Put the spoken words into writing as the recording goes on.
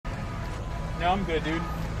No, I'm good, dude.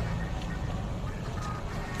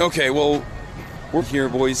 Okay, well, we're here,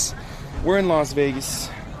 boys. We're in Las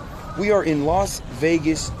Vegas. We are in Las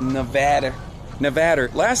Vegas, Nevada.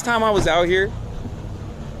 Last time I was out here,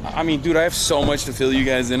 I mean, dude, I have so much to fill you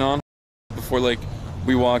guys in on before, like,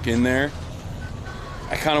 we walk in there.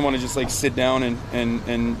 I kind of want to just, like, sit down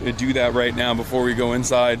and do that right now before we go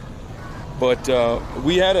inside. But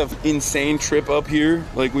we had an insane trip up here.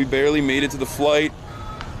 Like, we barely made it to the flight.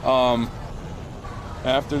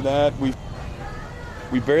 After that,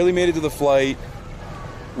 we barely made it to the flight.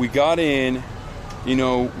 We got in. You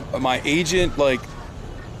know, my agent, like,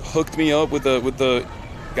 hooked me up with the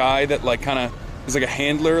guy that, like, kind of is like a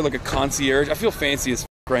handler, like a concierge. I feel fancy as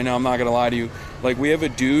right now, I'm not gonna lie to you. Like, we have a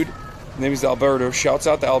dude, his name is Alberto. Shouts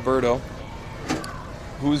out to Alberto,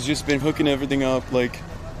 who's just been hooking everything up, like,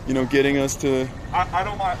 you know, getting us to... I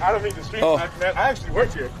don't mind. I don't mean the street, man. I actually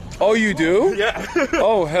work here. Oh, you do? Yeah.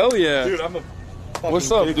 Oh, hell yeah. Dude, I'm a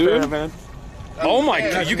What's up, dude? fan, man. Oh my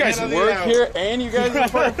god, you guys work here and you guys are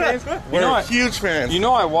fucking fans? We're huge fans. You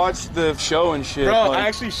know I watched the show and shit. Bro, like, I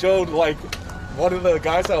actually showed, like, one of the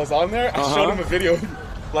guys that was on there, I showed him a video,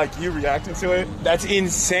 like, you reacting to it. That's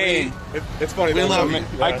insane. It's funny. We love it.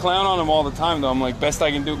 I clown on him all the time, though. I'm like, best I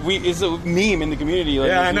can do. It's a meme in the community. Like,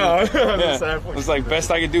 yeah, I know. Yeah. It's like, best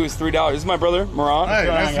I can do is $3. This is my brother, Murat. Hey,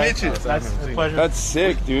 nice to meet you. That's a pleasure. That's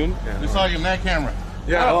sick, dude. We saw you on that camera.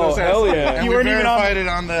 Yeah, Oh, hell yeah. And You we weren't even verified it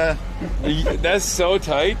on the... That's so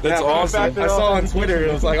tight. That's awesome. I saw on Twitter,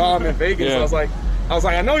 it was like, oh, I'm in Vegas. Yeah. I was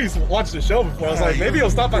like, I know he's watched the show before. I was like, maybe he'll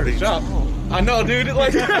stop by the shop. I know, dude.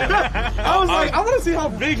 Like, I was like, I want to see how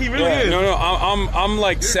big he really is. No, I'm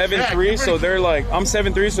like 7'3", so they're like, I'm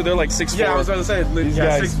 7'3", so they're like 6'4". Yeah, I was going to say, These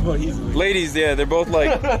yeah, guys. 6 foot easily. Ladies, yeah, they're both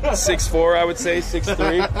like 6'4", I would say, 6'3".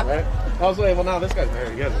 Right? I was like, well, now this guy's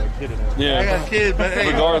married. He has like a kid in it. Yeah. I got a kid, but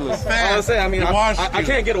hey, Regardless. I was saying, I mean, I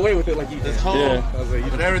can't get away with it like you did. Home. Yeah. I was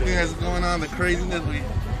like, With everything that's going on, the craziness,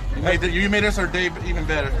 you made us our day even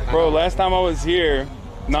better. Bro, last time I was here,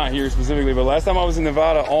 not here specifically, but last time I was in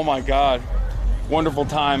Nevada, oh my God. Wonderful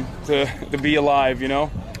time to be alive, you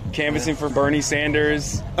know? Canvassing for Bernie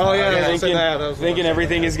Sanders. Oh, yeah, thinking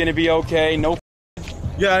everything is going to be okay. No,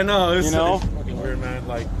 yeah, I know. you know? It's fucking weird, man.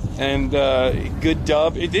 Like, and good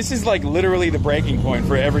dub. This is like literally the breaking point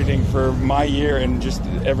for everything for my year and just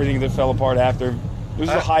everything that fell apart after. It was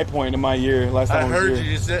the high point of my year last time I was heard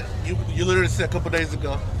here. you said, you literally said a couple days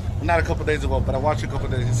ago, not a couple days ago, but I watched you a couple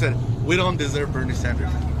days. You said, we don't deserve Bernie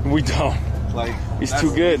Sanders. We don't. Like, He's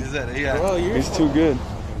too good. Yeah. He's too good.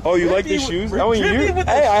 Oh, you like these shoes? Oh, you?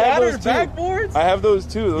 Hey, I have those too. Backboards? I have those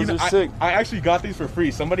too. Those are sick. I actually got these for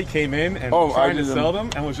free. Somebody came in and tried to sell them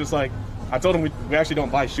and was just like, I told them we actually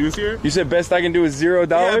don't buy shoes here. You said best I can do is $0?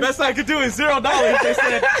 Yeah, best I could do is $0. They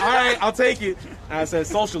said, all right, I'll take it. And I said,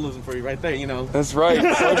 socialism for you right there, you know. That's right.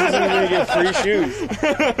 Socialism, you're going to get free shoes.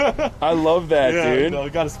 I love that, dude. You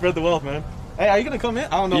got to spread the wealth, man. Hey, are you going to come in?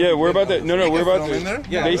 I don't know. Yeah, we're about to. No, we're about in there? to.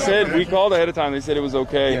 Yeah, they said, we called ahead of time. They said it was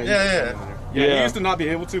okay. Yeah. Yeah, we used to not be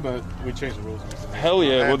able to, but we changed the rules. Hell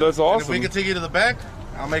yeah. Well, that's And if awesome. we can take you to the back,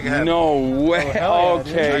 I'll make it happen. No way. hell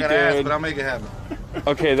yeah, I gotta ask, dude. but I'll make it happen.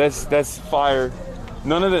 Okay, that's fire.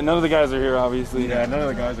 None of the guys are here, obviously. Yeah, none of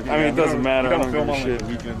the guys are here. I mean, it doesn't matter. We I don't don't film give a on shit.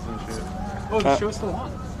 like, the weekends and shit. Oh, the show's still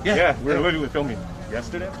on. Yeah, we were literally filming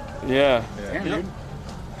yesterday. Yeah. Damn, dude.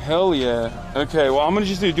 Hell yeah. Okay, well, I'm going to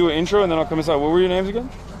just do an intro and then I'll come inside. What were your names again?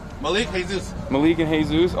 Malik, Jesus. Malik and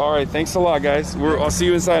Jesus. All right, thanks a lot, guys. I'll see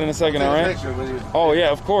you inside in a second, all right? Oh, yeah,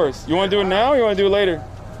 of course. You want to do it now or you want to do it later?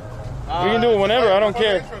 We can do it whenever. I don't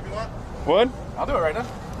care. What? I'll do it right now.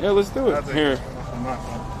 Yeah, let's do it. Here.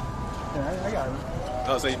 Yeah, I got it.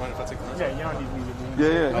 Oh, so you mind if I take the Yeah, you don't need me to do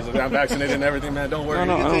it. Yeah, I was like, I'm vaccinated and everything, man. Don't worry.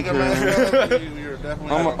 No, I don't Take a care. mask off, you're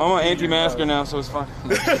definitely I'm an anti-masker now, so it's fine.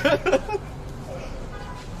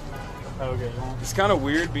 Okay, you want It's kind of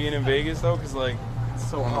weird being in Vegas, though, because, like, it's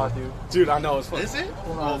so hot, dude. Dude, I know it's fun. Is it?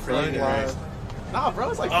 Oh, for you guys. Nah,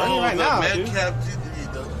 bro, it's like funny right now, dude. Madcap,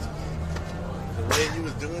 the way he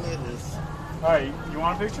was doing it is... Alright, you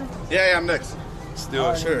want a picture? Yeah, I'm next. Let's do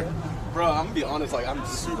it, sure. Bro, I'm gonna be honest, like, I'm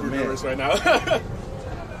super nervous right now. I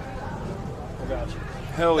got you.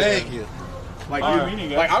 hell yeah. Thank you. Like,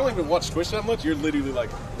 Alright. I don't even watch Twitch that much. You're literally like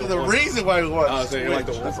The reason why we watch so you're like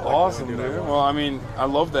the That's awesome, dude. Well, I mean, I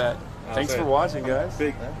love that. Thanks for watching, guys.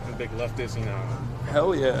 Big leftist, you know.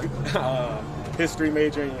 Hell yeah. History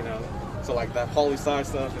major, you know. So like that poli-sci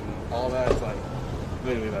stuff and all that, it's like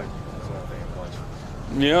literally like that's what I think I watch.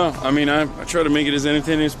 Yeah, I mean, I try to make it as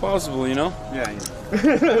entertaining as possible, you know? Yeah.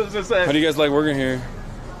 How do you guys like working here?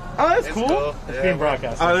 Oh, that's cool. It's being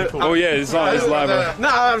broadcast. Oh, yeah, it's live.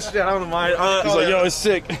 Nah, I'm shit. I don't mind. He's like, yo, it's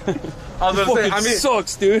sick. I was gonna say, Fucking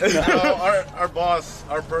sucks, dude. Our boss,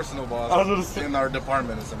 our personal boss in our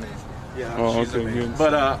department is amazing. Yeah. Oh, She's okay, amazing. good.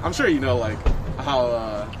 But I'm sure you know like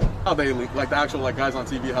how they lean, like the actual like guys on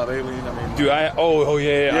TV, how they lean. I mean, Dude, oh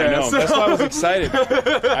yeah, I know. so- That's why I was excited.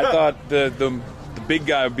 I thought the big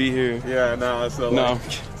guy would be here. yeah, no. So No. like,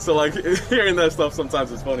 so like hearing that stuff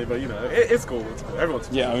sometimes is funny, but you know, it's cool. It's cool. Everyone's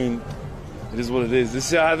cool. Yeah, I mean, it is what it is.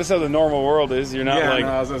 This is how the normal world is. You're not Yeah, like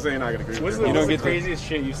no, I was gonna say you're not gonna agree. What's with the, me. don't what's the get the- craziest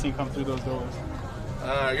shit you've seen come through those doors?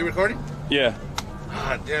 Are you recording? yeah.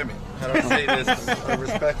 Ah, damn it. How do I say this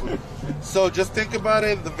respectfully? So just think about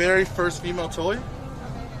it. The very first female toy,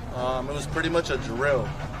 it was pretty much a drill.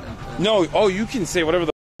 No, you can say whatever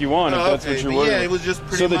the you want if that's what you're but worried yeah, about. it was just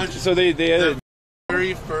pretty much So they had the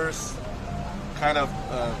very first kind of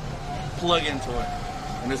plug-in toy.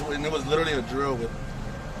 And it was literally a drill with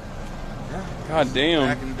God damn.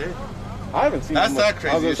 back in the day. I haven't seen That's much.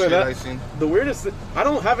 that I was gonna craziest say shit that- I've seen. The weirdest. I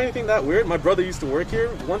don't have anything that weird. My brother used to work here.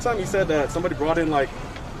 One time he said that somebody brought in like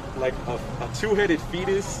a two-headed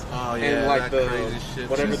fetus Oh, yeah, and like that the crazy shit.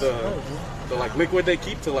 whatever the like liquid they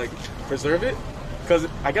keep to like preserve it. Because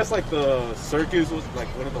I guess like the circus was like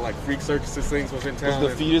one of the like freak circuses things was in Was town. the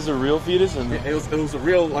and fetus a real fetus? And it was a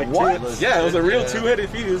real like What? yeah, it was a real Yeah. two-headed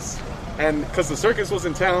fetus. And because the circus was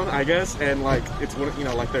in town, I guess, and like it's one, you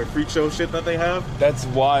know, like their freak show shit that they have. that's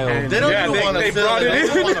wild. And- They don't Yeah, even they- want they to sell brought it. it They in.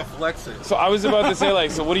 don't want to flex it. So I was about to say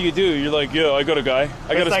like, so what do? You're like, yeah, I got a guy.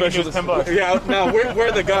 I got a Best I can do specialist. is $10. Yeah, no,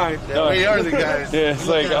 we're the guy. Yeah, we are the guys. Yeah, it's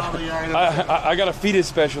like Look at how we are. I got a fetus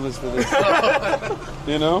specialist for this.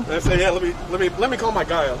 You know? I say, yeah, let me call my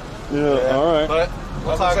guy up. Yeah. All right. But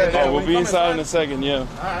we'll talk saying, about Oh, we'll be inside in a second. Yeah.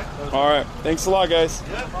 Alright. All right. Thanks a lot, guys.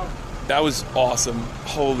 That was awesome.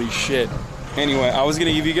 Holy shit. Anyway, I was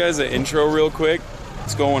gonna give you guys an intro real quick.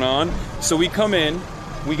 What's going on? So we come in.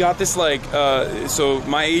 We got this like. So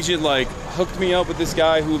my agent like hooked me up with this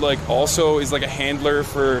guy who like also is like a handler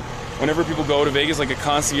for whenever people go to Vegas, like a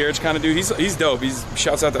concierge kind of dude. He's dope. He's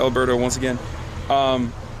shouts out to Alberto once again,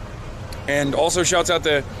 and also shouts out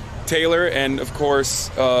to Taylor and of course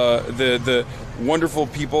the wonderful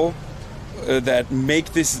people that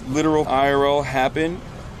make this literal IRL happen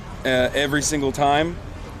every single time.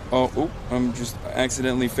 I'm just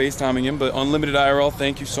accidentally FaceTiming him, but Unlimited IRL,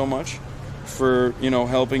 thank you so much for,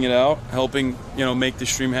 helping it out, helping, make the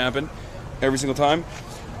stream happen every single time.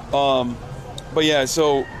 But yeah,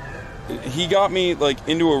 so he got me like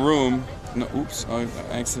into a room. No, oops, I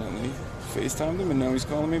accidentally FaceTimed him and now he's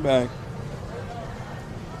calling me back.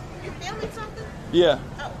 You filming something? Yeah.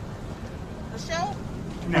 Oh. The show?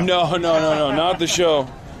 No, not the show.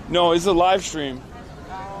 No, it's a live stream.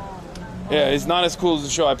 Yeah, it's not as cool as the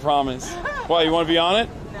show, I promise. Why, you want to be on it?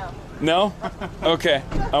 No. No? Okay,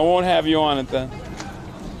 I won't have you on it then.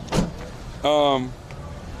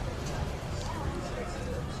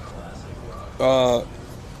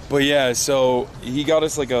 But yeah, so he got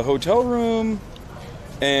us like a hotel room,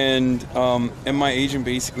 and my agent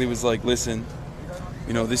basically was like, listen,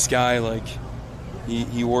 this guy, like,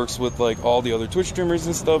 he works with like all the other Twitch streamers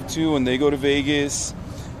and stuff too, and they go to Vegas,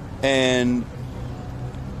 and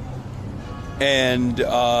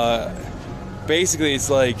basically it's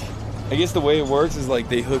like, I guess the way it works is like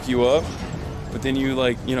they hook you up, but then you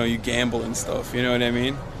like, you gamble and stuff, you know what I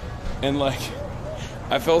mean? And like,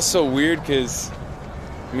 I felt so weird because,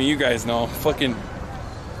 I mean, you guys know,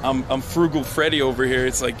 I'm frugal Freddy over here.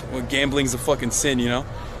 It's like, well, gambling's a fucking sin,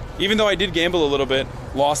 Even though I did gamble a little bit,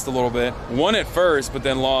 lost a little bit, won at first, but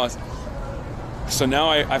then lost. So now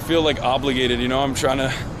I feel like obligated, I'm trying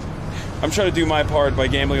to do my part by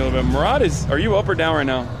gambling a little bit. Murat, are you up or down right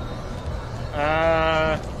now?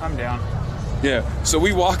 I'm down. Yeah. So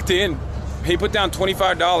we walked in. He put down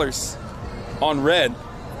 $25 on red,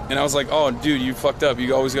 and I was like, "Oh, dude, you fucked up.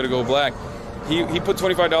 You always got to go black." He put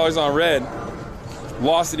 $25 on red,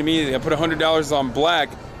 lost it immediately. I put $100 on black,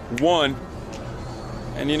 won.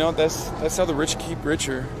 And that's how the rich keep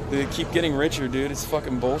richer. They keep getting richer, dude. It's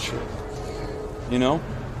fucking bullshit.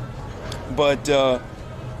 But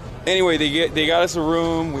anyway, they got us a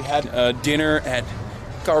room. We had dinner at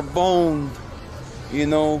Carbone.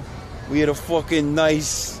 We had a fucking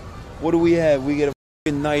nice. What do we have? We get a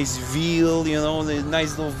fucking nice veal. The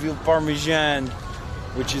nice little veal parmesan,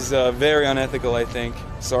 which is very unethical, I think.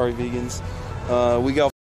 Sorry, vegans. We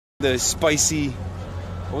got the spicy.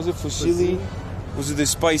 What was it? Fusilli? Was it the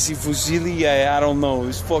spicy fusilli? Yeah, I don't know. It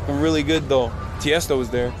was fucking really good though. Tiesto was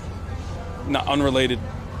there. Not unrelated.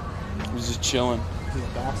 He was just chilling.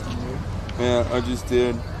 Yeah, I just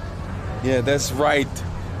did. Yeah, that's right.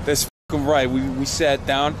 That's fucking right. We sat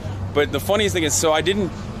down. But the funniest thing is, so I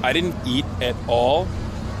didn't eat at all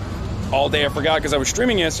day. I forgot because I was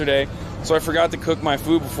streaming yesterday, so I forgot to cook my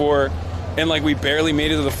food before and like we barely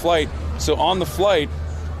made it to the flight. So on the flight,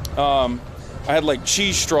 I had like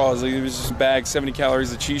cheese straws. Like, it was just a bag, 70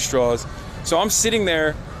 calories of cheese straws. So I'm sitting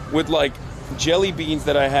there with like jelly beans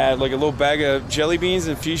that I had, like a little bag of jelly beans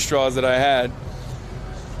and cheese straws that I had.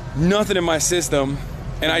 Nothing in my system,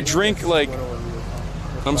 and I drink like.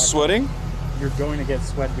 I'm sweating. You're going to get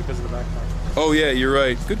sweat because of the backpack. Oh yeah, you're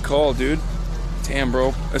right. Good call, dude. Damn,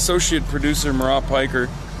 bro. Associate producer Murat Piker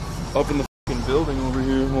up in the fucking building over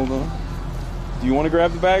here. Hold on. Do you want to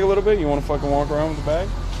grab the bag a little bit? You want to fucking walk around with the bag?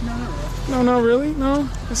 No, not really. No, not really. No,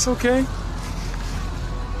 it's okay.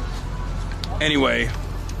 Anyway,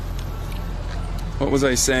 what was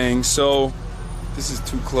I saying? So, this is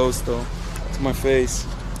too close though to my face.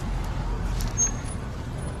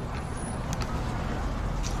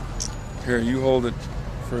 Here, you hold it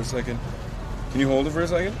for a second. Can you hold it for a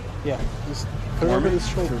second? Yeah, just put it over his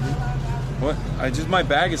shoulder, dude. What? My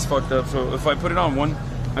bag is fucked up, so if I put it on one,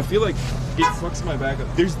 I feel like it fucks my back up.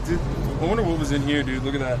 I wonder what was in here, dude.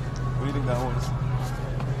 Look at that. What do you think that was?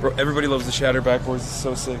 Bro, everybody loves the shatter backboards. It's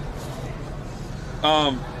so sick.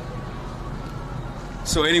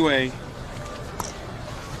 So anyway,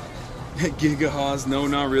 Giga Haas, no,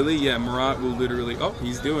 not really. Yeah, Murat will literally, oh,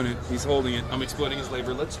 he's doing it. He's holding it. I'm exploiting his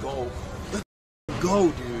labor. Let's go. Let's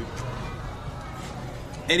go, dude.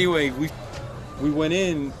 Anyway, we went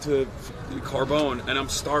in to Carbone, and I'm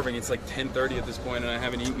starving. It's like 10:30 at this point, and I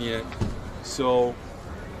haven't eaten yet. So,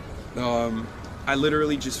 I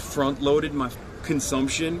literally just front-loaded my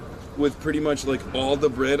consumption with pretty much like all the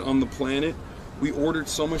bread on the planet. We ordered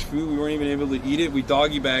so much food, we weren't even able to eat it. We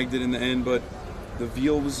doggy-bagged it in the end, but the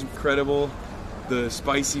veal was incredible. The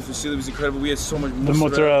spicy fusilli was incredible. We had so much mozzarella. The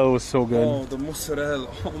mozzarella was so good. Oh, the mozzarella.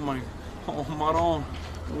 Oh, my. Oh, Maron.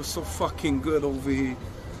 It was so fucking good over here.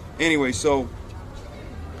 Anyway, so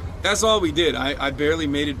that's all we did. I barely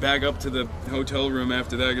made it back up to the hotel room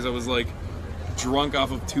after that because I was like drunk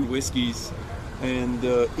off of 2 whiskeys and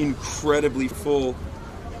incredibly full.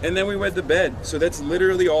 And then we went to bed. So that's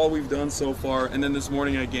literally all we've done so far. And then this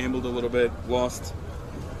morning I gambled a little bit, lost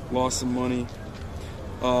some money.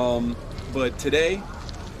 But today,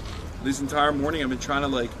 this entire morning, I've been trying to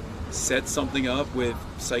like set something up with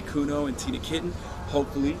Sykkuno and TinaKitten.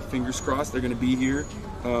 Hopefully, fingers crossed, they're gonna be here.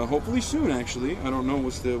 Hopefully soon, actually. I don't know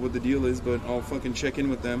what the deal is, but I'll fucking check in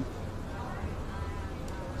with them.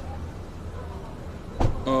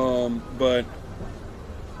 But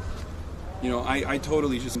you know, I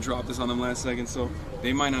totally just dropped this on them last second, so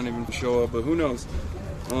they might not even show up, but who knows?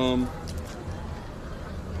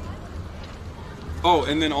 Oh,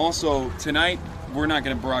 and then also tonight we're not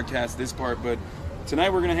gonna broadcast this part, but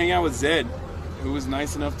tonight we're gonna hang out with Zed, who was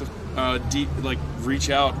nice enough to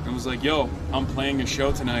reach out and was like, "Yo, I'm playing a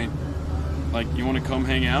show tonight. Like, you want to come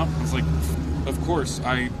hang out?" I was like, "Of course,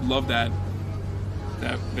 I love that.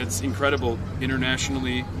 That's incredible.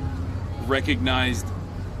 Internationally recognized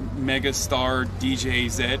mega star DJ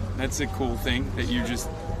Zed. That's a cool thing that you just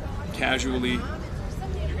casually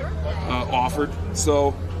offered."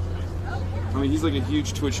 So, I mean, he's like a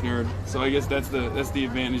huge Twitch nerd. So I guess that's the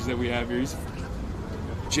advantage that we have here. He's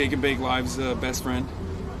Jake and Bake Live's best friend.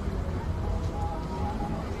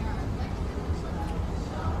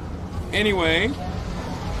 Anyway,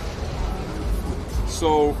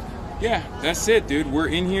 so yeah, that's it, dude. We're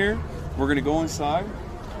in here. We're gonna go inside.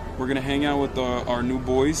 We're gonna hang out with our new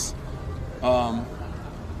boys.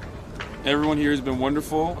 Everyone here has been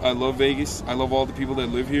wonderful. I love Vegas. I love all the people that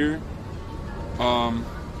live here.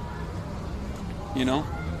 You know,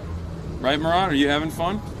 right, Murat? Are you having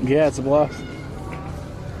fun? Yeah, it's a blast.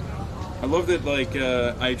 I love that, like,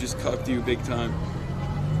 I just cucked you big time.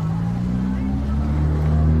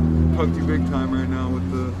 Cucked you big time right now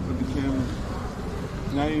with the camera.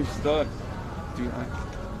 Now you're stuck. Dude,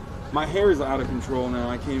 my hair is out of control now.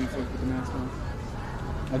 I can't even fuck with the mask on.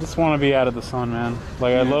 I just want to be out of the sun, man.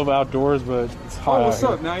 Like, I love outdoors, but it's hot. Oh, what's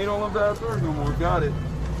out up? here. Now you don't love the outdoors no more. Got it.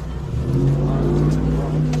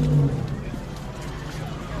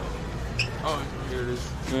 Oh, here it is.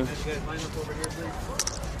 Yeah. You guys line up over here, please?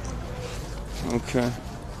 Okay.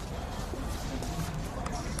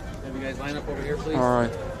 Have you guys line up over here, please? All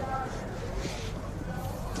right.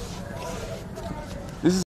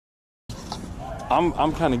 This is.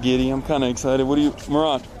 I'm kind of giddy. I'm kind of excited. What do you,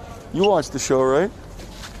 Murat? You watched the show, right?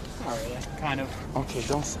 All right, kind of. Okay,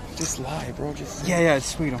 don't just lie, bro. Just Yeah, it's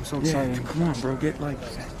sweet. I'm so excited. yeah. Come on, bro. Get like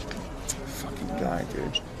fucking guy,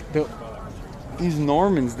 dude. The- These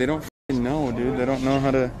Normans, they don't fucking know, dude. They don't know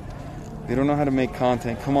how to. They don't know how to make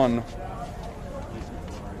content. Come on.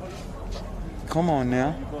 Come on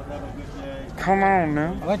now. Come on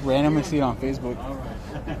now. I like randomly see it on Facebook.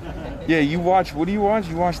 Yeah, you watch. What do you watch?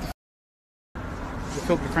 You watch the the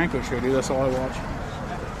Phil DeFranco show, dude. That's all I watch.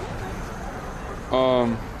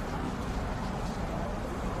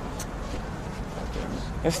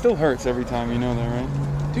 It still hurts every time, you know that, right?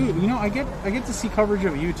 Dude, you know, I get to see coverage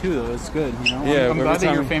of you too, though. It's good, you know. Yeah, I'm glad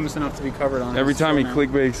that you're famous enough to be covered on. Every time he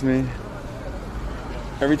clickbaits me.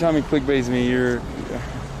 Every time he clickbaits me, you're.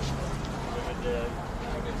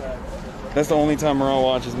 That's the only time Morel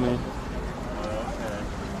watches me.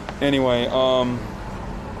 Anyway,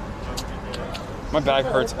 my back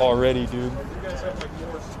hurts already, dude.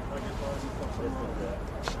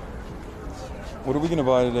 What are we gonna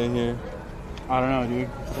buy today here? I don't know, dude.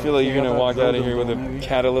 I feel like you're gonna walk out of here with a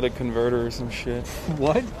catalytic converter or some shit.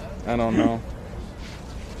 What? I don't know.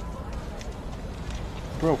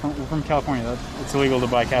 Bro, we're from California. It's illegal to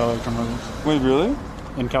buy catalytic converters. Wait, really?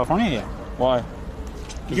 In California, yeah. Why?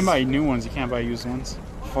 You can buy new ones. You can't buy used ones.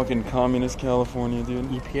 Fucking communist California, dude.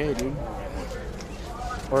 EPA, dude.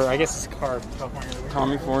 Or I guess it's CARB, California.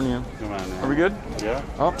 California. Are we good? Yeah.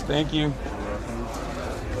 Oh, thank you.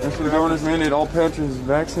 Thanks for the governor's mandate. All patrons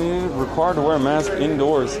vaccinated, required to wear a mask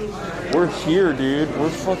indoors. We're here, dude. We're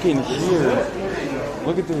fucking here.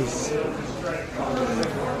 Look at this.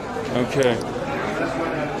 Okay.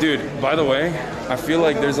 Dude, by the way, I feel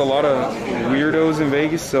like there's a lot of weirdos in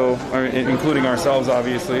Vegas, so including ourselves,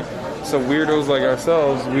 obviously. So weirdos like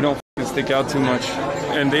ourselves, we don't stick out too much.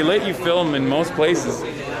 And they let you film in most places,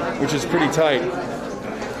 which is pretty tight.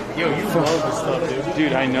 Yo, you love this stuff, dude.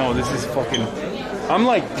 Dude, I know. This is fucking... I'm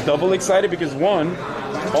like double excited because one,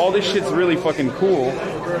 all this shit's really fucking cool.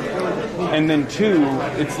 And then two,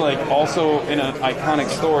 it's like also in an iconic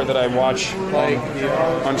store that I watch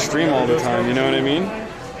on stream all the time. You know what I mean?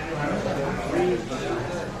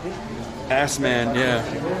 Assman, yeah.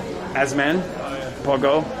 Assman?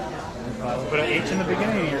 Pogo? Put an H in the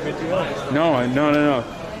beginning and you're good to go. No.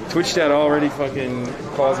 Twitch chat already fucking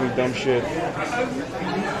calls me dumb shit.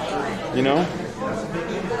 You know?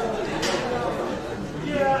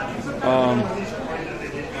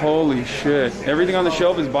 Holy shit. Everything on the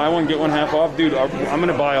shelf is buy one, get one half off. Dude, I'm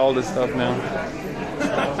gonna buy all this stuff now.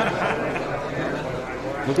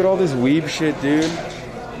 Look at all this weeb shit, dude.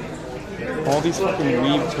 All these fucking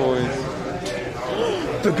weeb toys.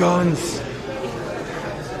 The guns.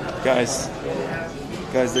 Guys,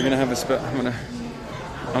 they're gonna have a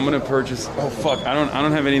I'm gonna purchase. Oh fuck, I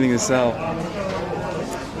don't have anything to sell.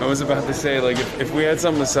 I was about to say, like, if we had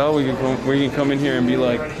something to sell, we can come in here and be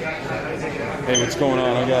like, hey, what's going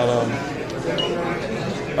on?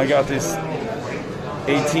 I got this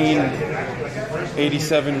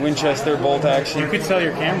 1887 Winchester bolt action. You could sell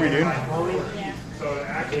your Camry, dude.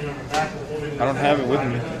 I don't have it with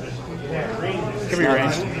me. Give me your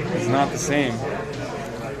range. It's not the same.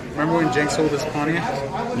 Remember when Jenks sold his Pontiac?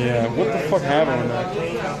 Yeah, what the fuck happened with that?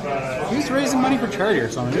 He was raising money for charity or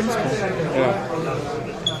something. It was cool.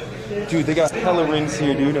 Yeah. Dude, they got hella rings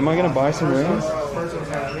here, dude. Am I gonna buy some rings?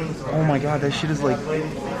 Oh my god, that shit is like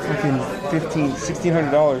fucking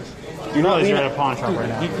 $1,600. You're not you're at a pawn shop right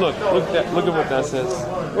now. Look at what that says.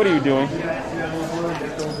 What are you doing?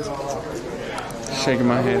 Shaking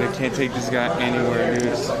my head. I can't take this guy anywhere,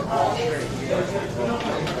 dude.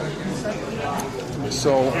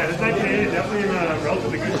 So,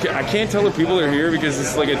 okay, I can't tell if people are here because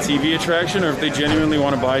it's like a TV attraction or if they genuinely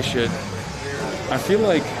want to buy shit. I feel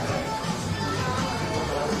like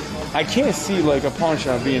I can't see like a pawn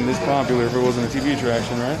shop being this popular if it wasn't a TV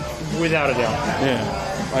attraction, right? Without a doubt. Yeah.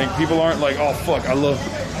 Like people aren't like, oh fuck, I love.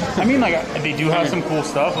 I mean, like they do have some cool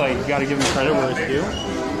stuff. Like you got to give them credit where it's due.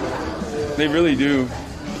 They really do.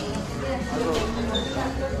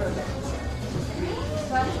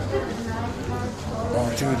 Oh,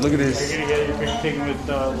 dude, look at this. You're gonna get your picture taken with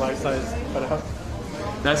life size cutout.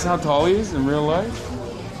 That's how tall he is in real life.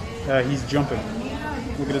 He's jumping.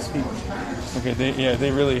 Look at his feet. Okay,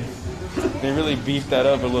 they really beefed that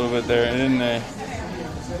up a little bit there, didn't they?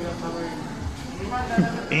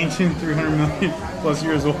 Ancient 300 million plus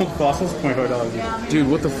years old fossils, $25. Dude,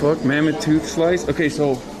 what the fuck? Mammoth tooth slice? Okay,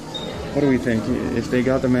 so what do we think? If they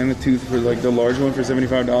got the mammoth tooth for like the large one for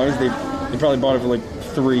 $75, they probably bought it for like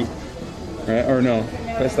 3. Right? Or no,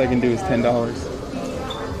 best I can do is $10.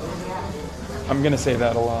 I'm gonna say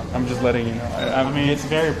that a lot. I'm just letting you know. I mean, it's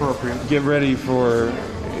very appropriate. Get ready for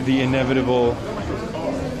the inevitable.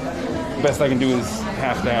 Best I can do is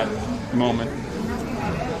half that moment.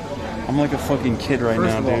 I'm like a fucking kid right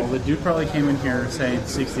now, dude. First of all, the dude probably came in here saying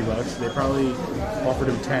 $60. They probably offered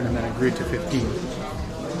him 10 and then agreed to 15.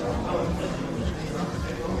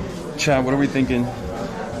 Chat, what are we thinking?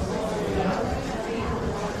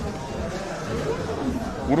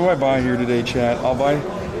 What do I buy here today, chat? I'll buy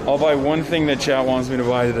one thing that chat wants me to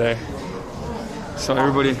buy today. So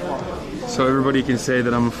everybody So everybody can say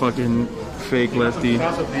that I'm a fucking fake lefty.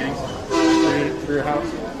 Picasso paintings for your house.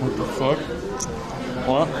 What the fuck?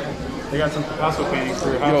 What? They got some Picasso paintings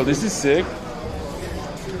for your house. Yo, this is sick.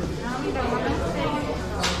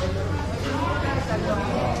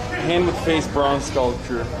 Hand with face bronze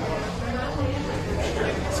sculpture.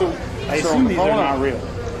 So I assume these are not real.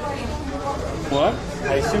 What?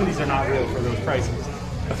 I assume these are not real for those prices.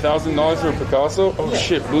 $1,000 for a Picasso? Oh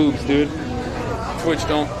shit, boobs, dude. Twitch,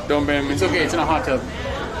 don't ban me. It's okay, it's in a hot tub.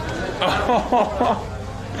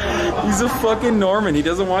 He's a fucking Norman. He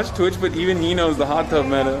doesn't watch Twitch, but even he knows the hot tub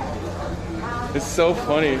meta. It's so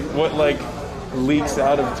funny what like leaks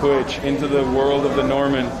out of Twitch into the world of the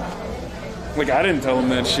Norman. Like I didn't tell him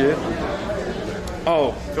that shit.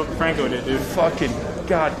 Oh, Franco did, dude. fucking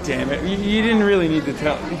god damn it! You didn't really need to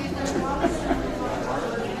tell me.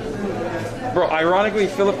 Bro, ironically,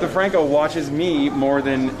 Philip DeFranco watches me more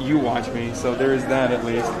than you watch me, so there is that at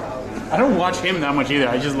least. I don't watch him that much either.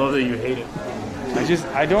 I just love that you hate it.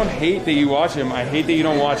 I don't hate that you watch him. I hate that you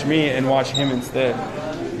don't watch me and watch him instead.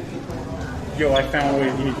 Yo, I found what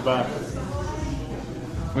you need to buy.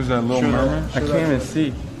 What's that, Little Mermaid? I can't even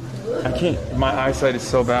see. I can't. My eyesight is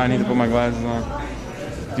so bad. I need to put my glasses on.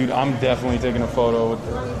 Dude, I'm definitely taking a photo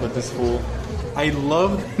with this fool. I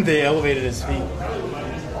love they elevated his feet.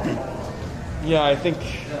 Yeah, I think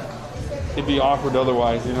it'd be awkward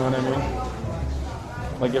otherwise, you know what I mean?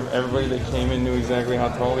 Like if everybody that came in knew exactly how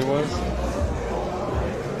tall he was.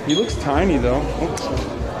 He looks tiny though. Oops.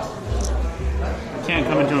 You can't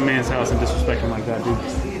come into a man's house and disrespect him like that, dude.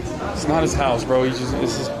 It's not his house, bro. It's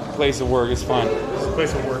his place of work. It's fine. It's a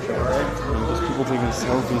place of worship, alright? There's people taking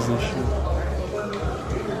selfies and shit.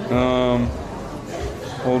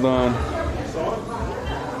 Hold on.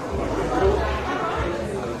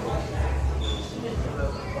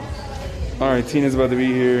 All right, Tina's about to be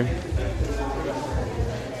here.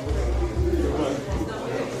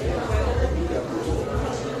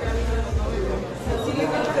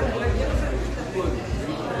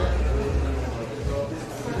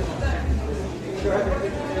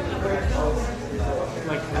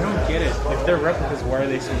 Like, I don't get it. If they're replicas, why are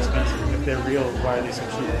they so expensive? If they're real, why are they so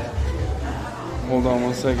cheap? Hold on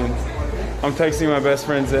 1 second. I'm texting my best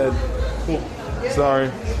friend Zed. Cool. Sorry.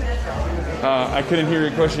 I couldn't hear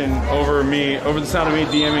your question over the sound of me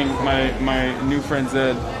DMing my new friend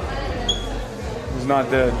Zed. Who's not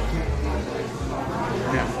dead.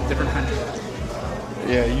 Yeah, different country.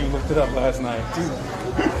 Yeah, you looked it up last night.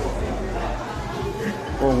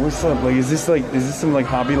 Well, what's up? Like, is this some like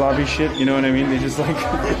Hobby Lobby shit? You know what I mean? They just like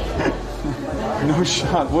no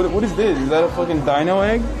shot. What is this? Is that a fucking dino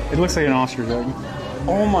egg? It looks like an ostrich egg.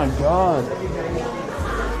 Oh my god.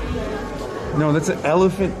 No, that's an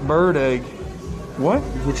elephant bird egg. What?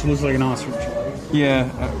 Which looks like an ostrich. Yeah,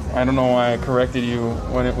 I don't know why I corrected you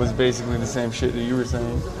when it was basically the same shit that you were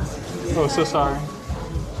saying. Oh, so sorry.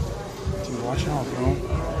 Dude, watch out, bro.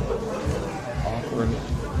 Awkward.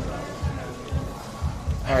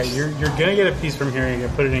 Alright, you're gonna get a piece from here and you're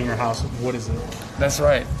gonna put it in your house. What is it? That's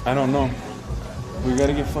right. I don't know. We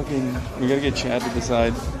gotta get Chad to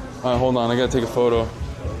decide. Hold on, I gotta take a photo.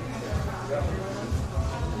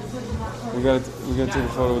 We gotta take a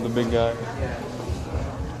photo with the big guy.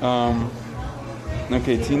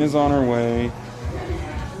 Okay, Tina's on her way.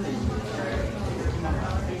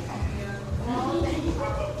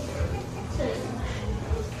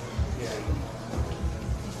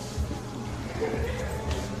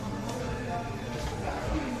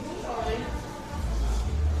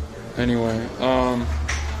 Anyway,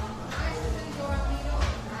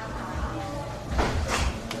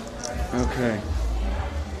 okay.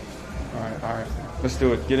 All right. Let's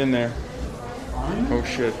do it. Get in there. Oh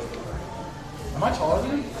shit. Am I taller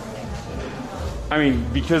than you? I mean,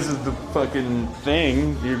 because of the fucking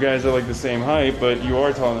thing, you guys are like the same height, but you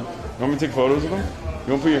are taller. You want me to take photos of him?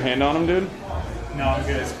 You want to put your hand on him, dude? No, I'm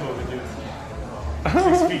good. It's COVID, dude.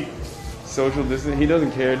 6 feet. Social distance. He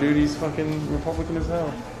doesn't care, dude. He's fucking Republican as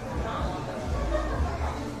hell.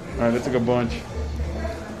 All right, that took a bunch.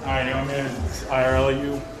 Alright, you want me to IRL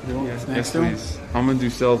you? Yes, please. I'm gonna do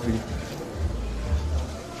selfie.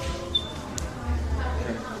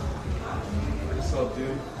 What's up,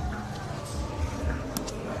 dude?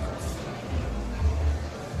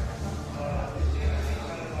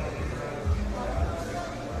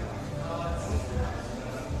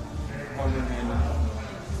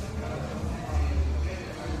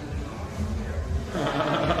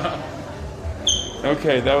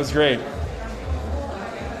 Okay, that was great.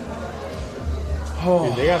 Oh.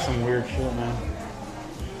 Dude, they got some weird shit, man.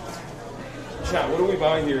 Chat, what do we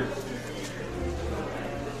buy here?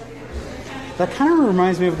 That kind of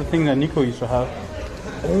reminds me of the thing that Nico used to have.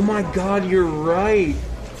 Oh my God, you're right.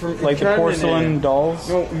 Like the porcelain dolls.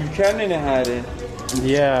 No, Kitten had it.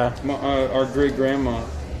 Yeah. Our great grandma.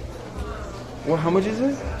 Well, how much is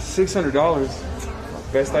it?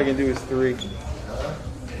 $600. Best I can do is $300.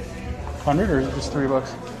 100 or just $3?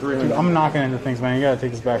 300. Dude, I'm knocking into things, man. You gotta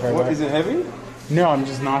take this back right What, back. is it heavy? No, I'm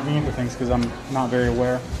just knocking into things because I'm not very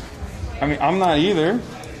aware. I mean, I'm not either.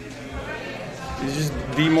 You just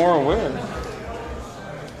be more aware.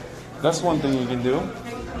 That's one thing you can do.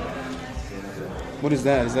 What is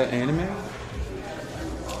that? Is that anime?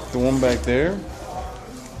 The one back there?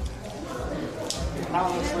 Kind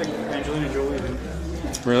of looks like Angelina Jolie, dude.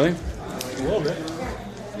 Really? A little bit.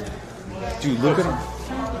 Dude, look at them.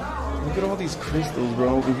 Look at all these crystals,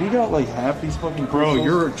 bro. If we got like half these fucking crystals, Bro,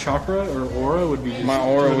 your chakra or aura would be just my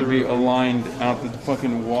aura would be aligned out the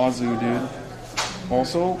fucking wazoo, dude.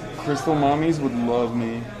 Also, crystal mommies would love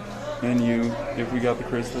me and you if we got the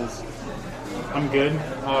crystals. I'm good.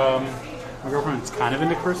 My girlfriend's kind of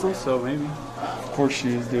into crystals, so maybe. Of course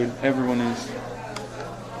she is, dude. Everyone is.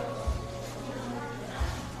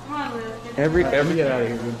 Every Get out of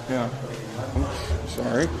here, dude. yeah. I'm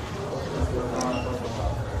sorry.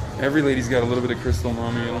 Every lady's got a little bit of crystal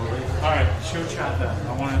mommy in them. Alright, show chat that.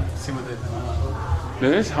 I want to see what they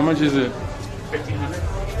This? How much is it? $1,500.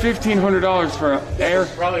 $1,500 for air.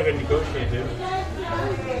 Probably good negotiate, dude.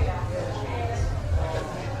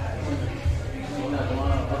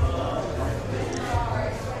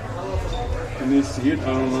 Can they see it? I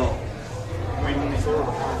don't know.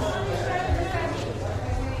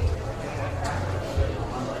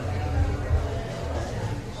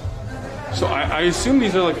 So I assume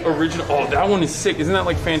these are like original. Oh, that one is sick. Isn't that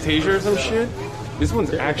like Fantasia or some shit? This one's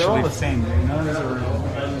They're all actually. the same, dude. None of these are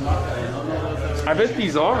real. I bet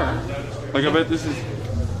these are. Like I bet this is.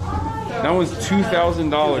 That was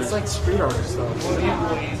 $2,000. It's like street art stuff.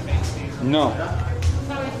 No.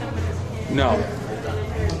 No.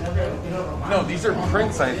 No, these are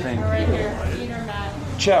prints, I think.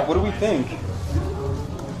 Chat, what do we think?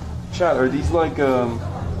 Chat, are these like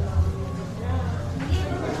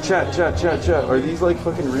Chat. Are these like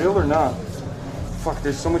fucking real or not? Fuck,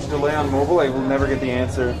 there's so much delay on mobile, I will never get the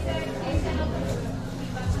answer.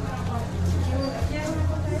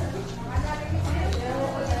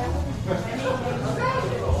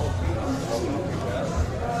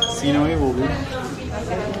 See no evil, dude.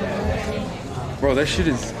 Bro, that shit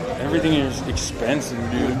is, everything is expensive,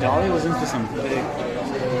 dude. Dolly was into some big.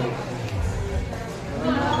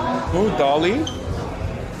 Who, Dali?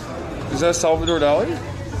 Is that Salvador Dali?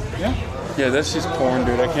 Yeah. Yeah, that's just porn,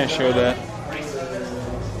 dude. I can't show that.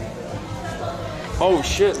 Oh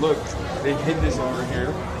shit, look. They hid this over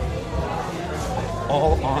here.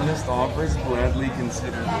 All honest offers gladly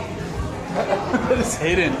considered. It's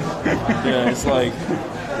hidden. Yeah,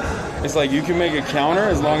 it's like you can make a counter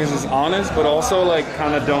as long as it's honest, but also like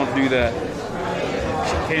kind of don't do that.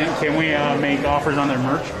 Can we make offers on their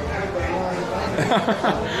merch?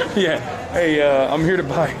 Yeah. Hey, I'm here to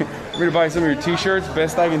buy some of your t-shirts.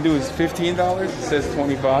 Best I can do is $15. It says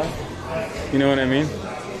 $25. You know what I mean?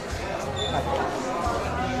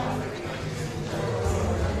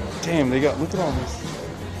 Damn, they got, look at all this.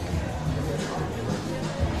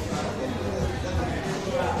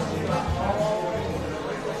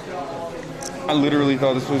 I literally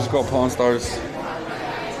thought this was called Pawn Stars.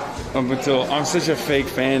 Up until, I'm such a fake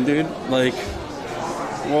fan, dude. Like,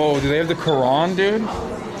 whoa, do they have the Quran, dude?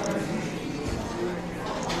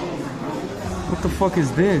 What the fuck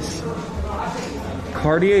is this?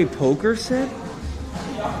 Cartier poker set?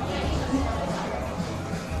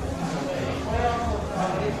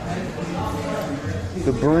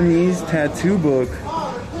 The Burmese tattoo book.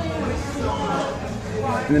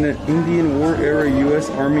 And then an Indian War era U.S.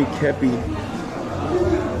 Army kepi.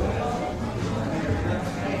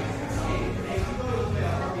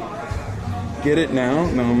 Get it now?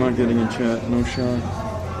 No, I'm not getting in chat. No shot.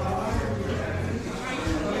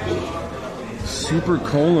 Super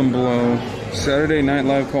Colon Blow. Saturday Night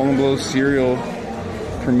Live Colon Blow serial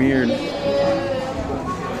premiered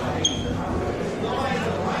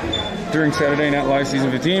during Saturday Night Live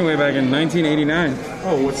season 15 way back in 1989.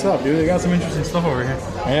 Oh, what's up, dude? They got some interesting stuff over here.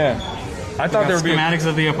 Yeah. I thought there would be schematics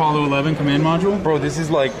of the Apollo 11 command module. Bro, this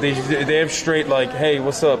is like they have straight like, hey,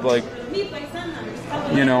 what's up? Like,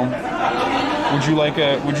 you know, would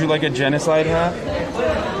you like a genocide hat?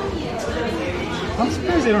 I'm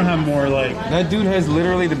surprised they don't have more like. That dude has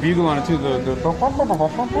literally the bugle on it too.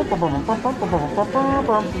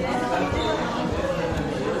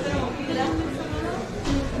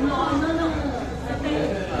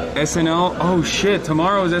 SNL. Oh shit!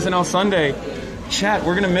 Tomorrow is SNL Sunday. Chat,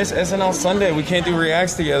 we're gonna miss SNL Sunday. We can't do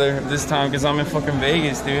reacts together this time because I'm in fucking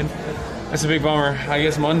Vegas, dude. That's a big bummer. I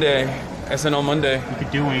guess Monday, SNL Monday. You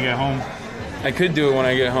could do it when you get home. I could do it when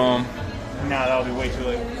I get home. Nah, that'll be way too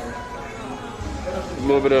late. A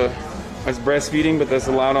little bit of that's breastfeeding, but that's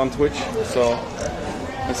allowed on Twitch, so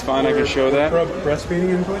that's fine. I can show that. Breastfeeding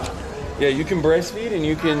in Twitch? Yeah, you can breastfeed and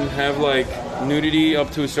you can have like nudity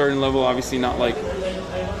up to a certain level. Obviously, not like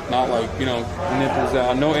you know, nipples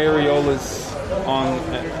out. No areolas on.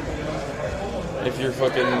 If you're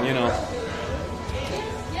fucking, you know,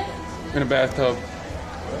 in a bathtub,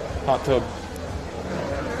 hot tub.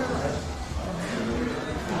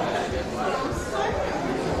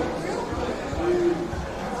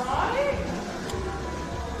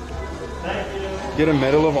 Get a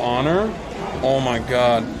Medal of Honor? Oh my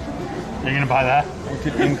god. You're gonna buy that? I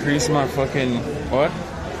could increase my fucking what?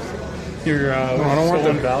 Your I don't want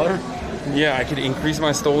stolen the valor? Yeah, I could increase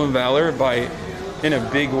my stolen valor by in a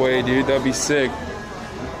big way, dude. That'd be sick.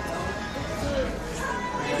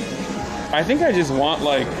 I think I just want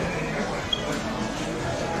like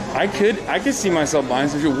I could see myself buying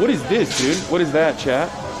some shit. What is this, dude? What is that, chat?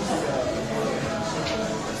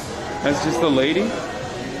 That's just a lady?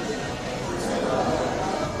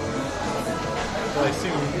 Well, I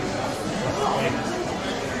assume.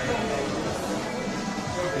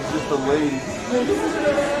 It's just a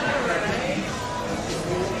lady.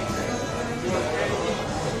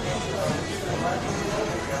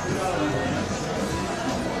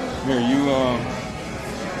 Here, you,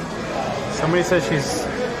 Somebody said she's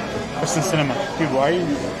Kristen Cinema. Dude, why are you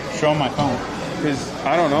showing my phone? because,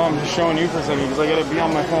 I don't know, I'm just showing you for a second because I gotta be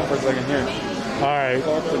on my phone for a second. Here, Alright.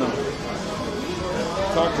 talk to them.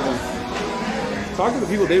 Talk to them. Talk to the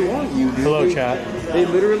people, they want you, dude. Hello, They- chat. They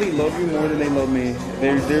literally love you more than they love me.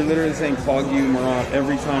 They're literally saying Pogu Murat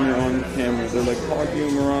every time you're on camera. They're like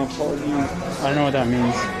Pogu Murat, Pogu. I don't know what that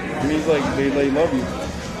means. It means like they love you.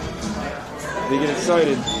 They get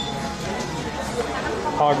excited.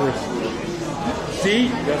 Hoggers. See?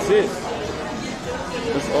 That's it.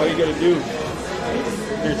 That's all you gotta do.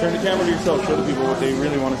 Here, turn the camera to yourself. Show the people what they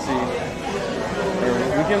really want to see. Here,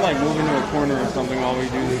 we can like move into a corner or something while we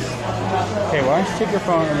do this. Okay, why don't you take your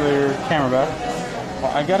phone or your camera back?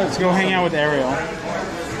 Well, I gotta Let's go hang out with Ariel.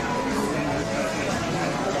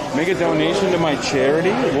 make a donation to my charity.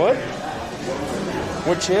 What?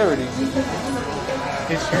 What charity?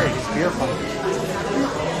 His charity, his beer fund.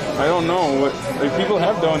 I don't know what like people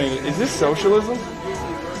have donated. Is this socialism?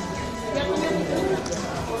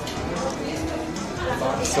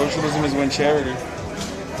 Socialism is when charity.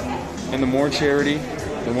 And the more charity,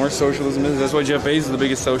 the more socialism is. That's why Jeff Bezos is the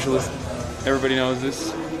biggest socialist. Everybody knows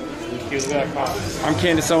this. I'm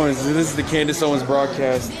Candace Owens. This is the Candace Owens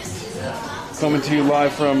broadcast. Coming to you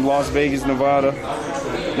live from Las Vegas, Nevada.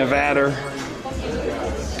 Nevada.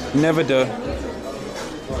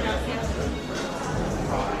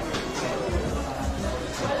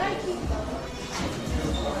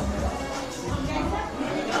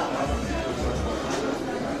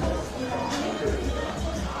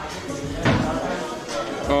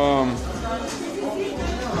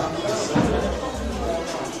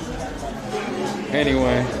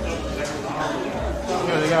 Anyway.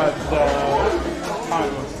 Yeah, they got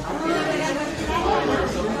comic books.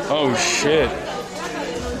 Oh shit.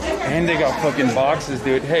 And they got fucking boxes,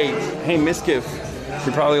 dude. Hey, Mizkif.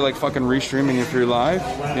 You're probably like fucking restreaming if you're live,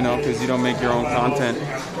 you know, because you don't make your own content.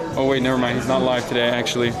 Oh wait, never mind. He's not live today,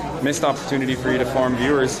 actually. Missed opportunity for you to farm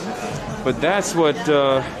viewers. But that's what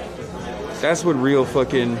real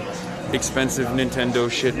fucking expensive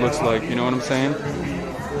Nintendo shit looks like. You know what I'm saying?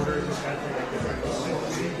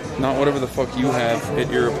 Not whatever the fuck you have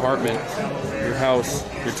at your apartment, your house,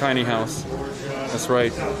 your tiny house. That's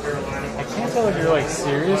right. I can't tell if you're like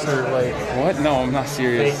serious or like What? No, I'm not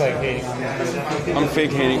serious. fake like hating on me. I'm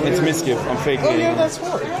fake hating. It's Mizkif. I'm fake Oh hating. yeah, that's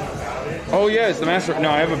what. Oh yeah, it's the master.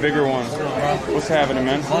 No, I have a bigger one. What's happening,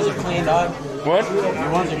 man? Ones are clean, dog. What?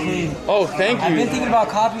 Your ones are clean. Oh, thank I've been you. thinking about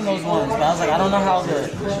copying those ones, but I was like, I don't know how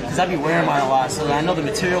because I'd be wearing mine a lot, so I know the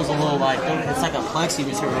material's a little like, it's like a plexi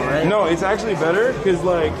material, right? No, it's actually better because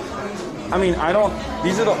like, I mean,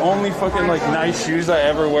 these are the only fucking like nice shoes I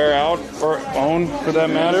ever wear out or own for that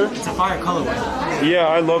matter. It's a fire colorway. Yeah,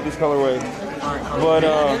 I love this colorway. But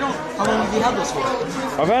How long have you had this for?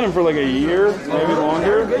 I've had them for like a year, maybe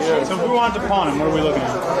longer. Yeah. So if we wanted to pawn him, what are we looking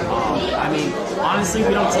at? I mean, honestly,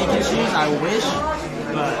 we don't take your shoes. I wish,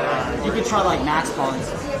 but you could try like Max Pawns.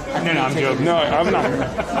 No, I'm joking. No, I'm not.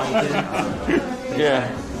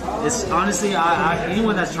 Yeah. It's honestly,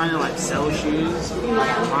 anyone that's trying to like sell shoes, like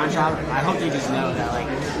at a pawn shop, I hope they just know that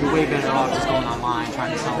like you're way better off just going online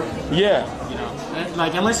trying to sell them. Yeah. You know.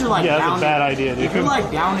 Like, unless you're like Yeah, down. that's a bad idea, dude. If you're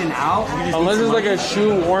like down and out, you just Unless need it's some like a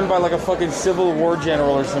shoe worn by like a fucking Civil War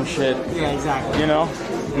general or some shit. money. Yeah, exactly. You know?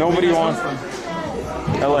 Nobody wants from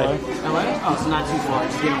LA. LA? Oh, so not too far.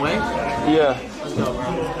 Just getting away? Yeah. Let's go, bro.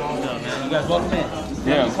 Let's go, man. You guys welcome in.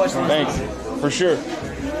 Yeah. Any questions? Thanks. For sure.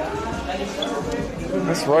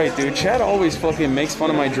 That's right, dude. Chad always fucking makes fun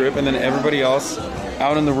of my drip, and then everybody else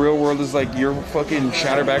out in the real world is like, your fucking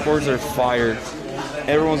shatter backboards are fire.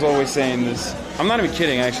 Everyone's always saying this. I'm not even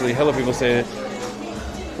kidding, actually. Hella people say it.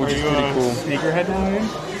 Which is pretty cool. Sneakerhead now, dude?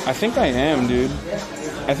 I think I am, dude.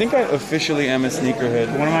 I think I officially am a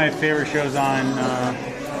sneakerhead. One of my favorite shows on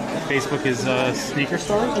Facebook is Sneaker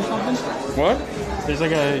Stores or something. What? There's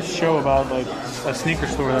like a show about like a sneaker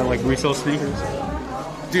store that like resells sneakers.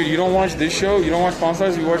 Dude, you don't watch this show? You don't watch Pawn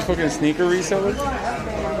Stars? You watch fucking sneaker resellers?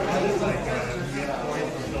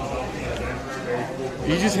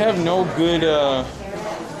 You just have no good, custom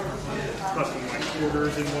like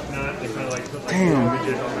orders and whatnot. They kind of like put like Damn.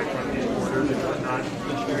 images on like front page orders and whatnot.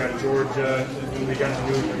 We got Georgia, we got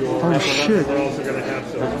New York. Oh, shit. We're also gonna have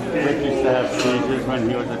some. Rick used to have seizures when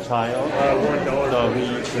he was a child.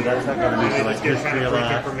 $1. So that's not going to be like Just get history kind a of brief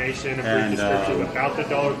lot information, a brief and, description about the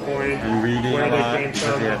dollar coin, and reading where a they lot came because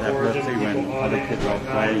from, he had origin, epilepsy people when on other it, kids were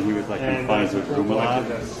whatnot. playing. He was like And confined to his room a lot.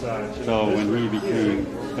 collected as such. So when he became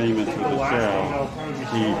famous with the show,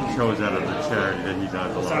 he chose out of the charity that he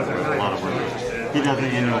does a lot of work. He does an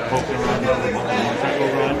annual poker run, a motorcycle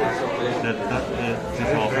run. That's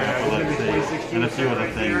just all for epilepsy and a few other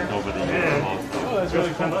things over the years also. Oh, that's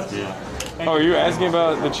really cool. Yeah. oh, you're asking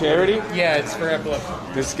about the charity? Yeah, it's for epilepsy.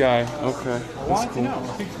 This guy. Okay. That's cool.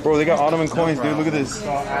 Bro, they got Ottoman coins, dude. Look at this. So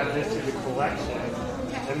I'll add this to the collection.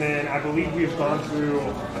 And then I believe we've gone through,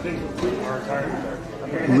 I think, our entire.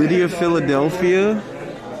 Lydia, Philadelphia.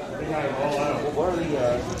 They got it all out. What are the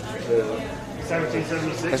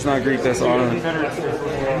 1776? That's not Greek, that's Ottoman.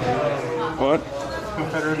 What?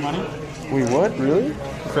 Confederate money? Wait, what? Really?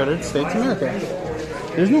 Confederate States of America.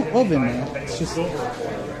 There's no oven there. It's just Yeah,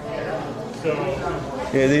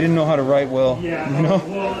 they didn't know how to write well. Yeah, You know?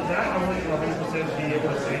 well, that I wouldn't 100% be able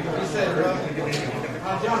to say.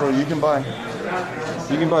 Bro, you can buy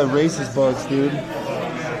racist bucks, dude.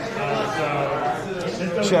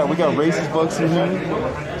 Chat, we got racist bucks in here.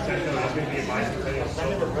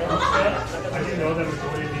 I do know that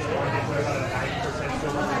majority of these markets are about a 90%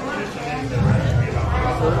 silver conditioning. The rest would be about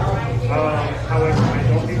copper. However, I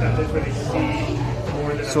don't think that this really see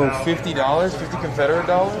more than So about $50? 50 Confederate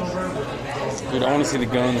dollars? Dude, I want to see the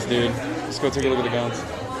guns, dude. Let's go take a look at the guns.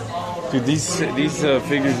 Dude, these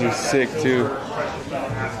figures are sick, too.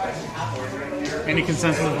 any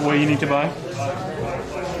consensus of what you need to buy?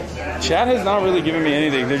 Chat has not really given me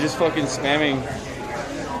anything. They're just fucking spamming.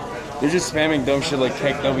 They're just spamming dumb shit like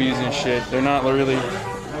tech W's and shit. They're not really.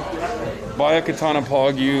 Buy a katana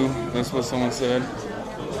Pogu. That's what someone said.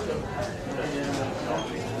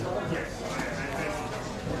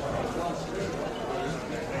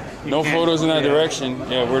 No photos in that direction.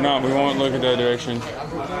 Yeah, we're not. We won't look at that direction.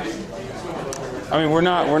 I mean, we're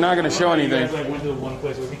not gonna show anything. like went to the one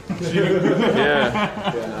place with me. Yeah.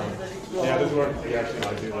 Yeah, this is where we actually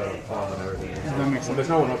like do the farm and everything. That makes sense. There's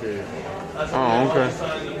no one up here yet. Oh, okay.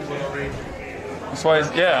 That's why.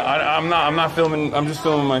 I'm not filming. I'm just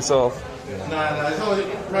filming myself. Nah, it's only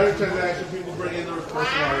private transaction. People bring in their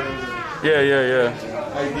personal items. Yeah.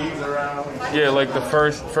 IDs around. Yeah, like the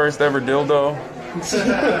first ever dildo.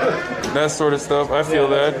 That sort of stuff. I feel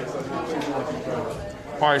that.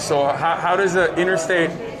 All right. So how does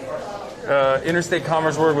interstate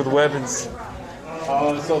commerce work with weapons?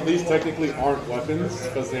 So these technically aren't weapons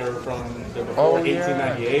because they're before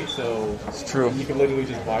 1898. So It's true. you can literally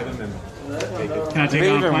just buy them and take it. Can I Do take they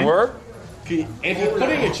it on a even plane? work? If you're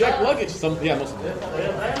putting in checked luggage, most of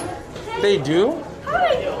them. They do?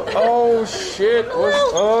 Hi. Oh shit! What's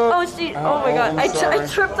up? Oh, she. Oh my God. I'm I sorry.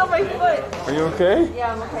 tripped on my foot. Are you okay?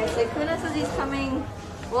 Yeah, I'm okay. Sykkuno says he's coming.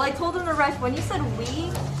 Well, I told him to rush. When you said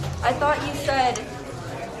we, I thought you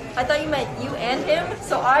meant you and him.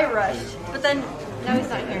 So I rushed. But then now he's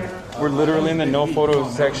not here. We're literally in the no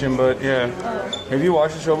photos section, but yeah. Have you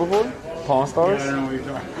watched the show before? Pawn Stars? I don't know what you're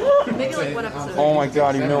talking Maybe like one episode. Oh my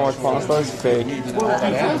god, you've never watched Pawn Stars? Fake.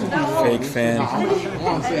 Fake fan.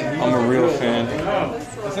 I'm a real fan.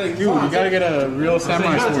 Dude, you gotta get a real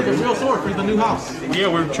samurai sword. Take a real sword for the new house. Yeah,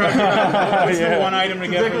 we're trying to what's the one item to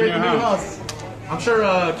get for the new house? I'm sure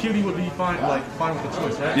Cutie would be fine with the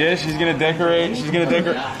choice, right? Yeah, she's gonna decorate. She's gonna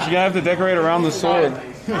have to decorate around the sword.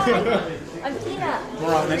 I'm Tina.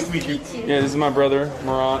 Murat, nice to meet you. Yeah, this is my brother,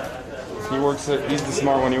 Murat. He's the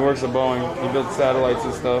smart one. He works at Boeing. He builds satellites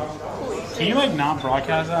and stuff. Can you like not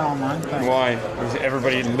broadcast that online? Why?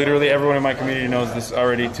 Everybody, literally everyone in my community knows this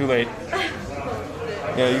already. Too late.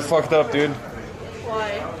 Yeah, you fucked up, dude.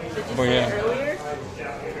 Why? Did you But say yeah. it earlier?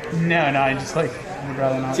 No, I just like would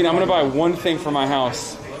rather not. See, I'm gonna buy one thing for my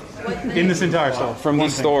house In this entire store. from the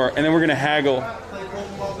store, and then we're gonna haggle,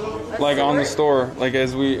 like on the store, like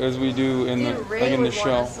as we do in the Dude, Ray like in the would want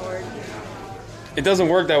a show. sword. It doesn't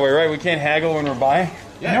work that way, right? We can't haggle when we're buying.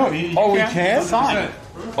 No, Oh, we can? Sign.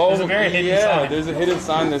 Oh, There's a very hidden yeah. sign. There's a hidden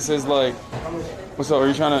sign that says like, "What's up? Are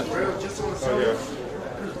you trying to?"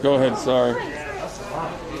 Go ahead. Sorry.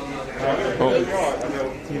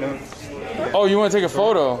 Oh, you want to take a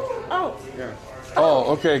photo? Oh.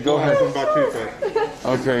 Oh, okay. Go ahead.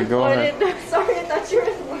 Okay, go ahead. Sorry, I thought you were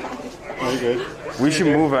live. Are you good? We should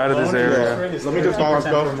move out of this area. Let me just bounce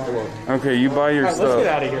go. Okay, you buy your Let's get stuff.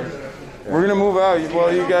 out of here. We're gonna move out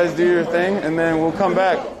while you guys do your thing, and then we'll come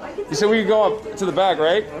back. You said we could go up to the back,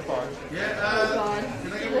 right? Oh, God.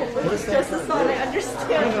 It's just a song, I understand.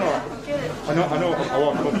 Get it. I know. I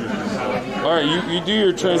want to All right, you do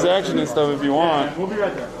your transaction and stuff if you want. We'll be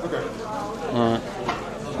right there. Okay. All right.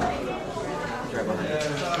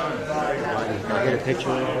 Can I get a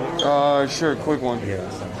picture? Sure, quick one. Yeah.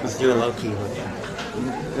 Let's do it. Low key.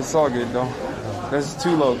 It's all good though. That's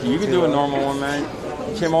too low key. You can do a normal one, man.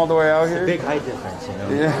 You came all the way out here. Big height difference, you know.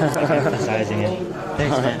 Yeah. Emphasizing it.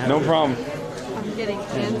 Thanks, man. No problem. I'm getting My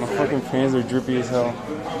fancy. fucking fans are drippy as hell.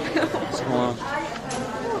 What's going on?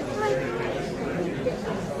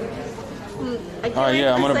 All right,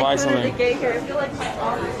 yeah, I'm gonna buy something. To get here. I feel like my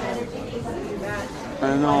office energy needs to be back.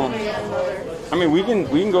 I know. I mean, we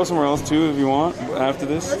can go somewhere else too if you want after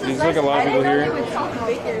this. There's like a lot of people I here. didn't know they would sell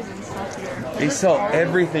figures and stuff here. They sell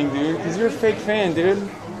everything, dude. Because you're a fake fan, dude.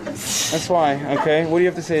 That's why. Okay. What do you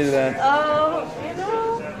have to say to that? You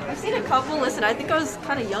know, I've seen a couple. Listen, I think I was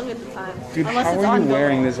kind of young at the time. Dude, Unless how it's are you ongoing.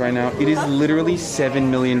 wearing this right now? It is literally 7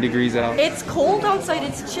 million degrees out. It's cold outside.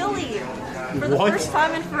 It's chilly. For the What? first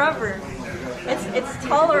time in forever. It's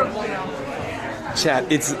tolerable now. Chat,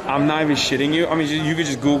 I'm not even shitting you. I mean, you could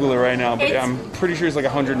just Google it right now, but It's- I'm pretty sure it's like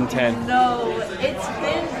 110. No, it's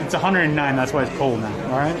been. It's 109. That's why it's cold now.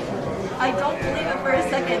 All right. I don't believe it for a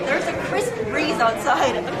second. There's a crisp breeze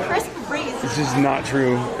outside. A crisp breeze. It's just not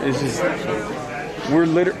true. It's just we're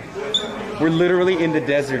literally in the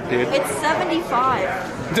desert, dude. It's 75.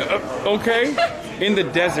 Okay, in the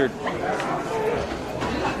desert.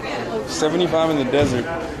 75 in the desert.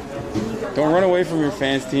 Don't run away from your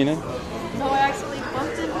fans, Tina. No, I actually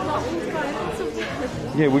bumped into that one guy. That's so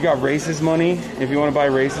bad. Yeah, we got racist money. If you want to buy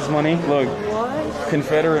racist money, look, What?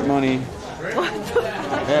 Confederate money. What the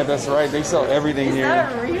fuck? Yeah, that's right. They sell everything Is here.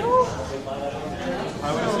 that real?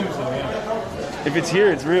 I would assume so. Yeah. If it's here,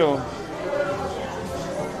 it's real.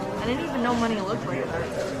 I didn't even know money looked like that.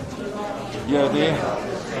 Yeah,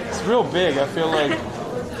 it's real big. I feel like.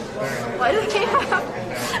 Why do they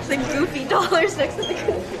have the goofy dollars next to the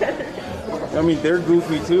Confederate? I mean, they're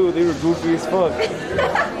goofy too. They were goofy as fuck.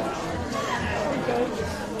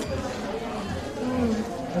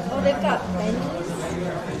 Oh, they've got pennies.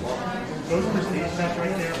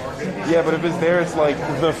 Yeah, but if it's there, it's like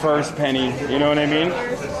the first penny. You know what I mean?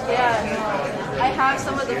 Yeah, no. I have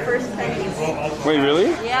some of the first pennies. Wait, really?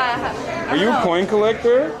 Yeah, I have. Are you a coin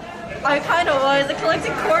collector? I kind of was. I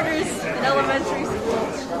collected quarters in elementary school.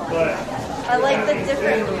 I like the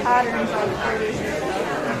different patterns on quarters.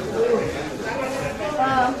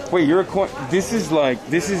 Wait, you're a coin. This is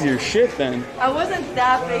your shit then. I wasn't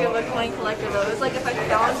that big of a coin collector though. It was like if I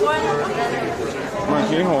found one, then Come on,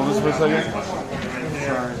 can you hold this for a second?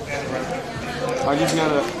 Sorry. I just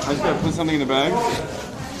gotta put something in the bag.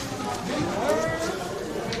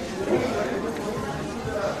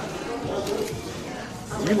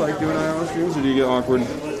 Do you like doing IRL streams or do you get awkward?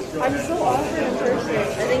 I'm so awkward in person. I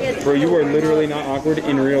think it's. Bro, you are literally not awkward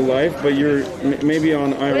in real life, but you're maybe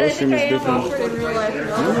on But I IRL think stream I is am different. awkward in real life.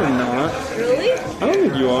 No, you're not. Really? I don't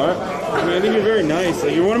think you are. I mean, I think you're very nice.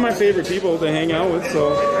 Like, you're one of my favorite people to hang out with,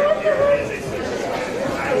 so.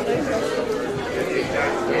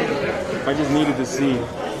 I just needed to see.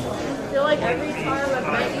 I feel like every time I've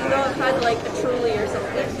met you though, I've had like a truly or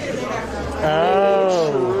something.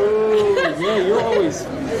 Oh. Yeah, you're always.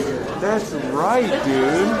 That's right,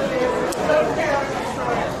 dude.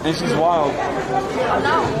 And she's wild. I'm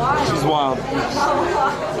not wild. She's wild.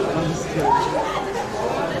 I'm just kidding.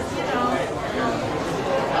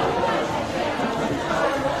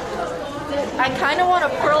 I kind of want a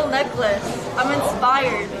pearl necklace. I'm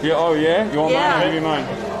inspired. Yeah. Oh yeah. You want Yeah. mine? Maybe mine.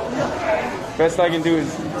 Best I can do is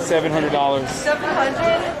 $700.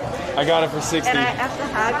 700, I got it for 60. and I have to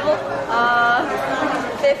haggle.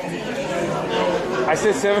 50. I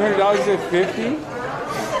said $700. You said 50.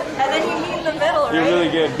 And then you meet in the middle, right? You're really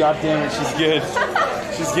good. God damn it, she's good.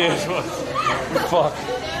 She's good. Fuck.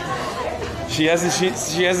 She hasn't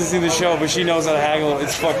seen the show, but she knows how to haggle.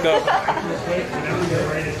 It's fucked up.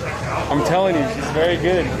 I'm telling you, she's very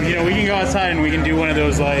good. You know, we can go outside and we can do one of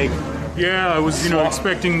those like, yeah, I was, you know,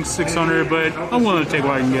 expecting 600, but I'm willing to take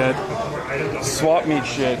what I can get. Swap meet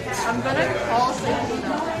shit. I'm gonna call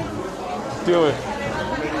Sykkuno. Do it.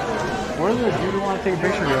 Where's the dude who want to take a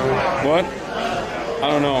picture of? What? I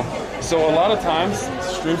don't know. So a lot of times,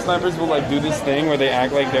 stream snipers will like do this thing where they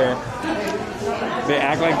act like they're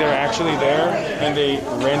actually there, and they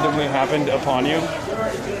randomly happened upon you.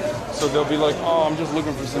 So they'll be like, oh, I'm just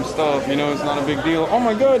looking for some stuff, you know, it's not a big deal. Oh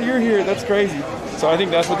my god, you're here, that's crazy. So I think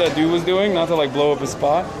that's what that dude was doing, not to like blow up his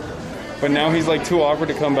spot. But now he's like too awkward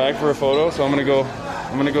to come back for a photo, so I'm gonna go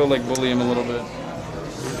like bully him a little bit.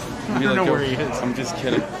 I don't know where he is. I'm just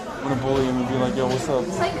kidding. I'm gonna bully him and be like, yo, what's up?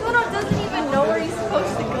 Sykkuno doesn't even know where he's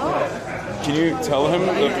supposed to go. Can you tell him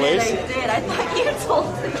the place? I did. I thought you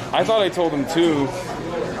told him. I thought I told him too,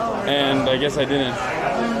 and I guess I didn't.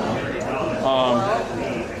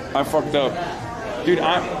 I fucked up. Dude,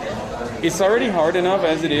 it's already hard enough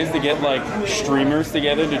as it is to get like streamers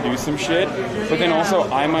together to do some shit, but then also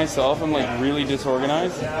I myself am like really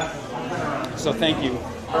disorganized. So thank you.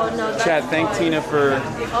 Oh no, that's Chat, thank fine. Tina for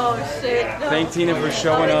Oh shit. No. thank Tina for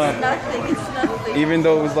showing it's up. Nothing. It's nothing. Even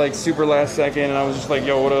though it was like super last second and I was just like,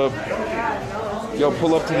 yo, what up? Yo,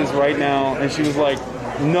 pull up to this right now. And she was like,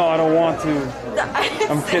 no, I don't want to.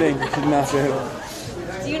 I'm kidding. She did not say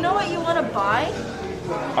that. Do you know what you want to buy?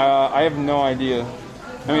 I have no idea.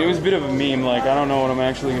 I mean, it was a bit of a meme. Like, I don't know what I'm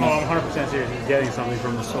actually Oh, gonna. I'm 100% serious. He's getting something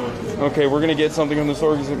from the store. Okay, we're gonna get something from the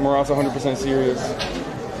store because Murat's 100% serious.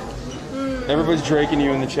 Everybody's draking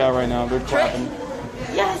you in the chat right now. They're clapping.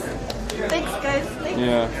 Yes. Thanks, guys. Thanks.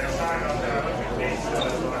 Yeah.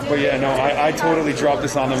 But yeah, no, I totally dropped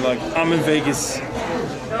this on them. Like, I'm in Vegas.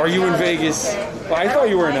 Are you in Vegas? Well, I thought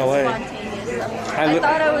you were in LA. I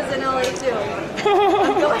thought I was in LA too.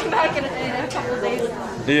 I'm going back in a couple days.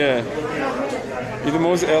 Yeah. You're the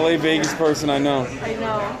most LA Vegas person I know. I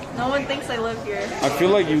know. No one thinks I live here. I feel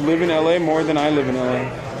like you live in LA more than I live in LA.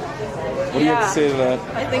 What do you have to say to that?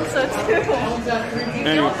 I think so too.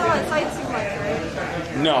 You don't go outside too much, right?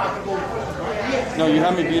 No. No, you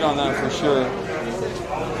have me beat on that for sure.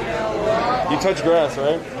 You touch grass,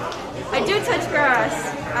 right? I do touch grass.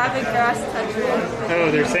 Avid grass toucher. Oh,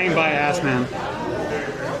 they're saying buy ass man.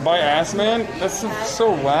 By ass man? That's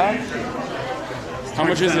so whack. How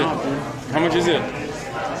much is it? How much is it?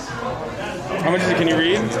 How much is it? Can you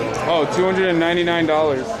read? Oh, $299.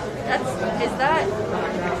 Is that?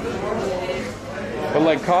 But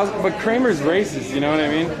like, but Kramer's racist. You know what I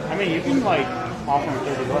mean? I mean, you can like offer him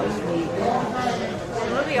 $30. I'm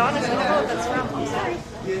gonna be honest. I don't know what that's from. I'm sorry.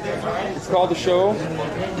 It's called the show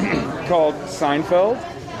called Seinfeld.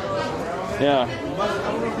 Yeah.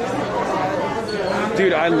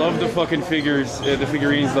 Dude, I love the fucking figures, the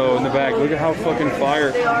figurines though in the back. Look at how fucking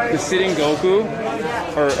fire. The sitting Goku.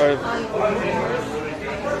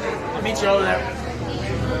 I'll meet you over there.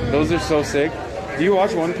 Those are so sick. Do you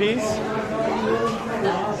watch One Piece?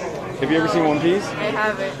 Have you ever seen One Piece? I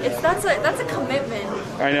haven't. That's a commitment.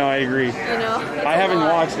 I know, I agree. You know. I haven't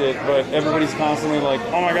watched it, but everybody's constantly like,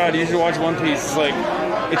 "Oh my god, you should watch One Piece." It's like,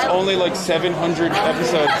 it's only like 700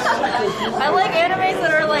 episodes. I like animes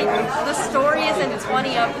that are like the story is in 20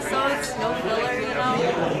 episodes, no filler. You know.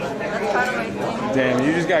 That's kind of my thing. Damn,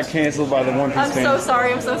 you just got canceled by the One Piece I'm fans. so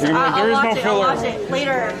sorry. I'm so sorry. There is no filler. I'll watch it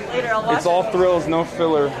later. I'll watch It's all thrills, no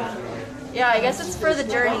filler. Yeah, I guess it's for the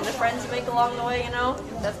journey, the friends you make along the way, you know?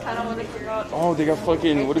 That's kind of what it's about. Oh, they got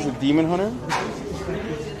fucking, what is it, Demon Hunter? Do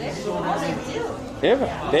they? Oh, they do.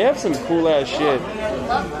 They have some cool ass shit.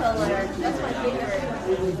 Love Pillar. That's my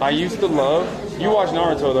favorite. I used to love, you watch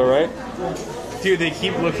Naruto though, right? Dude, they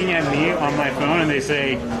keep looking at me on my phone and they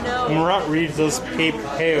say, Murat reads us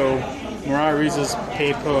Peo. Murat reads us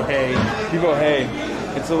Pepo Hey. People Hey.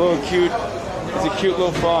 It's a little cute, it's a cute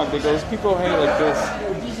little frog that goes People Hey like this.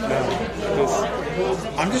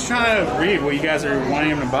 I'm just trying to read what you guys are wanting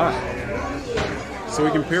him to buy. So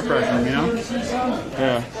we can peer pressure him, you know?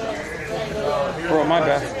 Yeah. Bro, my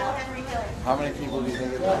back. How many people do you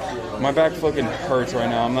think it My back fucking hurts right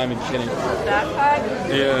now. I'm not even kidding. Backpack?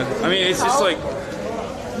 Yeah. I mean, it's just like,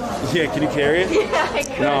 yeah, can you carry it? Yeah, I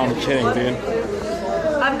could. No, I'm kidding, dude.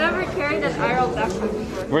 I've never carried an IRL backpack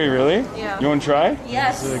before. Wait, really? Yeah. You want to try?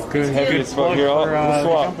 Yes. It's heavy as fuck. Here, we'll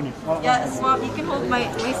swap. Yeah, swap. You can hold my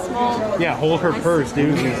small. Yeah, hold her purse,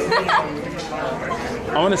 dude.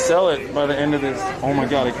 I want to sell it by the end of this. Oh my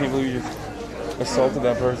god, I can't believe you just assaulted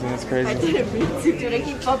that person. That's I crazy. didn't mean to, dude. I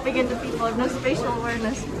keep bumping into people. I have no spatial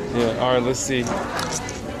awareness. Yeah, alright, let's see.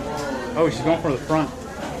 Oh, she's going for the front.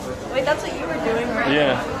 Wait, that's what you were doing, right?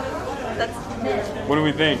 Yeah. That's What do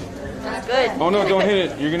we think? good. Oh no, don't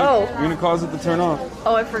hit it. You're gonna cause it to turn off.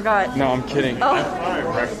 Oh, I forgot. No, I'm kidding. Oh. I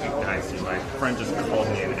recognized you. My friend just called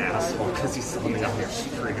me an asshole because he saw me on your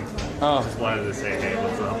stream. Oh. Just wanted to say, hey,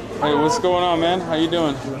 what's up? Hey, what's going on, man? How you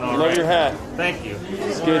doing? all Love right. your hat. Thank you.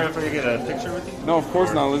 It's Wondering good. if I could get a picture with you? No, of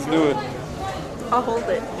course not. Let's do it. I'll hold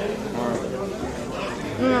it.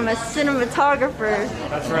 I'm a cinematographer.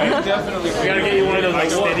 That's right. Definitely. We gotta get you one of those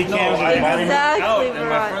like steady cams. Exactly, And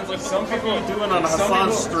my friend's like, some people are doing on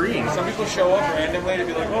Hasan's stream. Some people show up randomly to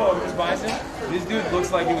be like, oh, I'm just buying shit. This dude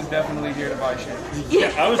looks like he was definitely here to buy shit.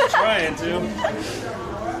 Yeah, I was trying to.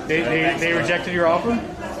 They rejected your offer?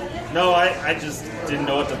 No, I just didn't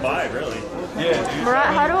know what to buy, really. Yeah, dude. Murat,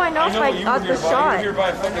 how do I know if I got the shot?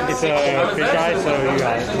 It's It's a fisheye, so you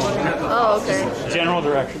got it. Oh, okay. General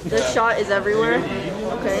direction. The shot is everywhere?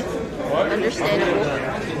 Okay. Understandable.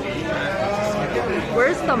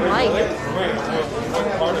 Where's the mic?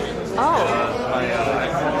 Oh.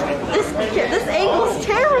 This angle's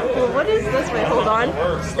terrible. What is this? Wait, hold on.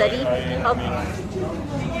 Steady. Up.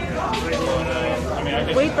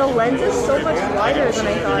 Wait, the lens is so much wider than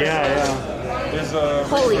I thought. Yeah. There's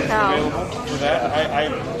Holy cow. for that.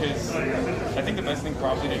 I think the best thing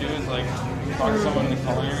probably to do is like talk to someone in the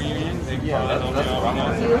culinary union. They probably help you out on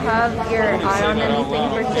that. Do you have your eye on anything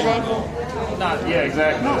for today? Yeah,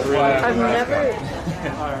 exactly. I've never.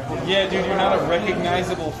 Yeah, dude, you're not a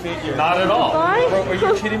recognizable figure. Not at all. Why? Bro, are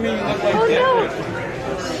you kidding me? You look like Oh no!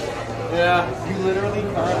 Yeah, you literally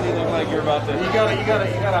currently look like you're about to. You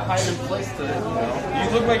gotta hide in place to, You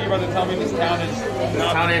look like you're about to tell me this town is. This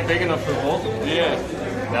town ain't big enough for both. Yeah.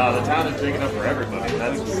 No, the town is big enough for everybody.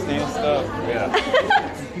 That's Stand stuff. yeah.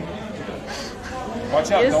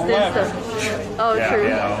 Watch out, Is don't this laugh. Oh, Yeah, true.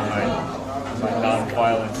 yeah. My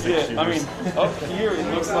non-violent six Yeah, shooters. I mean, up here it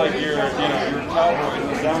looks like you're a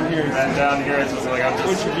cowboy. Down here, And down here it's just like I'm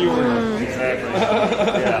just Twitch viewer. Exactly.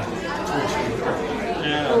 Yeah.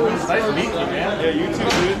 Yeah. It's nice to meet you, man. Yeah, you too,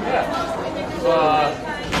 dude. Yeah.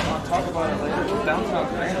 Talk about it later. Downtown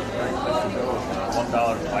Grand. $1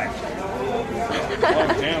 blackjack.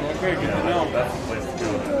 Oh damn, okay, good to know. That's the place to do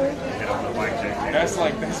it. Get up the blackjack. That's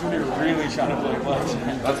when you're really trying to play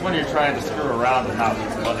blackjack. That's when you're trying to screw around and not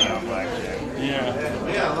lose money on blackjack. Yeah.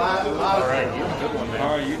 All right, you have a good one, man.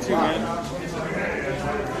 All right, you too, man.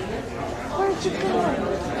 Where'd you go?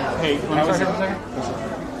 Hey, How was it?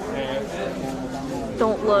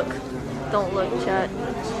 Don't look. Don't look, chat.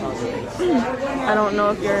 I don't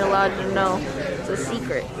know if you're allowed to know. It's a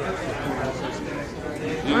secret.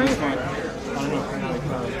 Yeah, it's fine.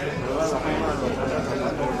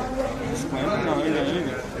 Disclaimer? No,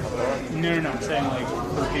 anything. No, I'm saying like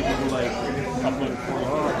for people who like upload for you.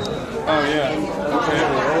 Oh yeah. Okay.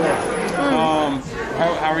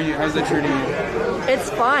 How are you? How's that treating you? It's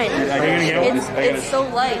fine. It's so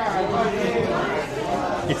light.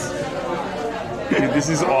 Dude, this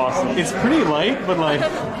is awesome. It's pretty light, but like,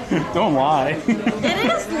 don't lie.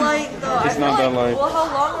 It is light though. It's not that light. Well,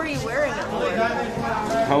 how long were you wearing it for?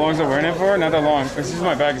 How long is I wearing it for? Not that long. It's just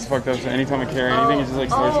my back is fucked up, so anytime I carry anything, it just like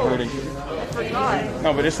starts hurting. I forgot.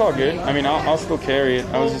 No, but it's all good. I mean, I'll still carry it.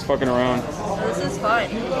 I was just fucking around. This is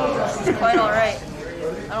fine. This is quite alright.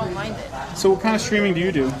 I don't mind it. So what kind of streaming do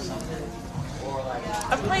you do?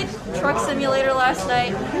 I played Truck Simulator last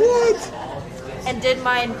night. What? And did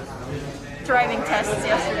my driving tests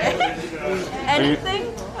yesterday.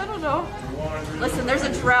 Anything? I don't know. Listen, there's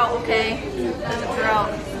a drought, okay? There's a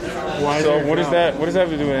drought. So what is that? What does that have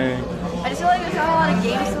to do with anything? I just feel like there's not a lot of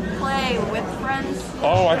games to play with friends.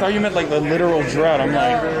 Oh, I thought you meant like the literal drought. I'm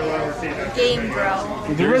like, Game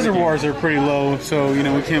drought. The reservoirs are pretty low, so you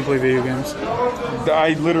know we can't play video games.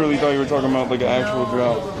 I literally thought you were talking about like an actual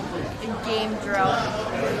drought. A game drought.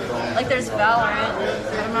 Like there's Valorant,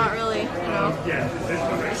 but I'm not really,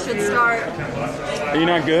 it should start. Are you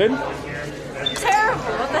not good? Terrible,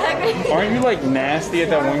 what the heck? Aren't you like nasty at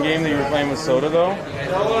that one game that you were playing with Soda though?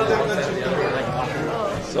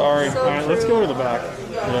 Sorry. So Alright, let's go to the back.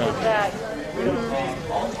 Yeah. Back.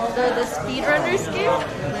 The speedrunners game?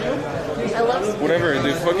 I love speedrunners. Whatever,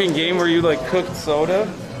 the fucking game where you like cooked soda?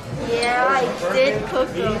 Yeah, I did cook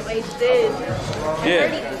them. I did. I Yeah.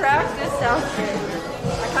 already practiced out there.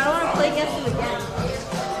 I kind of want to play against them again.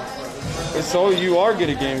 So you are good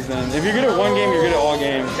at games then. If you're good at one game, you're good at all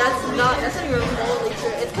games. That's not even remotely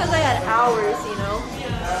true. It's because I had hours,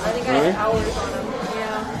 I think I had hours on them.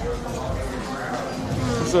 Yeah.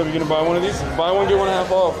 So you gonna buy one of these? Buy one, get one half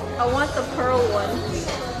off. I want the pearl one.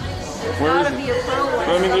 There's Where gotta is be a pearl one.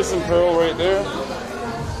 I mean, there's some pearl right there.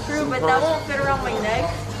 True, but that won't fit around my neck.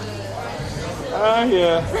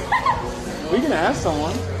 Yeah. We can ask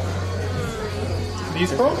someone.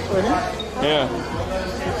 East Coast? Right here? Yeah.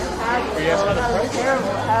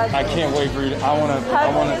 I can't wait for you. I wanna.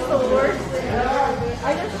 Is the worst.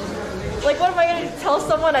 I just like. What am I gonna tell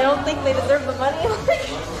someone? I don't think they deserve the money.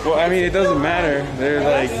 Well, I mean, it doesn't matter. They're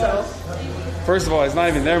like. So. First of all, it's not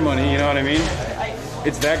even their money. You know what I mean?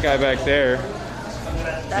 It's that guy back there.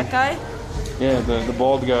 That guy? Yeah, the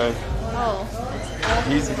bald guy. Oh.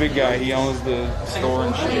 He's the big guy. He owns the store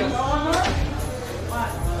and shit.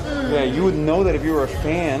 Yeah, you would know that if you were a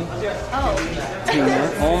fan. Oh.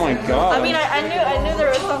 Tina. Oh my god. I mean, I knew there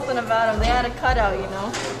was something about him. They had a cutout, you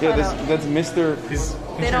know. Yeah, that's Mr.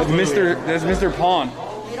 That's Mr. Pawn.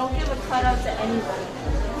 They don't give a cutout to anybody.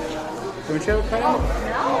 Don't you have a cutout?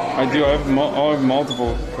 No. I do. I have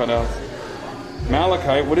multiple cutouts.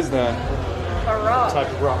 Malachite. What is that? A rock. Type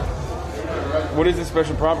of rock. What is the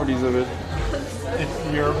special properties of it?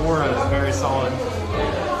 Your aura is very solid.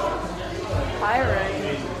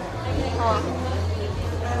 Pyrite. Huh.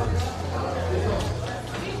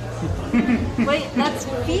 Wait, that's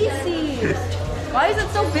feces. Why is it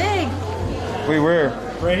so big? Wait, where?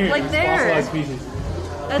 Right here. Like it's there. fossilized species.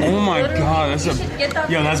 That's Oh my god, that's you a. should get that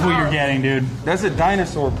Yo, for that's your what you're house. getting, dude. That's a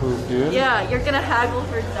dinosaur poop, dude. Yeah, you're gonna haggle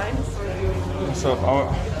for dinosaurs. So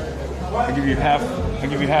I'll give you half. I'll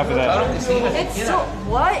give you half of that. It's so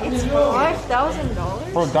what? It's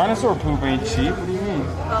 $5,000. Bro, dinosaur poop ain't cheap. What do you mean?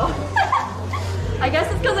 Oh. I guess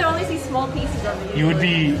it's because I only see small pieces of it. You would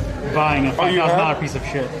be buying a $5,000 piece of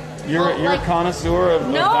shit. You're a connoisseur of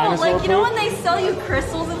No, dinosaur like poop? you know when they sell you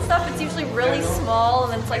crystals and stuff, it's usually really small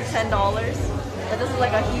and it's like $10. But this is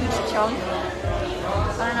like a huge chunk.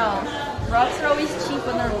 I don't know. Rocks are always cheap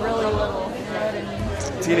when they're really little. You know what I mean?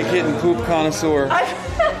 TinaKitten poop connoisseur.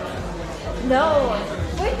 No.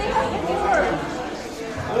 Wait, they have more.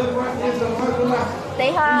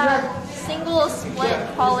 They have single,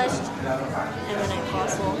 split, polished, ammonite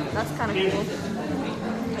fossil. That's kind of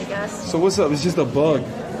cool. I guess. So what's up? It's just a bug.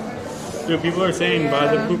 Dude, people are saying buy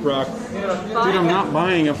the PoopRock. Dude, I'm not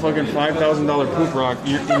buying a fucking $5,000 PoopRock.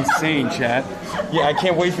 You're insane, chat. Yeah, I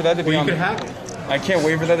can't wait for that to be on. I can't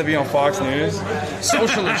wait for that to be on Fox News.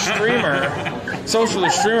 Socialist streamer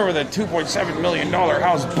with a $2.7 million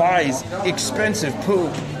house buys expensive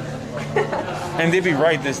poop. And they'd be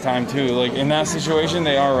right this time too. Like in that situation,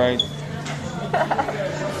 they are right.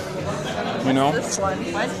 You know? This one.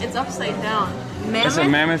 It's upside down. Mammoth? It's a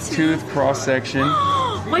mammoth tooth cross section.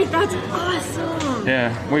 Wait, that's awesome.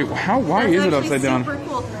 Yeah. Wait, why is it upside down? Super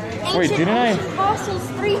cool. Wait, didn't I? Fossils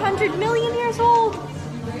 300 million years old.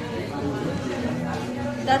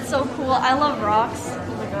 That's so cool. I love rocks.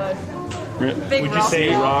 Oh my god. Big Would you say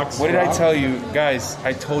rocks? What did I tell you? Guys,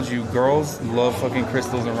 I told you, girls love fucking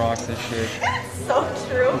crystals and rocks and shit. So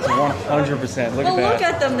true. It's 100%. Look Well, at that. look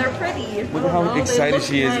at them. They're pretty. Look at how excited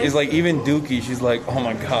she is. It's like even Dookie, she's like, oh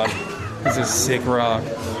my god, it's a sick rock.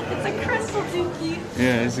 It's a crystal dookie.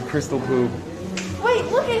 Yeah, it's a crystal poop. Wait,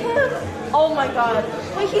 look at him. Oh my god.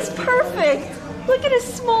 Wait, he's perfect. Look at his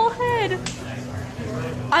small head.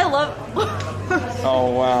 I love. Oh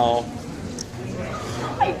wow.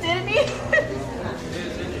 I didn't even.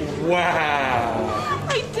 Wow.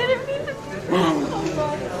 I didn't mean to. Oh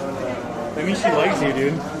god. That means she likes you,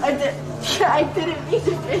 dude. I didn't mean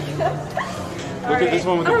to pick him. Look at this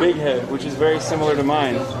one with the big head, which is very similar to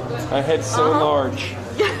mine. A head so large,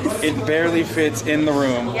 it barely fits in the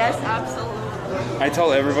room. Yes, absolutely. I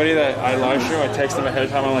tell everybody that I live stream, I text them ahead of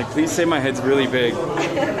time, I'm like, please say my head's really big.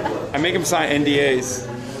 I make them sign NDAs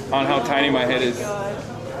on how tiny my head is.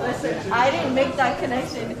 Listen, I didn't make that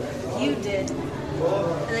connection. You did.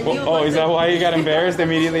 And then you Oh, is that why you got embarrassed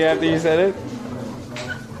immediately after you said it?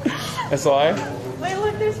 That's why? Wait,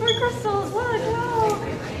 look, there's more crystals. Look, wow.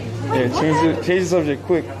 Yeah, change the subject,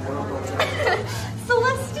 quick.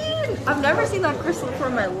 Celestine! I've never seen that crystal before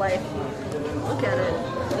in my life. Look at it.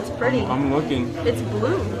 It's pretty. I'm looking. It's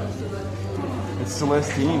blue. It's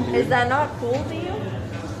Celestine, dude. Is that not cool to you?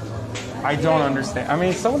 I don't understand. I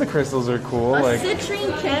mean, some of the crystals are cool. A Like,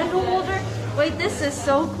 citrine candle holder? Wait, this is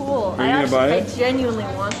so cool. Are you gonna buy it? I genuinely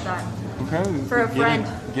want that. okay, For a friend.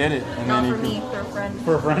 Get it. And Not then for you me, for a friend.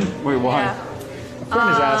 For a friend? Wait, why? Yeah. A friend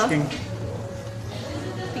is asking.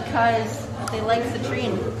 Because they like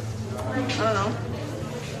citrine. I don't know.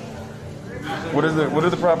 What are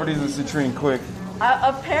the properties of citrine? Quick.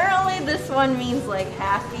 Apparently this one means like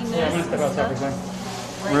happiness. Yeah, I'm gonna step and outside for a stuff.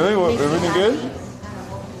 second. Like, Really? What, makes you everything happy. good?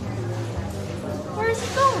 Where's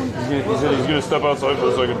he going? He said he's gonna step outside for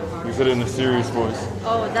a second. He said it in a serious voice.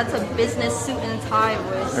 Oh, that's a business suit and tie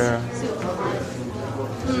voice. Yeah.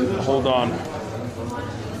 Hold on.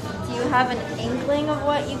 Do you have an inkling of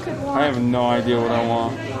what you could want? I have no idea what I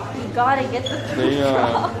want. You gotta get the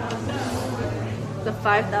They The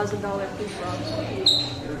 $5,000 PoopRock.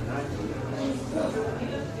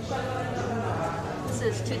 This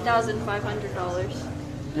is $2,500.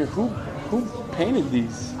 Yeah, who painted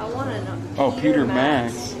these? I want to know. Oh, Peter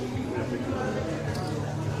Max.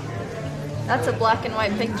 That's a black and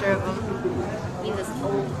white picture of him. He's this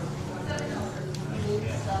old.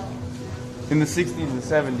 In the 60s and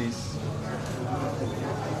 70s.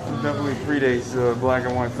 Definitely predates black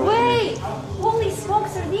and white photos. Wait! Holy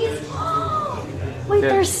smokes, are these? Wait,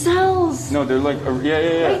 they're cells! No, they're like,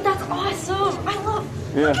 yeah. Wait, that's awesome! I love.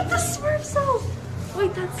 Look at the Smurf cells!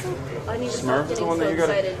 Wait, that's so cool. I need to stop getting so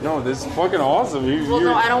excited. No, this is fucking awesome.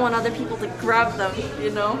 No, I don't want other people to grab them,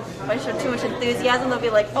 you know? If I show too much enthusiasm, they'll be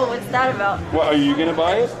like, oh, what's that about? What, are you gonna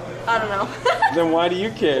buy it? I don't know. Then why do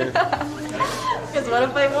you care? Because what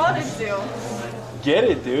if I wanted to? Get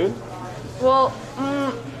it, dude. Well,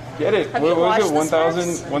 get it. Have you watched the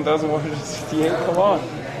 1,168? Come on.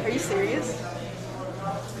 Are you serious?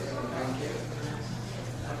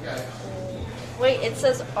 Wait, it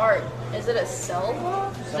says art. Is it a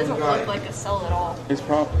cell? It doesn't look like a cell at all. It's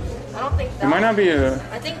probably. I don't think that. It might not be a.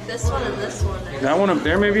 I think this one and this one. That one up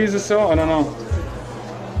there maybe is a cell. I don't know.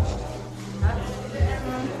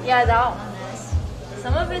 Yeah, that one is.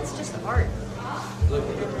 Some of it's just art.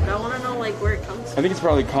 I want to know like where it comes from. I think it's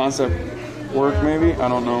probably concept work, maybe. I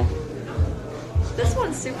don't know. This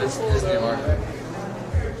one's super cool though.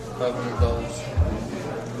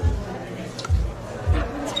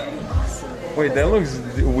 $500. Wait, that looks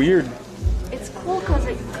weird. It's cool because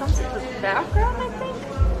it comes in the background, I think.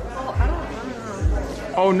 Oh, I don't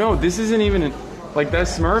know. Oh no, this isn't even like that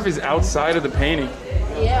Smurf is outside of the painting.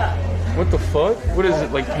 Yeah. What the fuck? What is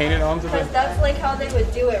it, like painted onto the... Because that's like how they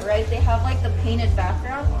would do it, right? They have like the painted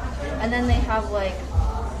background, and then they have like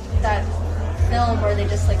that film where they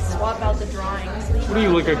just like swap out the drawings. What are you,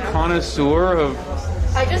 like a connoisseur of...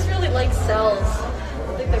 I just really like cells.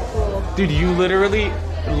 I think they're cool. Dude, you literally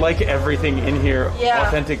like everything in here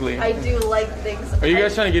authentically. I do like things. Are you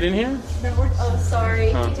guys trying to get in here? Oh,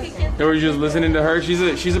 sorry. Huh. Or were you just listening to her?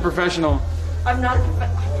 She's a professional. I'm not a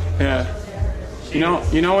professional. Yeah. You know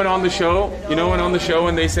when on the show,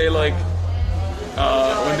 when they say like,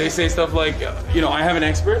 when they say stuff like, I have an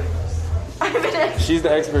expert. I'm an expert. She's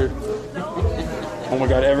the expert. Oh my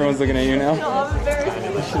god, everyone's looking at you now. No, I'm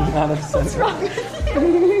embarrassed. I should not have said What's wrong with you?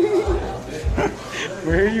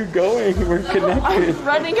 Where are you going? We're connected. I'm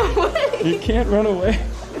running away. You can't run away.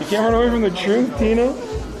 You can't run away from the truth, Tina.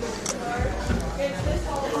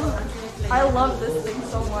 I love this thing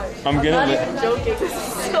so much. I'm not gonna even joking. This is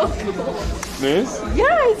so cool. This?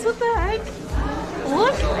 Yes, what the heck?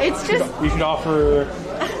 Look, it's just... You should offer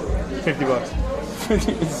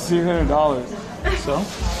 $50. It's $200. So?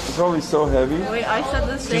 It's probably so heavy. Wait, I said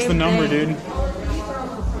the same Just the number, thing. dude.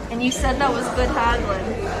 And you said that was good haggling.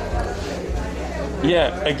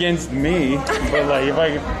 Yeah, against me. But like, if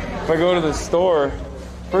I go to the store,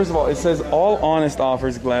 first of all, it says all honest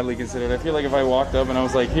offers gladly considered. I feel like if I walked up and I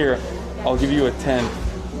was like, here, I'll give you a 10.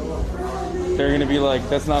 They're gonna be like,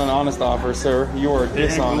 that's not an honest offer, sir. You are They're gonna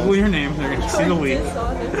dishonest. Google your name. They're gonna see the lead.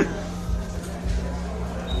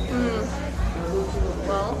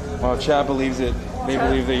 Well, chat believes it. They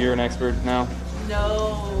believe that you're an expert now.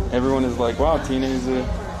 No. Everyone is like, wow, Tina is a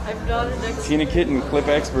I'm not an expert. TinaKitten clip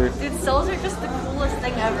expert. Dude, cells are just the coolest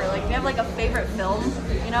thing ever. Like, we have like a favorite film,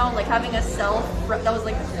 like having a cell that was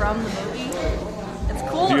like from the movie. It's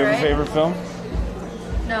cool, Do you have right? a favorite film?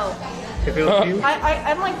 No.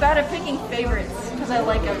 I'm like bad at picking favorites because I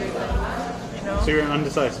like everything. So you're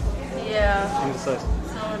undecisive. Yeah. Indecisive.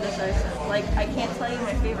 So indecisive. Like, I can't tell you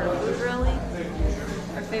my favorite food really.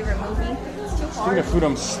 Or favorite movie. It's too hard. Speaking of food,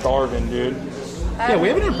 I'm starving, dude. Yeah, we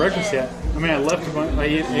haven't had breakfast yet. I mean, I left a bunch. I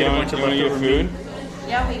ate a bunch of leftover food.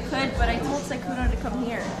 Yeah, we could, but I told Sykkuno to come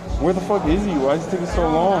here. Where the fuck is he? Why is it taking so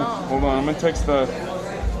long? Hold on, I'm gonna text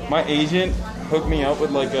my agent. Hooked me up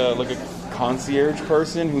with like a concierge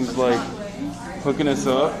person who's like hooking us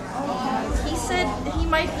up. He said he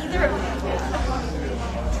might either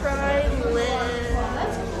try Liz.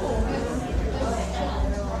 That's cool.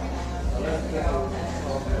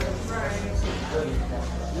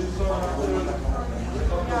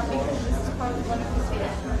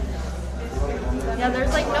 Yeah,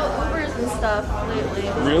 there's like no Ubers and stuff lately.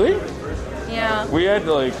 Really? Yeah. We had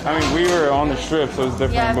like, I mean, we were on the strip, so it's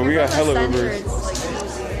different, Yeah, but we got hella Ubers.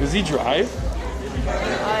 Ubers. Does he drive?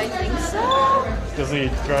 I think so. Does he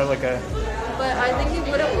drive like a... But I think he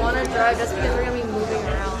wouldn't want to drive just because we're going to be moving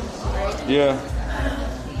around, right? Yeah.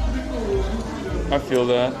 I feel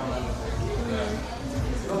that.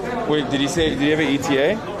 Wait, did he have an ETA? He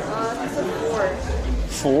said 4.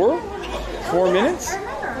 4? 4 minutes?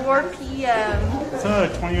 4 p.m. It's another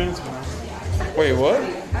 20 minutes from now. Wait, what?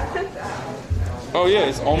 Oh yeah,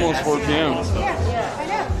 it's almost 4 p.m. Yeah, I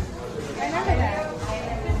know. I remember that.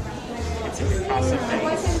 It's awesome.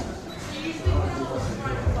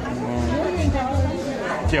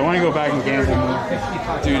 Yeah, I want to go back and gamble more.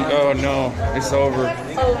 Dude, oh no, it's over.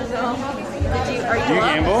 Oh no. Are you up?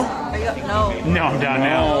 Gamble? Are you up? No. No, I'm down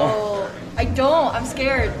now. Oh, I don't. I'm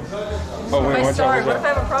scared. Oh wait, If I watch start, out, what if I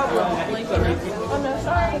watch have a problem? Like, oh no,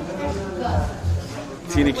 sorry. out.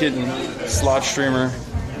 TinaKitten, slot streamer.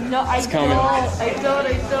 No, I coming.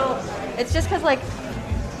 don't. It's just because, like,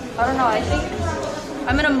 I don't know. I think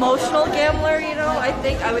I'm an emotional gambler, you know? I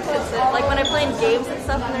think I would consider, like, when I play in games and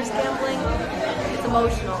stuff and there's gambling, it's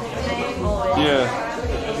emotional. Always.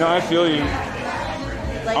 Yeah. No, I feel you.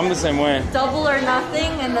 Like, I'm the same way. double or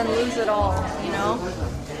nothing and then lose it all, you know?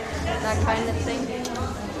 That kind of thing.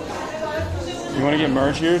 You want to get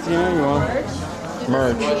merch here, Tina? You want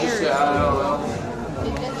merch?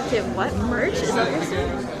 Okay, what? Merch? Is that what you're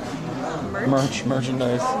saying? Merchandise.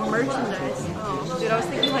 Merchandise. Oh, dude, I was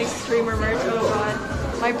thinking like streamer merch. Oh god,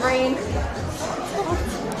 my brain.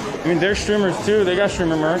 I mean, they're streamers too. They got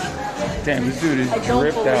streamer merch. Damn, this dude is I don't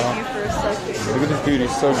dripped believe out. you for a second. Look at this dude.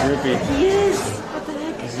 He's so drippy. He is. What the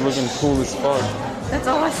heck? He's looking cool as fuck. That's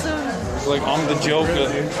awesome. It's like I'm the Joker.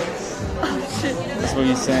 Oh shit. That's what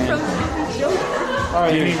he's saying. From the Joker.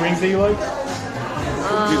 Alright, any rings that you like?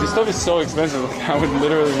 Dude, this stuff is so expensive. Like, I would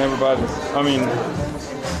literally never buy this. I mean,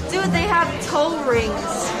 Dude, they have toe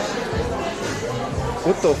rings.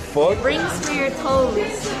 what the fuck? Rings for your toes.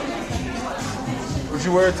 Would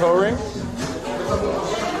you wear a toe ring?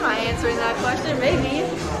 I'm not answering that question. Maybe.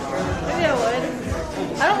 Maybe I would.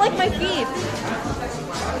 I don't like my feet.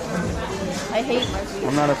 I hate my feet.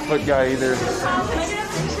 I'm not a foot guy either.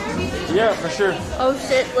 Yeah, for sure. Oh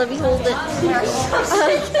shit, let me hold it.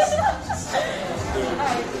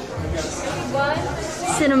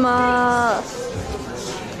 Cinema.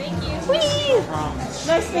 Thank you. Whee!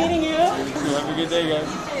 Nice meeting you. Have a good day, guys.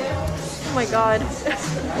 Oh my god.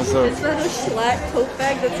 What's up? Is that a Schlatt tote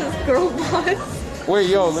bag that says girl boss? Wait,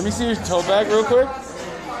 yo, let me see your tote bag real quick.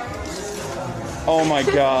 Oh my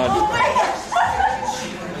god.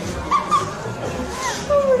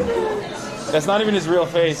 That's not even his real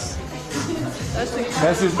face.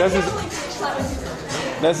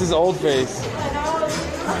 That's his old face.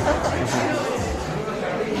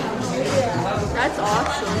 That's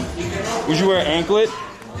awesome. Would you wear an anklet?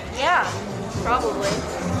 Yeah, probably.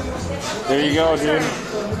 There you go, dude.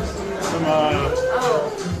 Some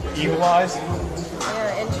Oh, eagle eyes.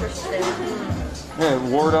 yeah, interesting. Yeah,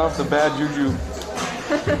 ward off the bad juju.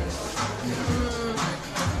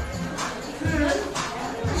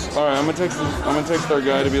 All right, I'm gonna text our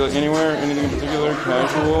guy to be like anywhere, anything in particular,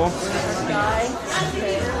 casual. Guy.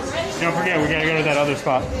 Okay. Don't forget, we gotta go to that other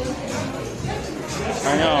spot.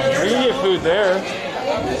 I know. We can get food there.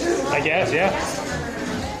 I guess, yeah.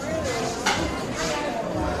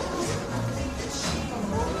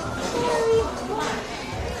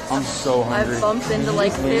 I'm so hungry. I've bumped into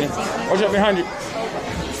like 50 people. Watch out behind you.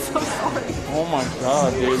 So sorry. Oh my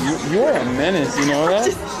god, dude. You are a menace, you know that?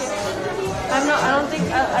 I'm not, I don't think,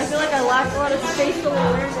 I feel like I lack a lot of spatial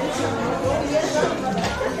awareness.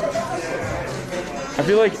 I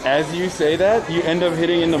feel like as you say that, you end up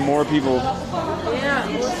hitting into more people. Yeah,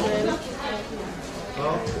 listen.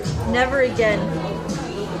 Never again.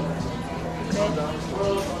 Okay.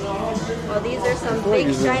 Well, these are some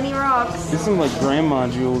big shiny rocks. These are some like grandma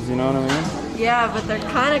jewels, you know what I mean? Yeah, but they're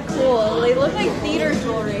kind of cool. They look like theater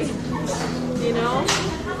jewelry. You know?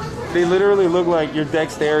 They literally look like your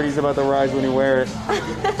dexterity's about to rise when you wear it.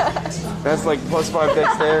 That's like +5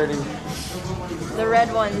 dexterity. The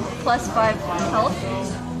red one, +5 health.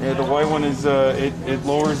 Yeah, the white one is it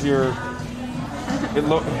lowers your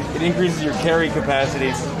it increases your carry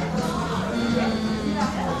capacities.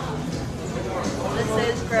 This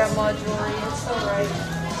is grandma jewelry. It's so right.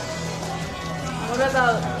 What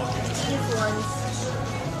about these ones?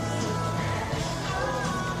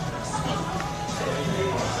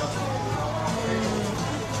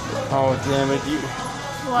 Oh damn it!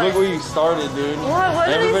 What? Look where you started, dude. What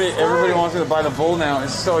did I start? Everybody wants me to buy the bull now.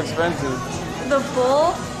 It's so expensive. The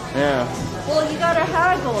bull? Yeah, Well, you gotta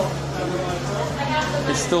haggle.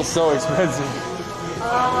 it's still so expensive.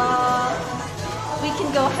 We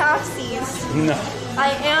can go halfsies. No.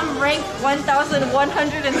 I am ranked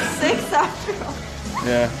 1,106 after all.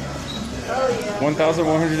 Yeah. Oh yeah.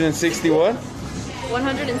 1,160 what?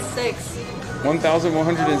 106.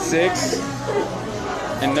 1,106.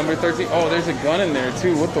 And number 13. Oh, there's a gun in there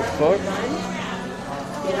too. What the fuck?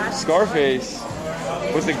 Yeah. Scarface.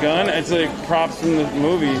 With the gun? It's like props from the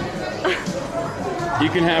movie. You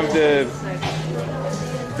can have the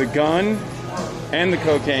gun, And the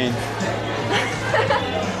cocaine.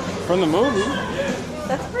 From the movie.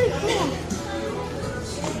 That's pretty cool.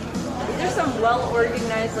 These are some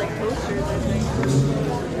well-organized like posters, I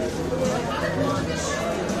think.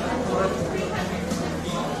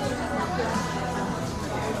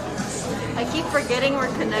 I keep forgetting we're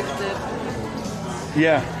connected.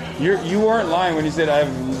 Yeah, you weren't lying when you said I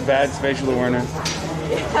have bad spatial awareness.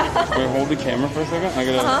 Yeah. Wait, hold the camera for a second. I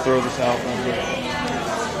gotta throw this out.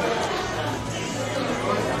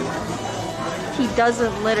 He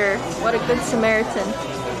doesn't litter. What a good Samaritan.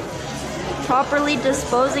 Properly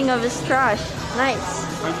disposing of his trash. Nice.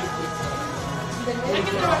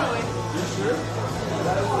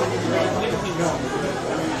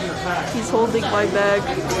 He's holding my bag.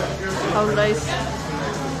 How nice.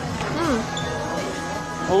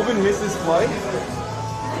 Hoban missed his flight?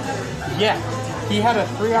 Yeah, he had a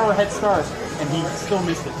 3-hour head start and he still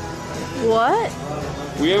missed it. What?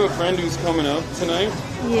 We have a friend who's coming up tonight.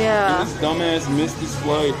 Yeah. And this dumbass missed his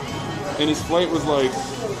flight. And his flight was like...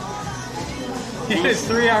 He had his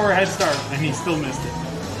 3-hour head start and he still missed it.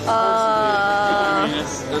 I mean,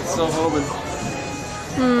 that's so Hoban.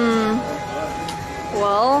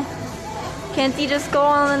 Well, can't he just go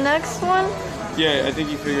on the next one? Yeah, I think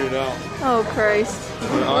he figured it out. Oh, Christ.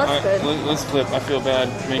 Well, that's good. Let's flip. I feel bad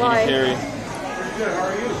making Why? a carry. It's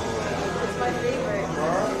my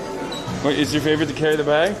favorite. Wait, is your favorite to carry the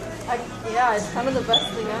bag? Yeah, it's kind of the best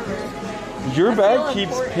thing ever. Your I bag feel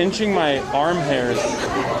keeps important. pinching my arm hairs.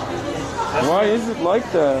 Why is it like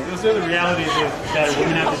that? Those are the realities that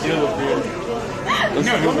women have to deal with, dude. Let's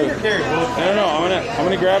No, flip don't it. make her carry both. No, I'm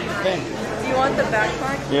gonna grab the thing. Do you want the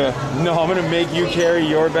backpack? Yeah. No, I'm gonna make you carry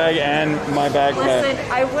your bag and my backpack.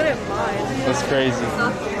 Listen, I wouldn't mind. That's crazy. It's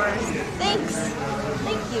not the worst. Thanks.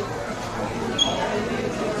 Thank you.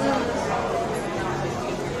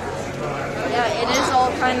 Yeah, it is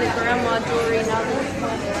all kind of grandma jewelry now that you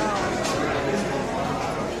point it out.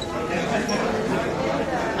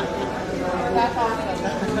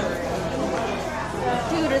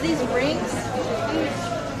 Dude, are these rings?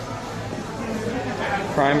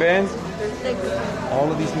 Crime bands? They're thick.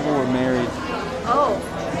 All of these people were married. Oh.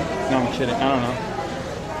 No, I'm kidding. I don't know.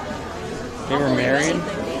 They were I'll believe married.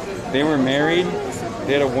 anything. They were married.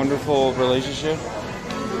 They had a wonderful relationship.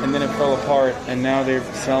 And then it fell apart. And now they're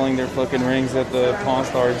selling their fucking rings at the Pawn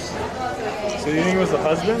Stars. So you think it was the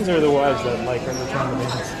husbands or the wives that like are returning the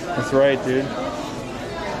bands? That's right, dude.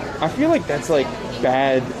 I feel like that's like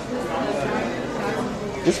bad.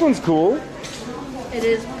 This one's cool. It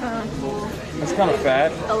is kind of cool. It's kind of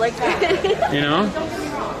fat. I like it. You know?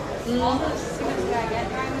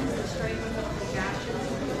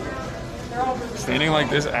 Standing like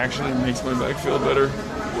this actually makes my back feel better.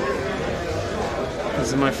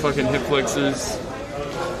 Because of my fucking hip flexors.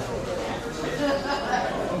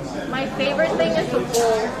 My favorite thing is the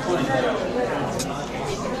bowl.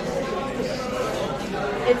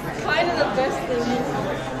 It's kind of the best thing.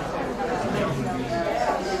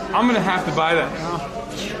 I'm gonna have to buy that now.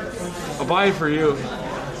 I'll buy it for you.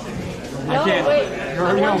 No, I can't. wait. You're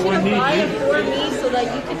already I want on you one to knee, buy dude. it for me so that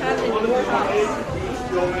you can have it in your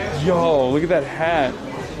house. Yo, look at that hat.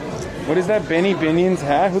 What is that, Benny Binion's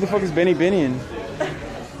hat? Who the fuck is Benny Binion?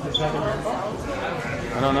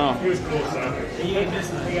 I don't know.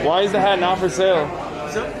 Why is the hat not for sale?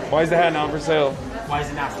 Why is the hat not for sale? Why is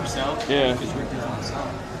it not for sale? Yeah. Because Rick doesn't want to sell.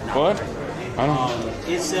 What? I don't.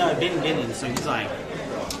 It's Ben Binion, so he's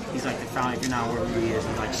like the founder. If you're not where he is,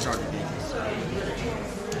 he like started business.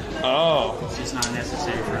 Oh, It's just not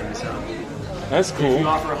necessary for him to sell. that's If you cool.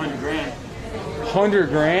 offer $100,000, 100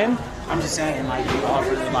 grand? I'm just saying, like you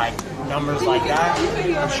offer like numbers like that,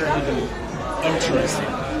 I'm sure he'd be interested.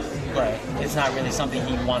 But it's not really something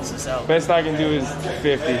he wants to sell. Best I can do is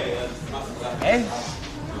 50. Hey,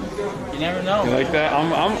 you never know. You like that?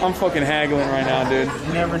 I'm fucking haggling right now, dude.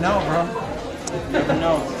 You never know, bro. You never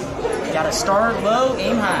know. You gotta start low,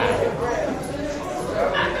 aim high.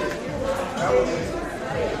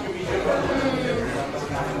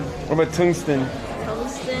 What about tungsten?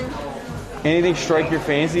 Tungsten. Anything strike your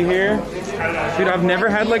fancy here? Dude, I've never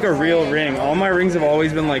had like a real ring. All my rings have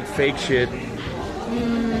always been like fake shit.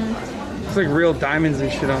 It's like real diamonds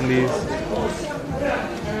and shit on these.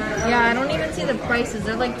 Yeah, I don't even see the prices.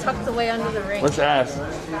 They're like tucked away under the ring. Let's ask.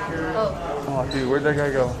 Oh. Oh, dude, where'd that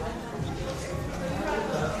guy go?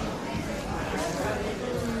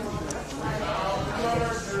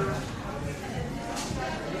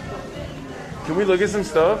 Can we look at some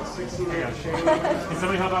stuff? Can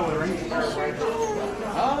somebody help out with a ring?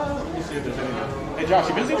 Let me see if there's anything. Hey Josh,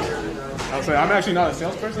 you busy? I'll say I'm actually not a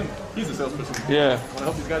salesperson. He's a salesperson. Yeah, Want to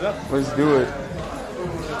help these guys out? let's do it.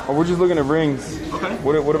 Oh, we're just looking at rings. Okay.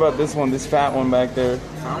 What about this one? This fat one back there?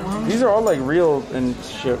 These are all like real and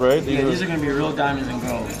shit, right? These are gonna be real diamonds and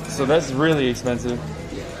gold. So that's really expensive.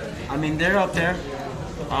 I mean, they're up there.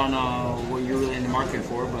 I don't know what you're really in the market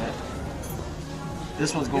for, but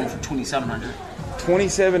this one's going for $2,700.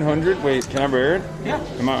 2,700. Wait, can I wear it? Yeah.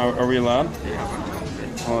 Are we allowed? Yeah.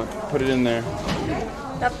 Hold on, put it in there.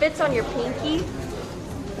 That fits on your pinky.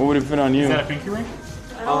 What would it fit on you? Is that a pinky ring?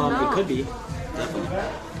 I don't know. It could be.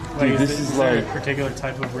 Like, Dude, this is there like a particular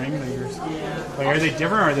type of ring that you're. Like, are they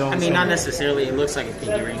different or are they all the I mean, same? not necessarily. It looks like a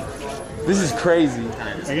pinky ring. this is crazy.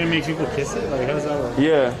 Are you gonna make people kiss it? Like, how does that work?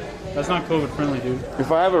 Yeah. That's not COVID friendly, dude.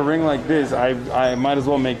 If I have a ring like this, I might as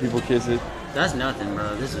well make people kiss it. That's nothing,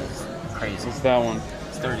 bro. This is crazy. What's that one?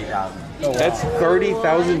 It's $30,000. Oh, wow. That's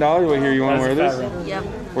 $30,000 right here. You want to wear That's a this? fat ring. Yep.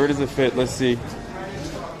 Where does it fit? Let's see.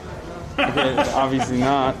 Okay, obviously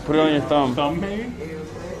not. Put it on your thumb. Thumb, maybe?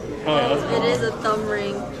 Oh, yeah, that's It is a thumb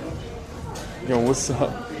ring. Yo, what's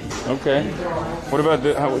up? Okay. What about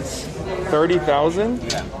the? How it's 30,000?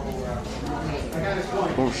 Yeah.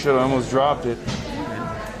 Oh shit! I almost dropped it.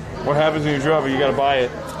 What happens when you drop it? You gotta buy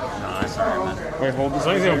it. No, that's alright, man. Wait, hold this. as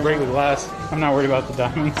long as they don't break the glass, I'm not worried about the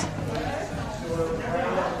diamonds.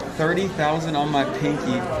 30,000 on my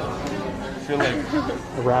pinky. I feel like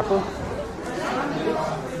A rapper? I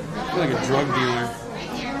feel like a drug dealer.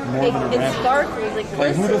 More than a It rapper. sparkles. It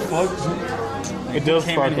Like who the glistens. fuck? It does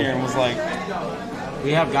came sparkle. in here and was like,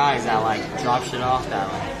 We have guys that like drop shit off that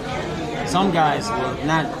like some guys, well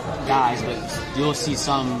not guys, but you'll see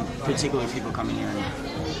some particular people come in here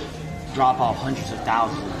and drop off hundreds of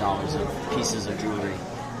thousands of dollars of pieces of jewelry.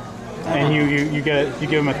 And you give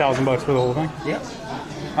them $1,000 for the whole thing? Yep.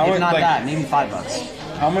 how If much? not Like, that, maybe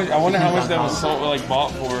 $5. how much? I wonder how much that was $15,000. sold, like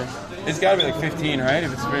bought for. It's gotta be like 15, right?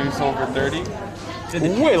 If it's being sold for 30.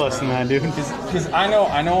 Way less than that, dude. Because I know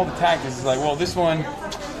all the tactics. It's like, well, this one,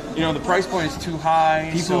 you know, the price point is too high.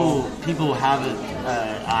 People have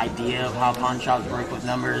an idea of how pawn shops work with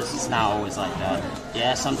numbers. It's not always like that.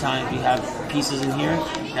 Yeah, sometimes we have pieces in here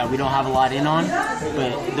that we don't have a lot in on,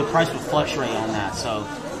 but the price will fluctuate on that. So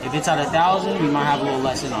if it's at 1,000, we might have a little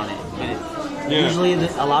less in on it. But usually,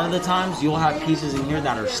 a lot of the times, you'll have pieces in here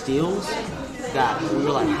that are steals. That we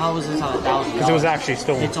were like, how is this at $1,000? Because it was actually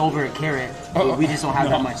stolen. It's over a carat. But we just don't have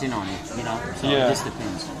that much in on it, you know. So Yeah. it just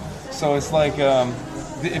depends. So it's like,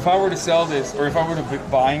 if I were to sell this, or if I were to be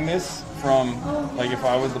buying this from, like, if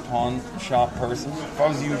I was the pawn shop person, if I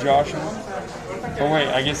was you, Joshua. Oh wait,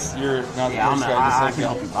 I guess you're not the Yeah, first guy. I Just can like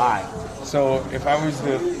help you buy. So if I was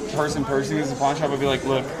the person purchasing this at the pawn shop, I'd be like,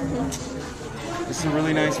 look, this is a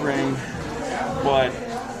really nice ring, but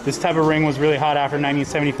This type of ring was really hot after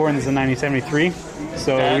 1974, and this is 1973.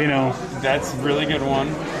 So, that, you know. that's a really good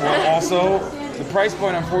one. Well, also, the price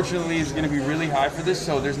point, unfortunately, is going to be really high for this,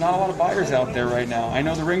 so there's not a lot of buyers out there right now. I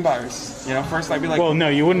know the ring buyers. You know, first I'd be like, Well, no,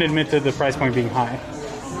 you wouldn't admit to the price point being high.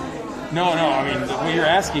 no, I mean, what you're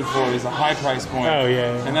asking for is a high price point. Oh,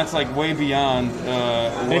 yeah. And that's like way beyond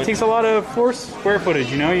And what... it takes a lot of floor square footage,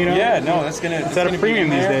 you know? Yeah, no, that's gonna. It's at a premium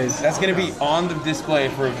these days. That's gonna be on the display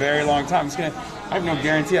for a very long time. It's gonna. I have no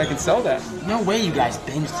guarantee I can sell that. No way you guys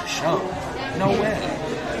binged the show. No way.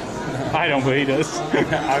 I don't, but he does.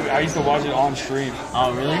 I used to watch it on stream.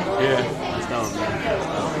 Oh, really? Yeah, Let's go,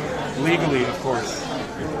 man. legally, of course.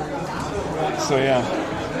 So yeah,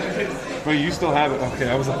 but you still have it. Okay,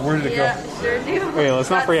 I was like, where did it Yeah, sure do. Wait, let's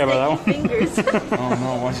not Got forget about that sticky fingers. go? Oh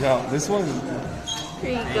no, watch out! This one,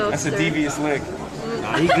 Here you go, that's sir. a devious lick.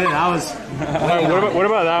 Nah, you good. I was. What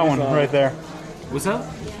about that one right there? What's up?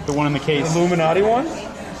 The one in the case. Illuminati one?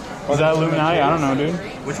 Was that Illuminati? I don't know, dude.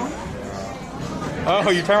 Which one? Oh,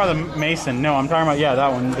 you're talking about the Mason. No, I'm talking about, yeah,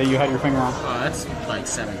 that one that you had your finger on. Oh, that's like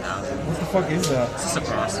 7,000. What the fuck is that? It's a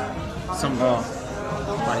cross. Somebody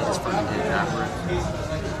just fucking did that work.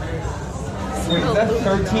 Wait, is that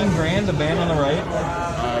 13 grand? The band on the right?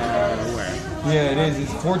 Where? Yeah, it is.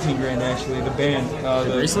 It's 14 grand actually. The band.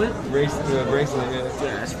 The bracelet? The bracelet. Yeah.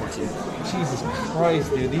 Yeah, that's 14. Jesus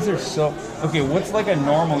Christ, dude. These are so. Okay, what's like a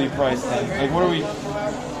normally priced thing? Like, what are we?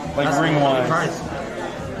 Like That's ring the wise? price.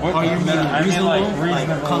 What? Oh, you mean I mean reasonable? like Like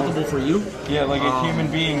reasonable. comfortable for you? Yeah, like a human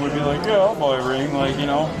being would be like, yeah, I'll buy a ring. Like, you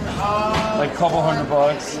know, like a couple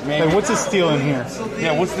 $100, maybe. Like, what's the steal in here?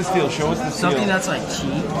 Yeah, what's the steal? Show us the steal. Something that's like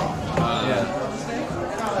cheap. Yeah.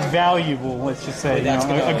 Valuable, let's just say. You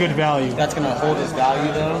know, a good value. That's gonna hold its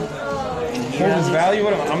value though. Hold his value?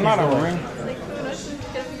 What? I'm not a ring.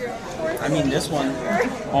 I mean, this one.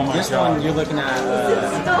 Oh my This god. one you're looking at.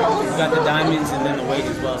 You got the diamonds and then the weight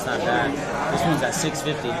as well. It's not bad. This one's at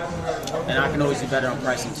 $650, and I can always do better on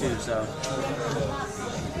pricing too. So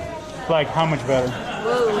Like, how much better?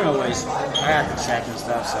 I can always. I have to check and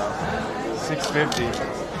stuff. So $650.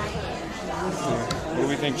 What do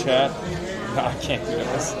we think, chat? No, I can't do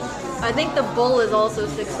this. I think the bull is also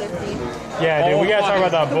 650. Yeah, dude, we gotta talk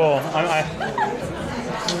about that bull.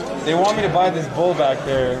 They want me to buy this bull back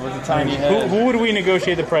there with the tiny head. Who would we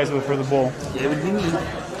negotiate the price with for the bull? It would be me.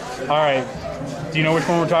 All right. Do you know which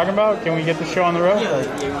one we're talking about? Can we get the show on the road? Yeah,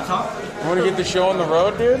 you talk? You want to get the show on the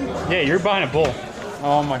road, dude? Yeah, you're buying a bull.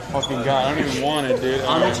 Oh my fucking god, I don't even want it, dude.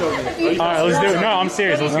 I'm in charge. All right, let's do it. No, I'm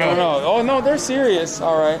serious. Let's go. No. Oh no, they're serious.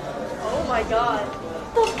 All right. Oh my god.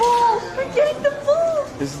 The bull! We're getting the bull!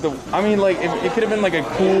 This is the. I mean, like, it could have been like a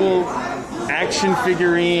cool action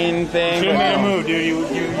figurine thing. Should have made a move, dude.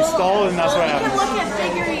 You stalled, and that's what We happened. can look at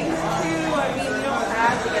figurines too. I mean, we don't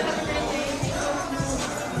have to get the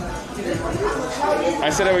figurines. I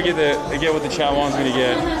said I would get what the chat wants me to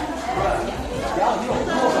get.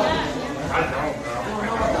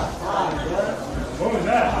 What was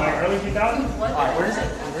that? Like early 2000s? Alright, where is it?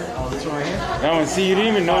 Oh, this one right here? That one, see, you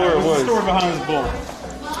didn't even know where it What's the was. story behind this bull?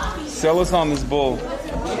 Sell us on this bull.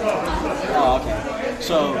 Oh, okay.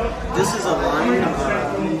 So, this is a line. He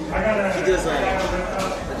does like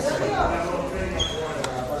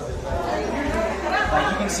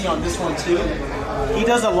you can see on this one too. He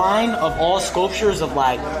does a line of all sculptures of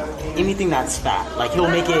like anything that's fat. Like he'll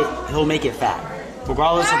make it fat.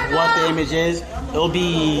 Regardless of what the image is, it'll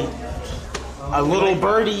be a little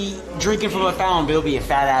birdie drinking from a fountain, but it'll be a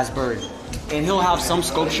fat ass bird. And he'll have some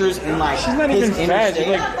sculptures in like She's not his even inner fat.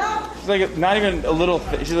 state. She's like not even a little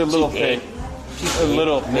thick. She's a little thick. She's a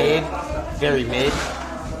little mid, very mid.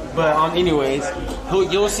 But anyways,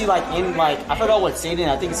 you'll see like in like I forgot what state in.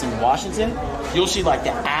 I think it's in Washington. You'll see like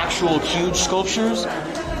the actual huge sculptures.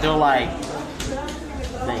 They're like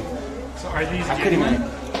So are these I couldn't genuine? even.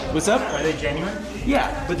 What's up? Are they genuine?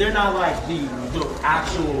 Yeah, but they're not like the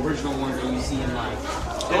actual original ones that you see in like.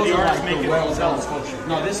 Those the are artists like make the it well-done themselves. sculpture.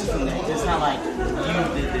 No, this is from there. It's not like you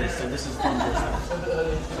did this, so this is from this one.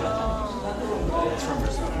 It's from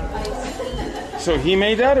this one. So he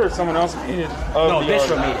made that, or someone else made it? No,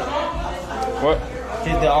 Bistro made it. What?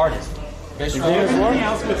 The artist. Bistro. Anything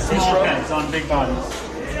else with small heads on big bodies?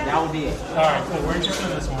 That would be it. All right, cool. We're interested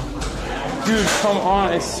in this one. Dude, come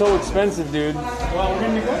on! It's so expensive, dude. Well, we're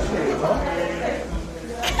gonna negotiate it, bro.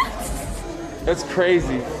 That's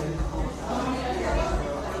crazy.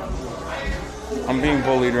 I'm being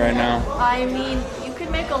bullied right now. I mean, you could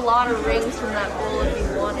make a lot of rings from that bull if you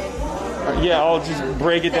wanted. Yeah, I'll just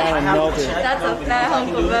break it down and melt it. That's a fat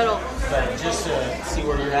hunk of metal. But just to see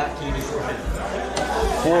where you're at, can you do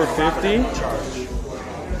 450? 450?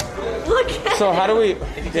 Look at So how do we?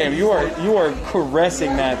 Damn, you are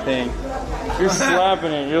caressing that thing. You're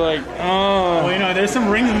slapping it. You're like, oh. Well, you know, there's some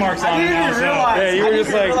ring marks on it now. So. Yeah, you were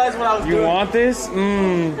just like, you want this?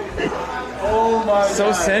 Mmm. Oh my So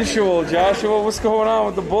God. sensual, Joshua. What's going on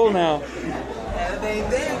with the bull now?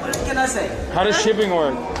 What can I say? How does shipping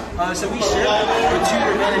work? So we ship with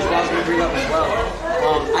 2-year advantage while we bring up as well.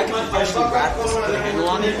 I can professionally wrap this and put a handle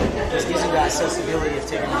on it. This gives you the accessibility of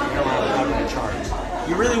taking your airline without any charge.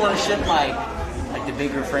 You really want to ship like the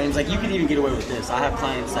bigger frames. Like you can even get away with this. I have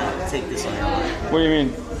clients that take this on airline. What do you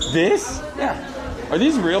mean? This? Yeah. Are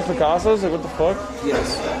these real Picassos? Like what the fuck?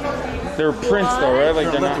 Yes. They're prints though, right? Like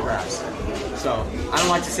They're they're not. lithographs. So I don't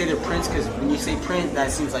like to say they're prints because when you say print,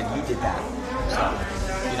 that seems like you did that. So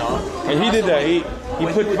you know. And he did that. He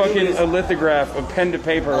What put he would do fucking is- a lithograph, a pen to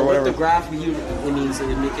paper A or whatever. lithograph, it means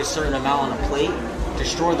it make a certain amount on a plate,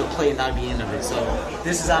 destroy the plate, and that'd be the end of it. So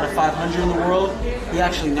this is out of 500 in the world. He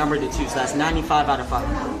actually numbered it too, so that's 95 out of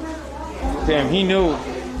 500. Damn, he knew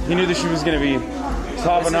that she was gonna be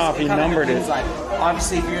topping off. He numbered it. Like,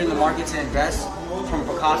 obviously, if you're in the market to invest from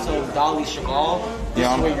Picasso, Dali, Chagall, this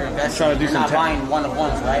Yeah, is where you're I'm investing. trying to do You're some not ta- buying one of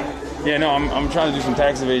ones, right? Yeah, no, I'm trying to do some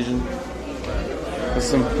tax evasion.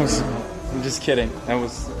 I'm just kidding. That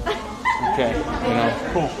was okay. You know,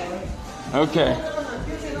 cool. Okay.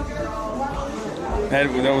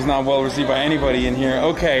 That was not well received by anybody in here.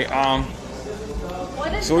 Okay.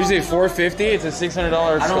 So what do you say? 450? It's a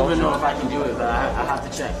 $600 I don't even know if I can do it, but I have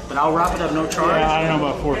to check. But I'll wrap it up, no charge. Yeah, I don't know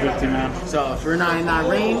about 450, man. So if you're not in that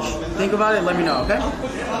range, think about it. Let me know, okay?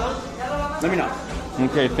 Let me know.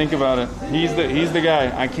 Okay, think about it. He's the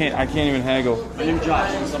guy. I can't even haggle. My name's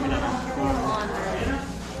Josh. Just let me know.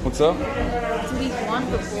 What's up? Do we want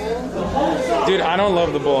the bull? Dude, I don't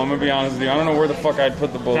love the bull. I'm gonna be honest with you. I don't know where the fuck I'd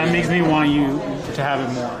put the bull. That makes me want you to have it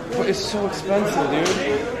more. But it's so expensive, dude.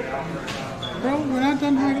 Bro, we're not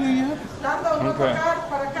done haggling yet. Okay.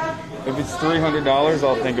 If it's $300,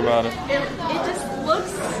 I'll think about it. It just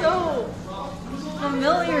looks so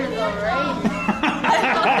familiar though, right?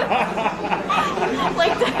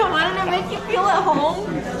 Like, wouldn't it make you feel at home?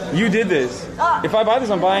 You did this. If I buy this,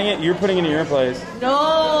 I'm buying it. You're putting it in your place.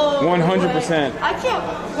 No. 100%. I can't.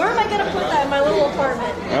 Where am I gonna put that in my little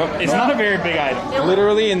apartment? Oh, It's not a very big item.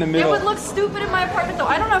 Literally in the middle. It would look stupid in my apartment though.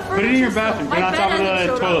 I don't have furniture. Put it in your bathroom. My Put it on bed top of hasn't the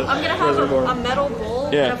showed up. toilet I'm gonna have a metal bowl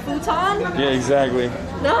and a futon. Yeah, exactly.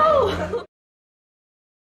 No.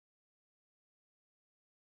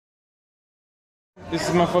 This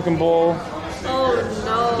is my fucking bowl.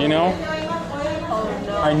 Oh no. You know? Oh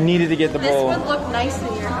no. I needed to get the bowl. This would look nice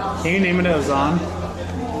in your house. Can you name it Azan?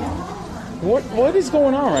 What is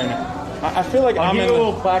going on right now? I feel like I'm in a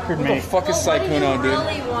little placard, What mate. the fuck is What do you Sykkuno, dude?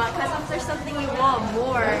 really want? Because if there's something you want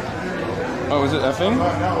more. Oh, is it effing?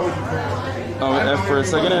 Oh, it F for a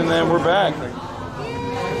second, and then we're back.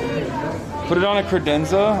 Put it on a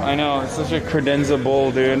credenza. I know, it's such a credenza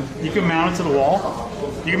bowl, dude. You can mount it to the wall.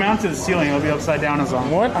 You can mount it to the ceiling. It'll be upside down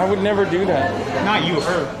Azan. What? I would never do that. Not you,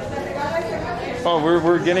 her. Oh,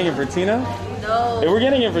 we're getting it for Tina? No. If we're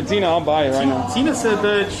getting it for Tina, I'll buy it right now. Tina said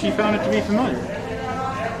that she found it to be familiar.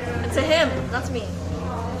 To him, that's me.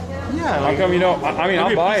 Yeah. How come you don't? I mean,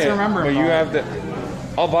 I'll buy it, but you have to.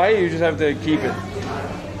 I'll buy it. You just have to keep it.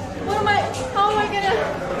 What am I? How am I gonna?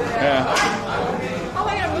 Yeah. How am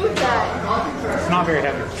I gonna move that? It's not very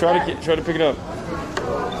heavy. Try to pick it up.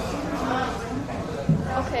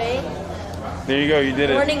 Okay. There you go. You did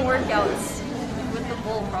it. Morning workouts with the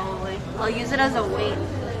bowl, probably. I'll use it as a weight.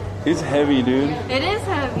 It's heavy, dude. It is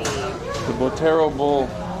heavy. The Botero bowl.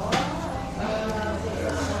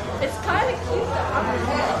 It's kind of cute though.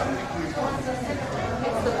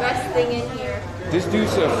 It's the best thing in here. This dude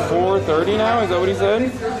said 4:30 now. Is that what he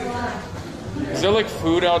said? Is there like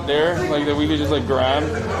food out there, like that we could just like grab? I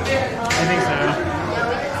think so.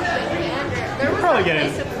 There You'll probably get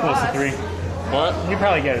it close to 3. What? You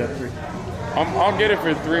probably get it at 3. I'll get it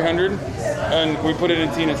for 300, and we put it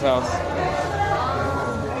in Tina's house.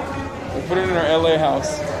 We put it in our LA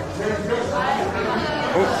house.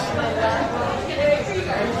 Oops.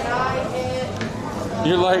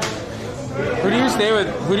 You're like, who do you stay with?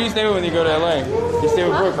 Who do you stay with when you go to LA? You stay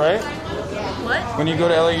with Brooke, right? What? When you go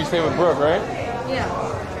to LA, you stay with Brooke, right? Yeah.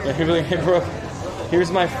 Yeah, you're like, hey Brooke, here's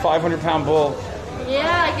my 500-pound bull.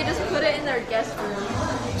 Yeah, I could just put it in their guest room.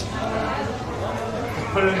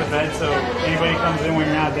 Put it in the bed so anybody comes in when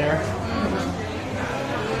you're not there.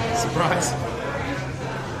 Surprise.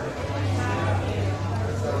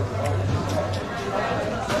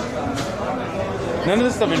 None of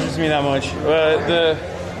this stuff interests me that much.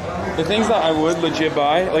 The things that I would legit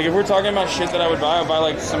buy, like if we're talking about shit that I would buy, I'd buy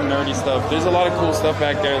like some nerdy stuff. There's a lot of cool stuff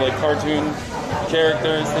back there, like cartoon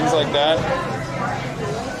characters, things like that.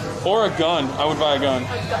 Or a gun. I would buy a gun.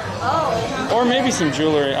 Oh. Or maybe some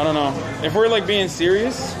jewelry. I don't know. If we're like being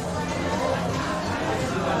serious.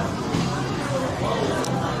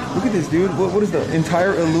 Look at this, dude. What is the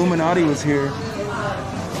entire Illuminati was here?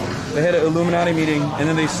 They had an Illuminati meeting and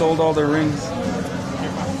then they sold all their rings.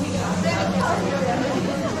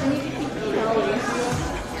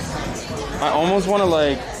 I almost want to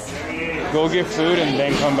like go get food and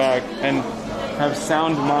then come back and have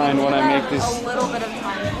sound mind when I make this. A little bit of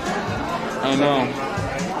time. I know.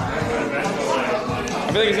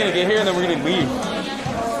 I feel like it's gonna get here and then we're gonna leave.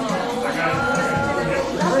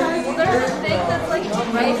 There's a thing that's like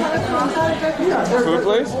right across. Food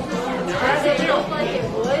place? Does it look like it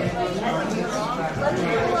would?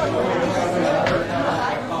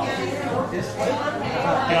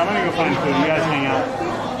 Yeah, I'm gonna go find food. You guys hang out.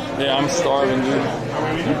 Yeah, I'm starving, dude.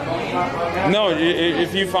 No,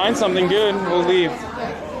 if you find something good, we'll leave.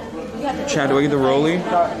 Chad, do I get the Rolly? You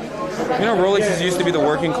know, Rolexes used to be the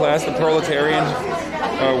working class, the proletarian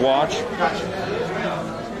watch.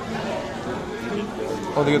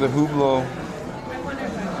 Oh, they got the Hublot.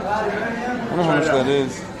 I don't know how much that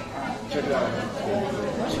is.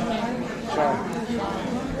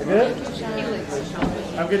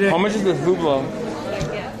 How much is the Hublot?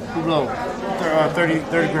 Hublot, 30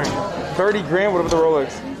 grand. 30 grand? What about the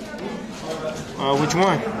Rolex? Which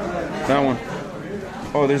one? That one.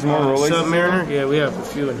 Oh, there's more Rolex. Submariner? Yeah, we have a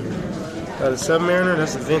few in here. The Submariner,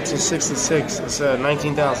 that's a vintage 66. It's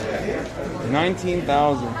 19,000.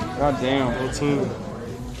 19,000. God damn. 19. The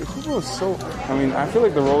Hublot is so. I mean, I feel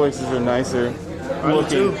like the Rolexes are nicer. I do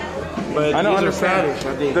too. But I don't these understand. are stylish,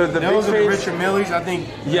 I think. The Those are the big Richard Millers, I think.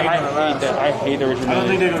 Yeah, I gonna hate last. that. I hate the Richard I don't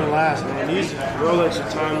think Mille. they're gonna last, man. These Rolex are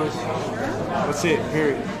timeless. That's it,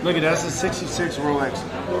 period. Look at that, that's a 66 Rolex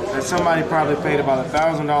that somebody probably paid about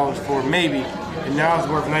 $1,000 for, maybe, and now it's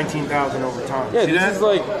worth 19,000 over time. Yeah, See this that? is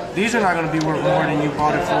like. These are not gonna be worth more than you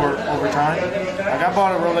bought it for over time. Like I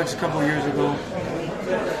bought a Rolex a couple of years ago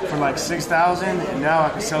for like 6,000, and now I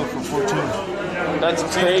can sell it for 14. That's See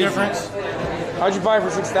the crazy. difference? How'd you buy it for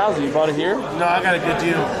 $6,000? You bought it here? No, I got a good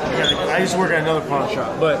deal. I used to work at another pawn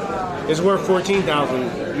shop, but it's worth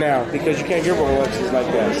 $14,000 now because you can't get Rolexes like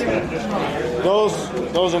that. So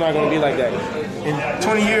those are not going to be like that. In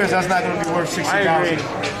 20 years, that's not going to be worth $60,000. I agree.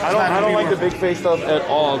 I don't like the big face stuff at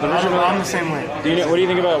all. I'm the same way. What do you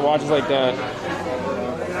think about watches like that?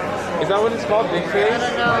 Is that what it's called? Big face? I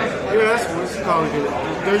don't know. Yeah, that's what it's called.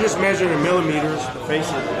 They're just measured in millimeters, the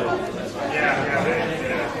faces.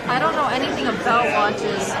 I don't know anything about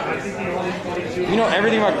watches. You know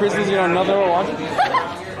everything about crystals, you know nothing about watches?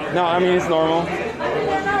 No, I mean, it's normal.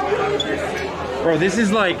 Bro, this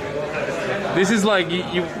is like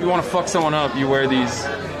you want to fuck someone up, you wear these.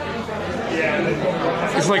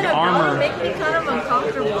 It's like armor. It make me kind of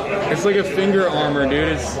uncomfortable. It's like a finger armor,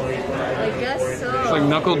 dude. I guess so. It's like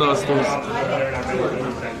knuckle dusters.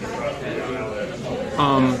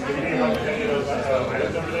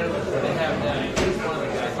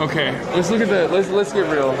 Okay, let's look at the. Let's get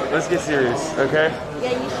real. Let's get serious. Okay.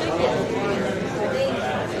 Yeah, you should get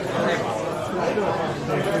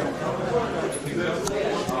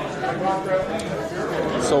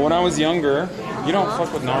it. So when I was younger, you don't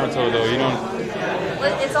fuck with Naruto though. You don't.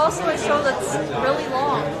 It's also a show that's really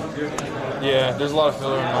long. Yeah, there's a lot of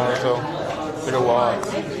filler in Naruto. There's a lot.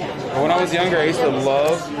 But when I was younger, I used to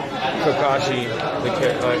love Kakashi.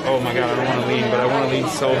 Like, oh my god, I don't want to lean, but I want to lean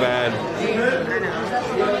so bad.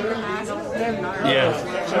 Yeah.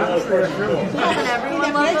 Doesn't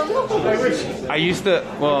everyone love him? I used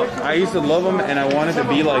to love him, and I wanted to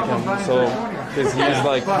be like him. So, because he was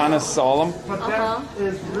like kind of solemn.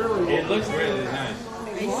 It looks really nice.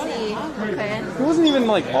 I see. Okay. He wasn't even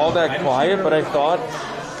like all that quiet, but I thought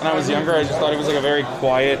when I was younger, I just thought he was like a very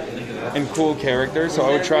quiet and cool character. So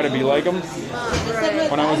I would try to be like him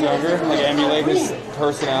when I was younger, like emulate his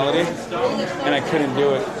personality, and I couldn't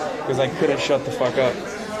do it because I couldn't shut the fuck up.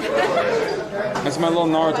 That's my little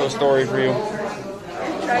Naruto story for you.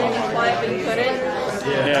 Tried to be quiet, but you couldn't.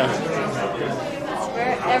 Yeah.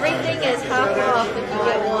 Everything is half off if you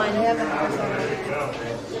get one.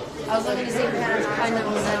 I was looking to see if it kind of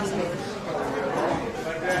sense.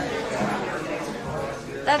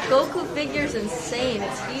 That Goku figure's insane.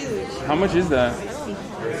 It's huge. How much is that?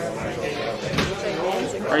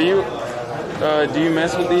 Are you? Do you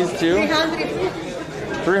mess with these too?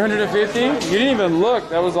 350? You didn't even look.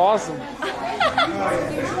 That was awesome.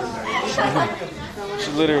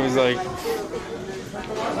 She literally was like,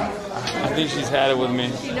 I think she's had it with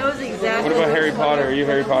me. She knows exactly. What about Harry Potter? Are you a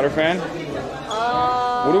Harry Potter fan?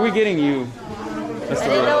 What are we getting you? I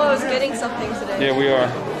didn't know I was getting something today. Yeah, we are.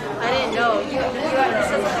 I didn't know. You said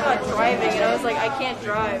something about driving, and I was like, I can't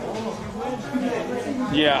drive.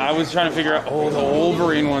 Yeah, I was trying to figure out. Oh, the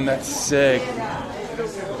Wolverine one. That's sick.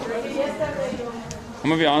 I'm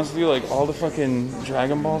gonna be honest with you, like all the fucking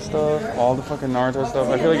Dragon Ball stuff, all the fucking Naruto stuff,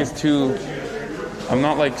 I feel like it's too. I'm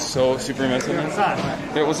not like so super invested in it.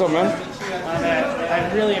 Yeah, what's up, man?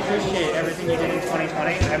 I really appreciate everything you did in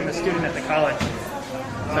 2020. I'm a student at the college,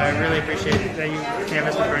 so I really appreciate that you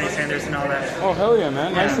canvassed with Bernie Sanders and all that. Oh, hell yeah,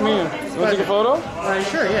 man. Nice to meet you. You want to take a photo?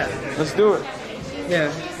 Sure, yeah. Let's do it.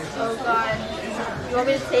 Yeah. Oh, God. You want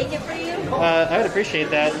me to take it for you? I would appreciate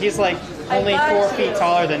that. He's like only 4 feet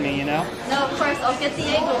taller than me, you know? No, of course. I'll get the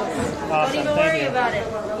angles. Awesome. Don't even Thank worry you. about it.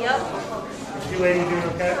 Yep. You ladies doing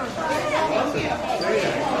okay? Awesome.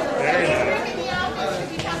 Very nice.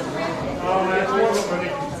 Oh, man, it's more of a Monday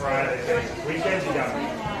through Friday. Weekends, you got me.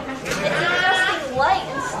 It's adjusting light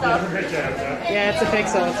and stuff. Yeah, it's a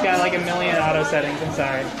Pixel. It's got like a million auto settings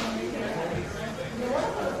inside.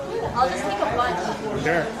 I'll just take a bunch.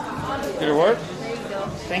 Sure. Did it work? There you go.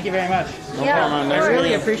 Thank you very much. No problem, man. I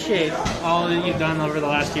really appreciate all that you've done over the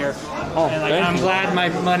last year. Oh, and like, thank I'm you. glad my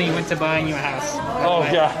money went to buying you a house. Oh,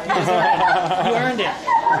 yeah. You earned it.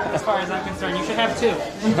 As far as I'm concerned, you should have 2.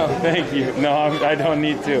 No, thank you. No, I don't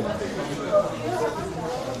need to.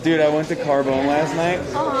 Dude, I went to Carbone last night,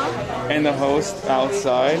 and the host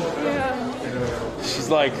outside, she's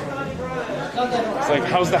like, it's like,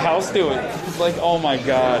 how's the house doing? It's like, oh my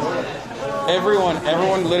god. Everyone,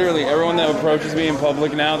 literally, everyone that approaches me in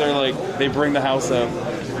public now, they're like, they bring the house up.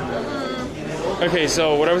 Okay,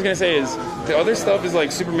 so what I was gonna say is, the other stuff is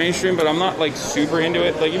like super mainstream, but I'm not like super into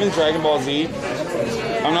it. Like even Dragon Ball Z,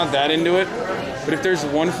 I'm not that into it. But if there's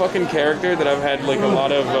one fucking character that I've had like a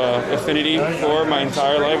lot of affinity for my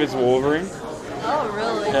entire life, it's Wolverine. Oh,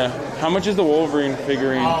 really? Yeah. How much is the Wolverine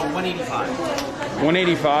figurine? $185.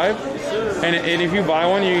 185? And if you buy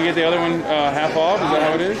one, you can get the other one half off? Is that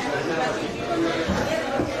how it is?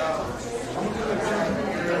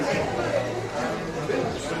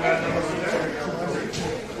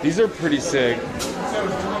 These are pretty sick.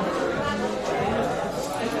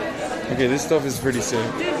 Okay, this stuff is pretty sick.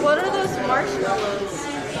 Dude, what are those marshmallows?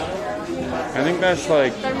 I think that's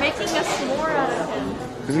like... They're making a s'more out of him.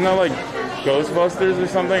 Isn't that like Ghostbusters or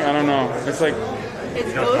something? I don't know. It's like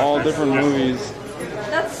It's all Ghostbusters? different movies.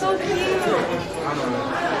 That's so cute.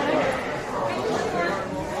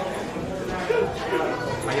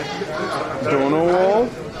 Donut wall?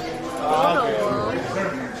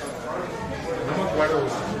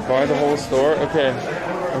 Buy the whole store? Okay.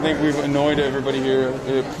 I think we've annoyed everybody here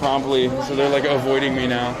promptly, so they're like avoiding me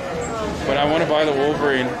now. But I want to buy the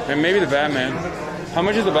Wolverine and maybe the Batman. How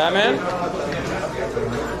much is the Batman?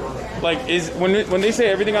 Like, is when they say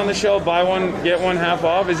everything on the shelf, buy one get one half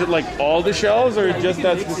off? Is it like all the shelves or just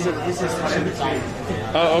that specific?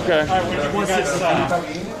 Oh, okay.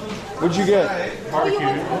 What'd you get?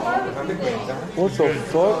 What the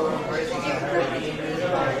fuck?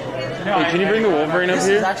 Hey, can you bring the Wolverine up This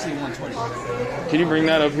here? is actually 120. Can you bring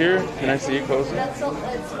that up here? Can I see it closer? That's so,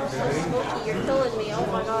 it smells so smoky. You're killing me. Oh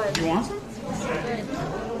my god. You want some? It smells so good.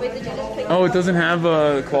 Wait, did you just pick Oh, it doesn't have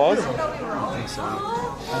claws? I think so.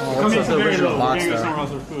 Comes What's with the original box though.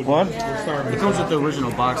 though? What? It comes with the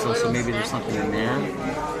original box though, so maybe there's something in there. I don't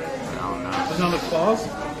know. There's no claws?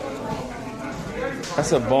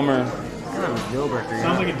 That's a bummer. Kind of a deal breaker.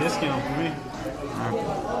 Sounds like a discount for me.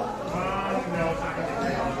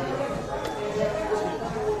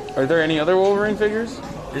 Are there any other Wolverine figures?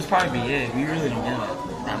 This probably be it. We really don't get it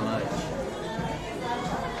that much.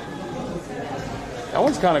 That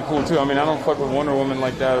one's kind of cool too. I mean, I don't fuck with Wonder Woman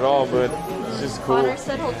like that at all, but it's just cool. Connor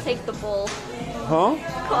said he'll take the bull. Huh?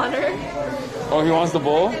 Connor Oh, he wants the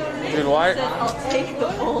bull? Dude, why? said I'll take the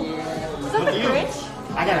bull. Is that the Grinch?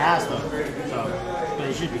 I gotta ask though, so but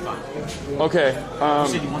it should be fine. Okay. You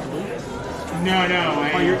said you want the blue? No.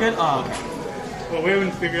 Oh, you're good. Oh, okay. Well, we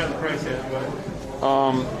haven't figured out the price yet, but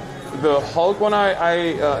The Hulk one I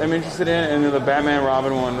am interested in, and then the Batman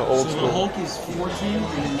Robin one, the old So school. the Hulk is 14,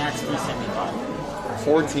 and then that's 375.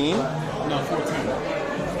 14? No, 14.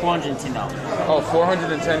 $410. Oh,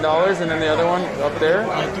 $410, and then the other one up there?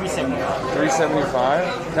 Like 375.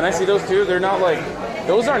 375. Can I see those two? They're not like,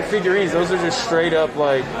 those aren't figurines. Those are just straight up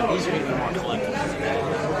like. These are even more collectibles.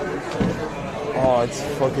 Oh, it's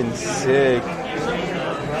fucking sick.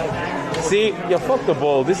 See, yeah, fuck the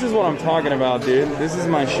bull. This is what I'm talking about, dude. This is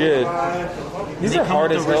my shit. These are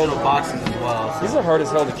hard as hell. Boxes as well. These are hard as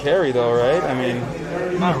hell to carry, though, right? I mean,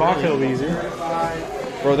 not box will be easier.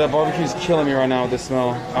 Bro, that barbecue's killing me right now with the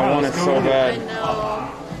smell. I want it so bad.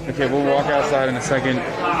 Okay, we'll walk outside in a second.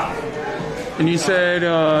 And you said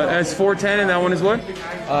that's 410, and that one is what?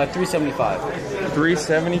 375.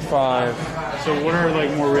 375. So what are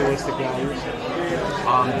like more realistic values?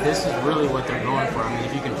 This is really what they're going for. I mean,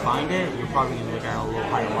 if you can find it, you're probably gonna look at a little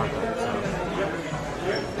higher markup. So.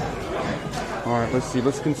 All right, let's see.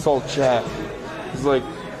 Let's consult chat. It's like.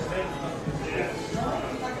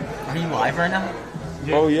 Are you live right now?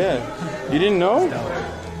 Oh yeah. You didn't know?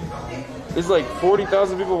 There's like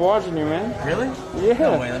 40,000 people watching you, man. Really? Yeah.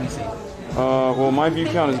 No way. Let me see. Well, my view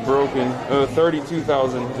count is broken.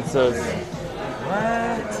 32,000. It says.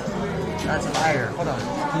 What? That's fire. Hold on.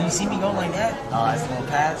 Can you see me going like that? Oh, that's a little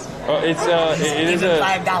pass. It is a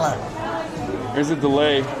 $5. There's a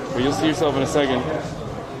delay, but you'll see yourself in a second.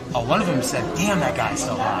 Oh, one of them said, "Damn, that guy's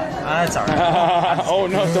so hot." That's alright. Oh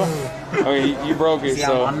no, don't. Okay, you broke it. See,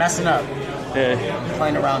 so I'm messing up. Yeah. I'm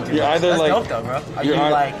playing around too You're much. either That's like. dope though, bro. Are you a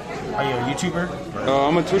YouTuber?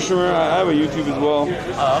 I'm a Twitch streamer. I have a YouTube as well.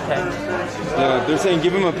 Oh, okay. Yeah, they're saying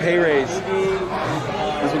give him a pay raise.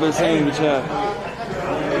 That's what they're saying in the chat.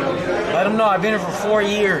 Let them know I've been here for 4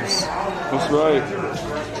 years. That's right.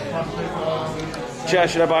 Chat,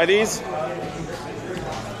 should I buy these?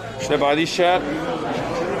 Should I buy these, chat?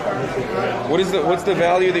 What's the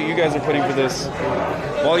value that you guys are putting for this?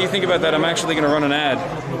 While you think about that, I'm actually going to run an ad.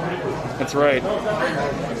 That's right.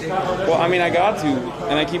 Well, I mean, I got to,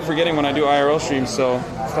 and I keep forgetting when I do IRL streams, so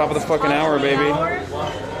it's top of the fucking hour, baby.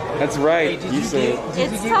 That's right. Hey, you said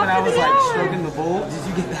Did you get when I was like stroking the bull? Did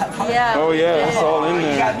you get that part? Yeah. Oh yeah, it's all in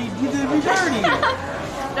there. You did me dirty. No,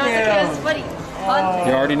 it's okay. It's funny. Fun.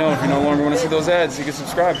 You already know. If you no longer want to see those ads, you can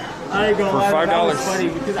subscribe I ain't gonna for lie, that was $5 funny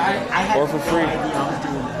because I had or for free. no idea I was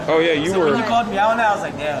doing that. Oh yeah, you So were. when you called me out on that, I was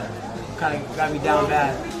like, damn, kind of got me down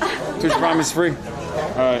bad. Twitch Prime is free. All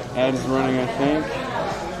right, ad is running. I think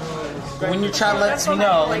When your chat lets me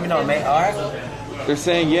know, let me know, mate. All right. they're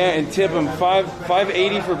saying yeah, and tip them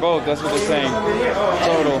 $5.80 for both. That's what they're saying.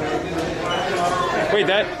 Total. Wait,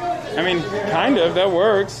 that. I mean, kind of. That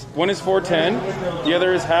works. One is $4.10. The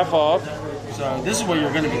other is half off. So this is what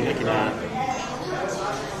you're gonna be looking at.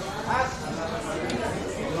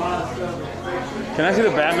 Can I see the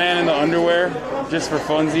Batman in the underwear? Just for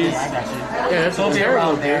funsies. I got you. Yeah, that's So a be terrible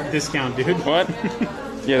around there. discount, dude. What?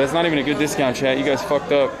 Yeah, that's not even a good discount, chat. You guys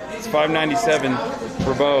fucked up. It's $5.97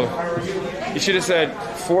 for both. You should have said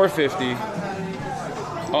 $4.50.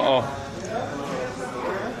 Uh-oh.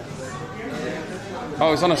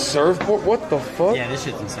 Oh, it's on a surfboard? What the fuck? Yeah, this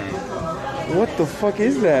shit's insane. What the fuck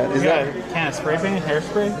is that? Is Yeah, that... can of spray paint,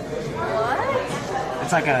 hairspray?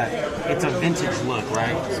 It's like it's a vintage look,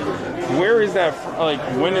 right? So Where is that like,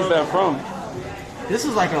 when is that from? this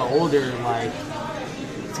is like an older, like,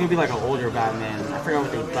 it's gonna be like an older Batman. I forgot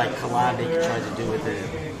what they, like, collab they tried to do with it.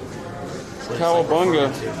 So it's, like, Cowabunga.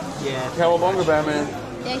 referring to- Yeah. Cowabunga Batman.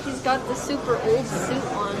 Yeah, he's got the super old suit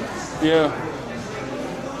on. Yeah.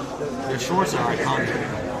 Their shorts are iconic.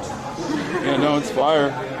 Yeah, no, it's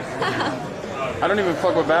fire. I don't even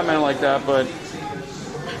fuck with Batman like that, but... He's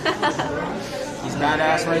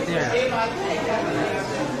badass right there.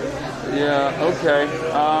 Yeah, okay.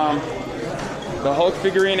 The Hulk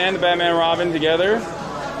figurine and the Batman Robin together.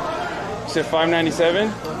 You said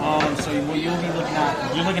 $5.97? So what you'll be looking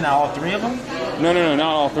at, you're looking at all three of them? No, not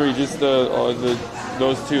all three. Just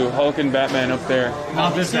those two, Hulk and Batman up there.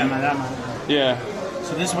 Not this Batman, that one. Yeah.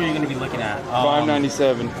 So this is what you're going to be looking at.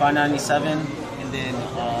 $5.97. $5.97, and then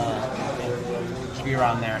should be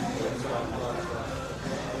around there.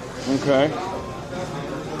 Okay.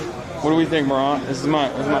 What do we think, Marat? This is my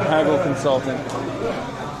haggle consultant.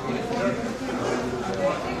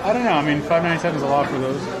 I don't know. I mean, $5.97 is a lot for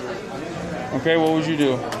those. Okay, what would you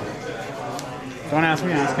do? Don't ask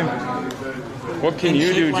me, ask him. What can And you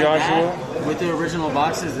shit do, like Joshua? that, with the original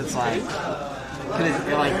boxes, it's like,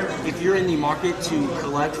 if you're in the market to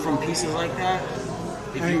collect from pieces like that,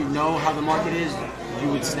 if you know how the market is, you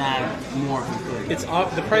would snag more if you could. It's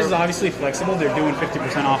the price is obviously flexible. They're doing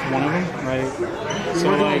 50% off one of them, right? So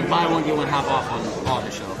we're doing buy one get one half off on all the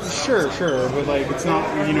shelves. Sure, but like it's not,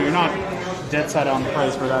 you're not dead set on the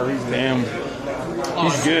price for that reason. Damn. Oh,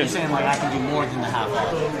 He's so good. You're saying like I can do more than the half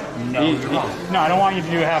off? No, you're wrong. No, I don't want you to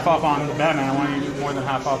do half off on the Batman. I want you to do more than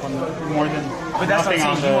half off on more than. But that's what nothing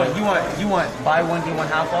I'm saying. on You want buy one get one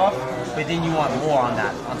half off, but then you want more on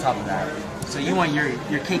that, on top of that. So you want your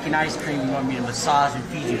cake and ice cream. You want me to massage and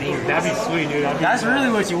feed you baby. That'd be sweet, dude. That's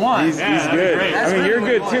really what you want. He's good. great. I mean, That's you're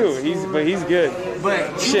really good what too. he He's good.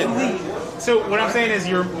 But Shit. So what I'm saying is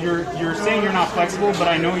you're saying you're not flexible, but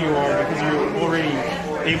I know you are because you're already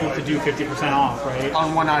able to do 50% off, right?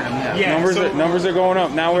 On one item, yeah. Yeah. Numbers are going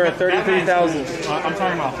up. Now we're at 33,000. I'm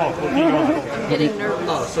talking about Hulk. What can you do on the Hulk? Getting nervous.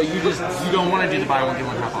 Oh, so you don't want to do the buy one get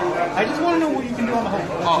one half off? I just want to know what you can do on the Hulk.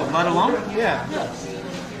 Oh, let alone? Yeah.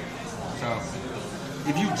 So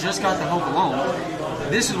if you just got the Hulk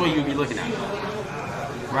alone, this is what you'd be looking at,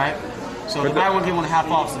 right? So the buy one get one half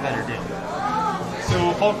off is a better deal. So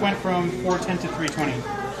Hulk went from 410 to 320.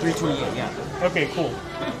 328, yeah. Okay, cool.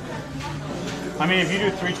 I mean, if you do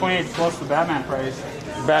 328 plus the Batman price,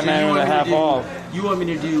 Batman with a half off. You want me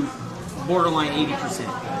to do borderline 80%?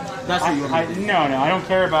 That's what you want me to do. No, I don't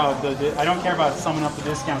care about I don't care about summing up the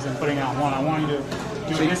discounts and putting it on one. I want you to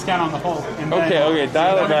do a discount on the Hulk. And then, Okay,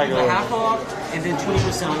 dial it back a The little. half off and then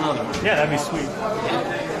 20% on another one. Yeah, that'd be sweet.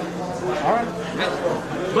 All right.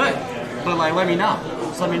 But like, let me know.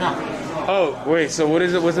 Just let me know. Oh, wait, so what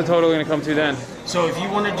is it? What's the total going to come to then? So if you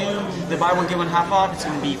want to do the buy one get one half off, it's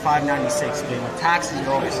going to be $596. But with taxes,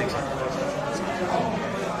 you're over $600.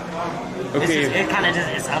 Okay. It kind of just,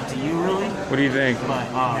 it's up to you, really. What do you think? But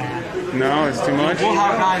No, it's too much? we'll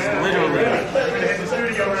have guys literally.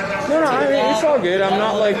 No, I mean, it's all good. I'm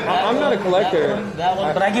not a collector. That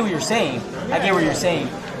one, but I get what you're saying.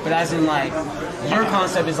 But as in, like, your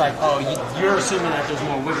concept is like, oh, you're assuming that there's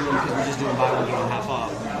more wiggle room because we're just doing buy one get one half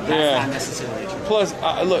off. That's not necessarily true. Plus,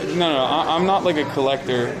 look, I'm not like a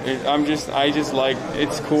collector. I just like,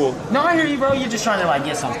 it's cool. No, I hear you, bro. You're just trying to like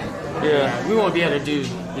get something. Yeah. We won't be able to do,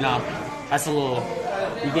 that's a little,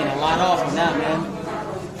 you're getting a lot off on that, man.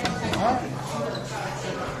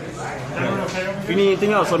 If you need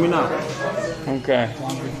anything else, let me know. Okay.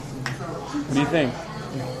 What do you think?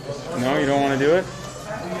 No, you don't want to do it?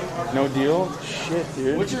 No deal? Shit,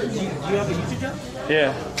 dude. Do you have a YouTube channel?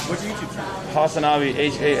 Yeah. What's your YouTube channel? HasanAbi,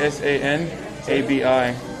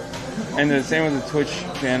 HasanAbi. And the same with the Twitch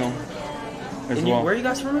channel as well. Where are you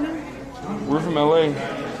guys from again? We're from LA.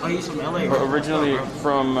 Oh, he's from LA. Bro. Originally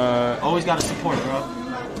from... Always got to support, bro.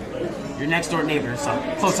 Your next door neighbor, so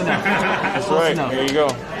close enough. That's close right. enough. There you go.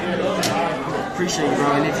 Appreciate you,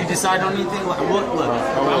 bro. And if you decide on anything, look, I'm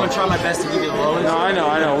gonna try my best to give you the lowest. No, I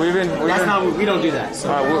know. We don't do that. So.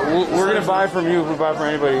 We're gonna buy from you if we buy from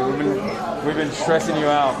anybody. We've been stressing you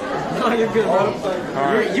out. No, you're good, bro.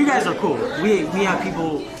 Right. You guys are cool. We have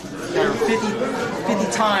people that are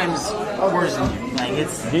 50 times worse than you. Like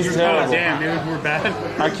He's terrible. Damn, dude, we're bad.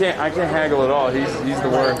 I can't haggle at all. He's the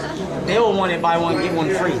worst. They will want it, buy one, get one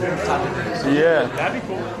free. Yeah. That'd be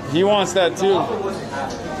cool. He wants that too.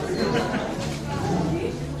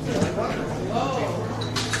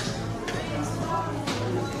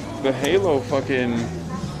 The Halo fucking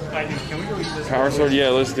Can we go eat this? power sword. Yeah,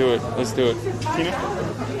 let's do it. Let's do it. Tina?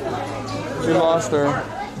 We lost her.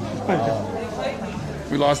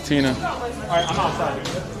 We lost Tina. Alright, I'm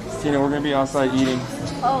outside. Tina, we're gonna be outside eating.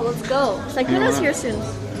 Oh, let's go. Sykkuno's here soon.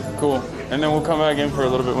 Cool. And then we'll come back in for a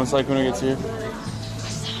little bit when Sykkuno gets here.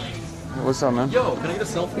 What's up, man? Yo, can I get a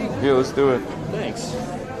selfie? Yeah, let's do it. Thanks.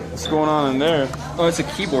 What's going on in there? Oh, it's a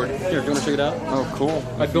keyboard. Here, do you want to check it out? Oh, cool.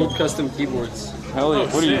 I build custom keyboards. Hell yeah.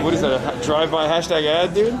 What is that? A drive-by hashtag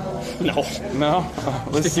ad, dude? No. No? Oh,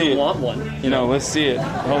 let's If see you it. want one. You know, let's see it.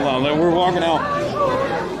 Hold on. We're walking out.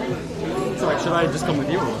 So, like, should I just come with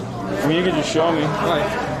you? I mean, you can just show me. Right.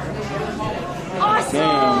 Awesome!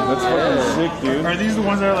 Damn, that's fucking sick, dude. Are these the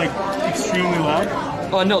ones that are like extremely loud?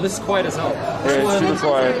 Oh, no, this is quiet as hell. Yeah, it's super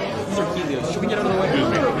quiet. These are Helios. Should we get out of the way?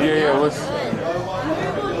 Yeah, let's...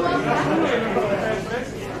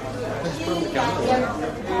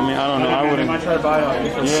 I mean, I don't know. I wouldn't... I might try to buy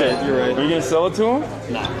it. Yeah, you're right. Are you gonna sell it to him?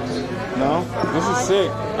 Nah. No? This is sick.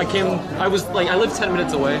 I live 10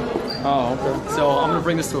 minutes away. Oh, okay. So I'm gonna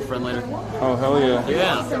bring this to a friend later. Oh, hell yeah.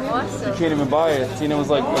 Yeah. You can't even buy it. Tina was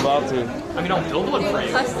like about to. I mean, I'll build one for you.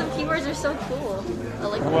 Custom keyboards are so cool. I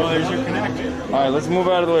like them. Well, there's your connect. Alright, let's move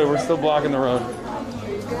out of the way. We're still blocking the road.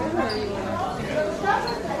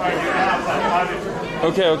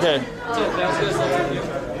 Okay.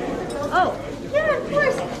 Oh, yeah, of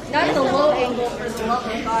course. Not the low angle for the love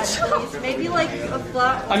of God, please. Maybe like a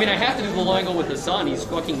flat one. I mean, I have to do the low angle with Hasan. He's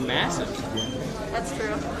fucking massive. That's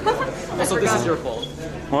true. Also, this is your fault.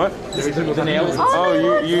 What? The nails. Oh,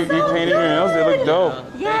 you painted your nails? They look dope.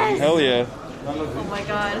 Yes! Hell yeah. Oh my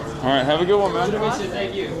god. Alright, have a good one, man.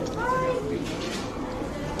 Thank you.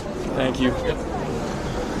 Thank you.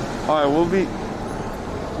 Alright,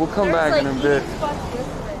 we'll come back in a bit.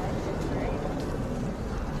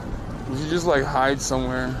 You should just like hide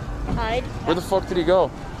somewhere. Hide? Where the fuck did he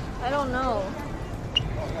go? I don't know.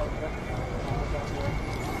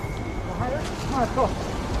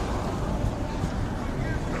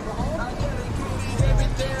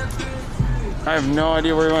 I have no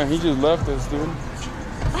idea where he went. He just left us, dude.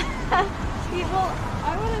 People,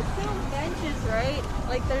 I would assume benches, right?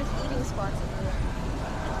 Like there's eating spots in there.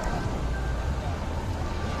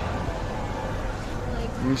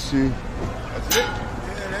 Let me see. That's it?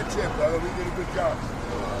 Yeah, that's it, brother. We did a good job.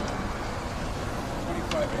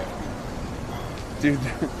 25 Dude,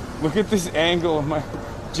 look at this angle of my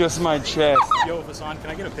chest. Yo, Hasan, can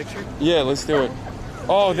I get a picture? Yeah, let's do it.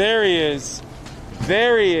 Oh, there he is.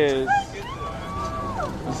 There he is.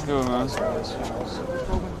 Let's do it, man.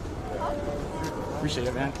 Appreciate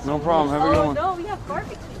it, man. No problem. Have a good one. No, we have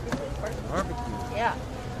barbecue. Barbecue? Yeah.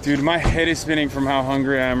 Dude, my head is spinning from how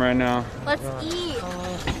hungry I am right now. Let's eat.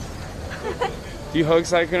 Do you hug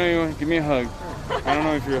Sykkuno? Give me a hug. I don't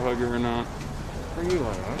know if you're a hugger or not.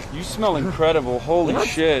 You smell incredible. Holy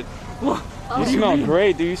shit. You smell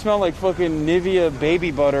great, dude. You smell like fucking Nivea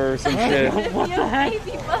baby butter or some shit. What the heck?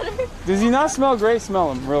 Baby butter. Does he not smell great?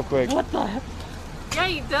 Smell him real quick. What the heck? Yeah,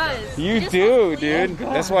 he does. You do, dude.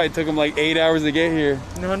 That's why it took him like 8 hours to get here.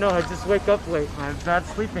 No, I just wake up late. I have bad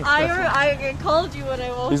sleeping. I called you when I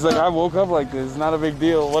woke up. He's like, I woke up like this. It's not a big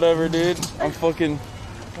deal. Whatever, dude. I'm fucking...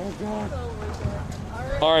 Oh, God.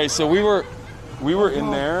 All right, so we were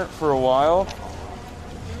in there for a while.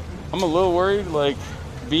 I'm a little worried, like,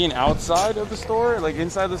 being outside of the store, like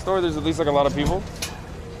inside the store, there's at least like a lot of people.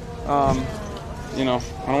 You know,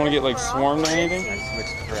 I don't want to get like swarmed or anything. I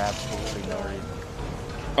switched for absolutely no reason.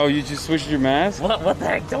 Oh, you just switched your mask? What the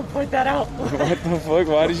heck? Don't point that out. What the fuck?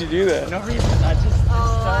 Why did you do that? No reason. I just.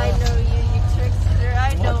 I know you trickster.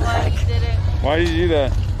 I know why you did it. Why did you do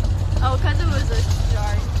that? Oh, because it was a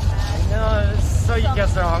shark mask. No, so you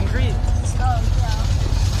guys are hungry. Oh, yeah.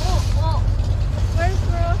 Well, where's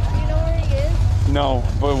Brooke? Do you know where he is? No,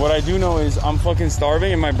 but what I do know is I'm fucking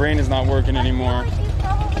starving and my brain is not working anymore. I feel like he's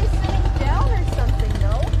probably sitting down or something,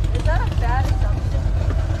 no? Is that a bad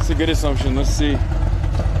assumption? It's a good assumption. Let's see.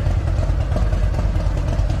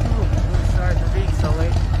 Sorry for being so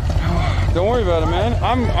late. Don't worry about it, man.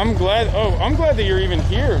 I'm glad. Oh, I'm glad that you're even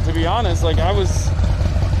here. To be honest, like I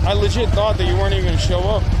legit thought that you weren't even gonna show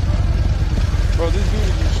up. Bro, this dude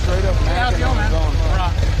is just straight up macking on his own.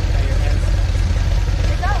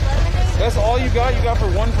 That's all you got? You got for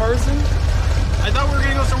one person? I thought we were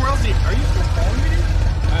gonna go somewhere else. Are you still calling me, dude?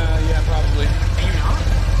 Yeah, probably. Are you not?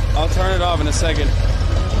 I'll turn it off in a second.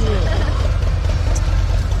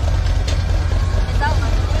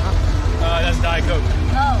 That's Diet Coke.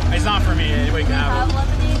 Oh. It's not for me. Anybody can have it.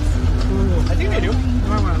 Lemonades? I think they do.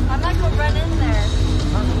 I might go run in there.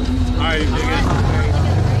 Alright, you good?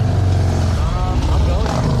 I'm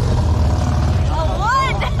going. Oh,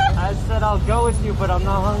 what? I said I'll go with you, but I'm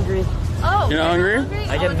not hungry. Oh. You're not hungry?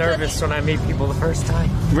 I get nervous when I meet people the first time.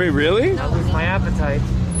 Wait, really? I lose my appetite.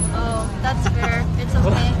 Oh, that's fair. It's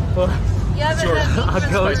okay. You haven't Sure, had meat I'll for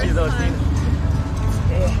go the with you first though, time.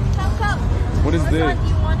 Come. What is this? Do you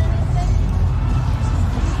want anything?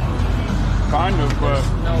 Kind of, but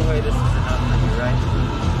No way this is enough for you, right?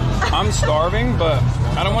 I'm starving, but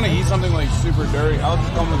I don't want to eat something like super dirty. I'll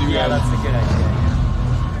just come with you guys. Yeah, that's a good idea.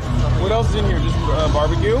 What else is in here? Just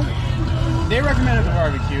barbecue? They recommended the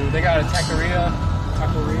barbecue. They got a taqueria.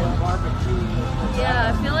 Barbecue.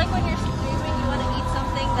 Yeah, I feel like when you're streaming, you want to eat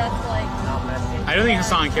something that's like... Not messy. I don't think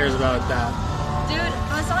Hasan cares about that. Dude,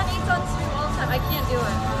 Hasan eats on stream all the time. I can't do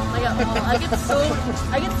it. Like at all.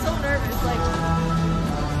 I get so nervous. Like...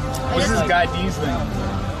 What's this guy D's thing?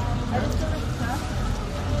 I just feel like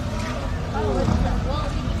oh, what's that? Well,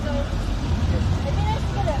 we can go... It'd be nice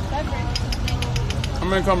to get a beverage. I'm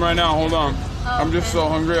gonna come right now. Hold on. Oh, I'm just so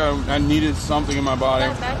hungry. I needed something in my body.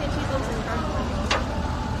 That mac and cheese looks incredible.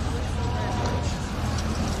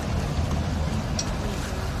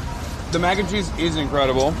 The mac and cheese is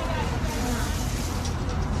incredible.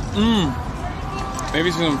 Maybe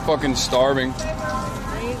it's because I'm fucking starving.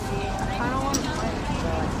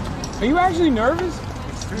 Are you actually nervous?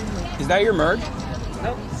 Is that your merch?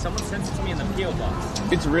 Nope, someone sent it to me in the P.O. box.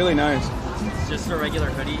 It's really nice. It's just a regular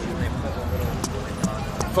hoodie and they put a little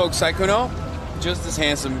like on. Folks, Sykkuno, just as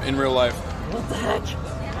handsome in real life. What the heck?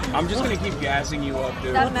 I'm just gonna keep gassing you up,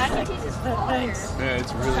 dude. That mac and cheese is fire. Yeah,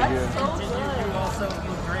 it's really That's good. so good. You also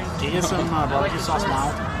you drink. Do you get some barbecue sauce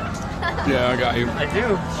now? Yeah, I got you. I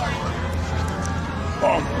do.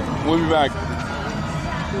 Oh, we'll be back.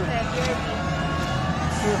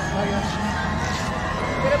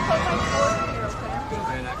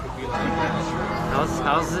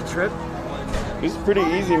 How's the trip? It's pretty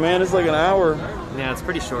easy, man. It's like an hour. Yeah, it's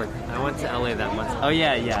pretty short. I went to LA that month. Oh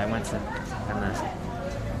yeah, I went to.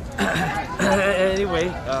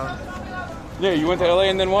 Anyway, Yeah, you went to LA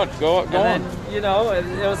and then what? Go on. then, you know, it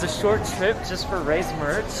was a short trip just for race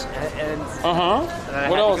merch, and Uh-huh. I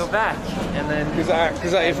What had else? to go back, and then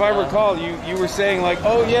Because if I recall, you were saying like,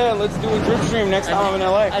 oh yeah, let's do a drip stream next time I'm in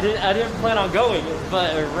LA. I didn't plan on going,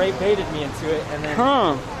 but Ray baited me into it, and then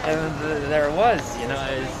there it was. You know,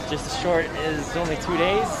 it's just a short. It's only 2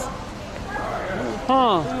 days.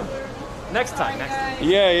 Next time.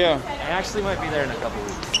 Yeah. I actually might be there in a couple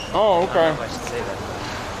weeks. Oh, I don't okay. know if I should say that.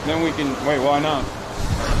 Then we can wait. Why not?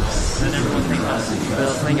 Then everyone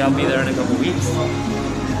they'll think I'll be there in a couple weeks.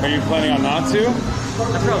 Are you planning on not to? I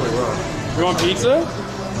probably will. You want pizza?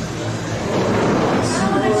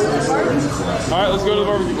 All right, let's go to the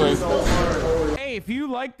barbecue place. Hey, if you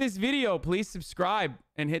like this video, please subscribe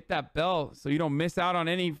and hit that bell so you don't miss out on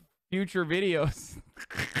any future videos.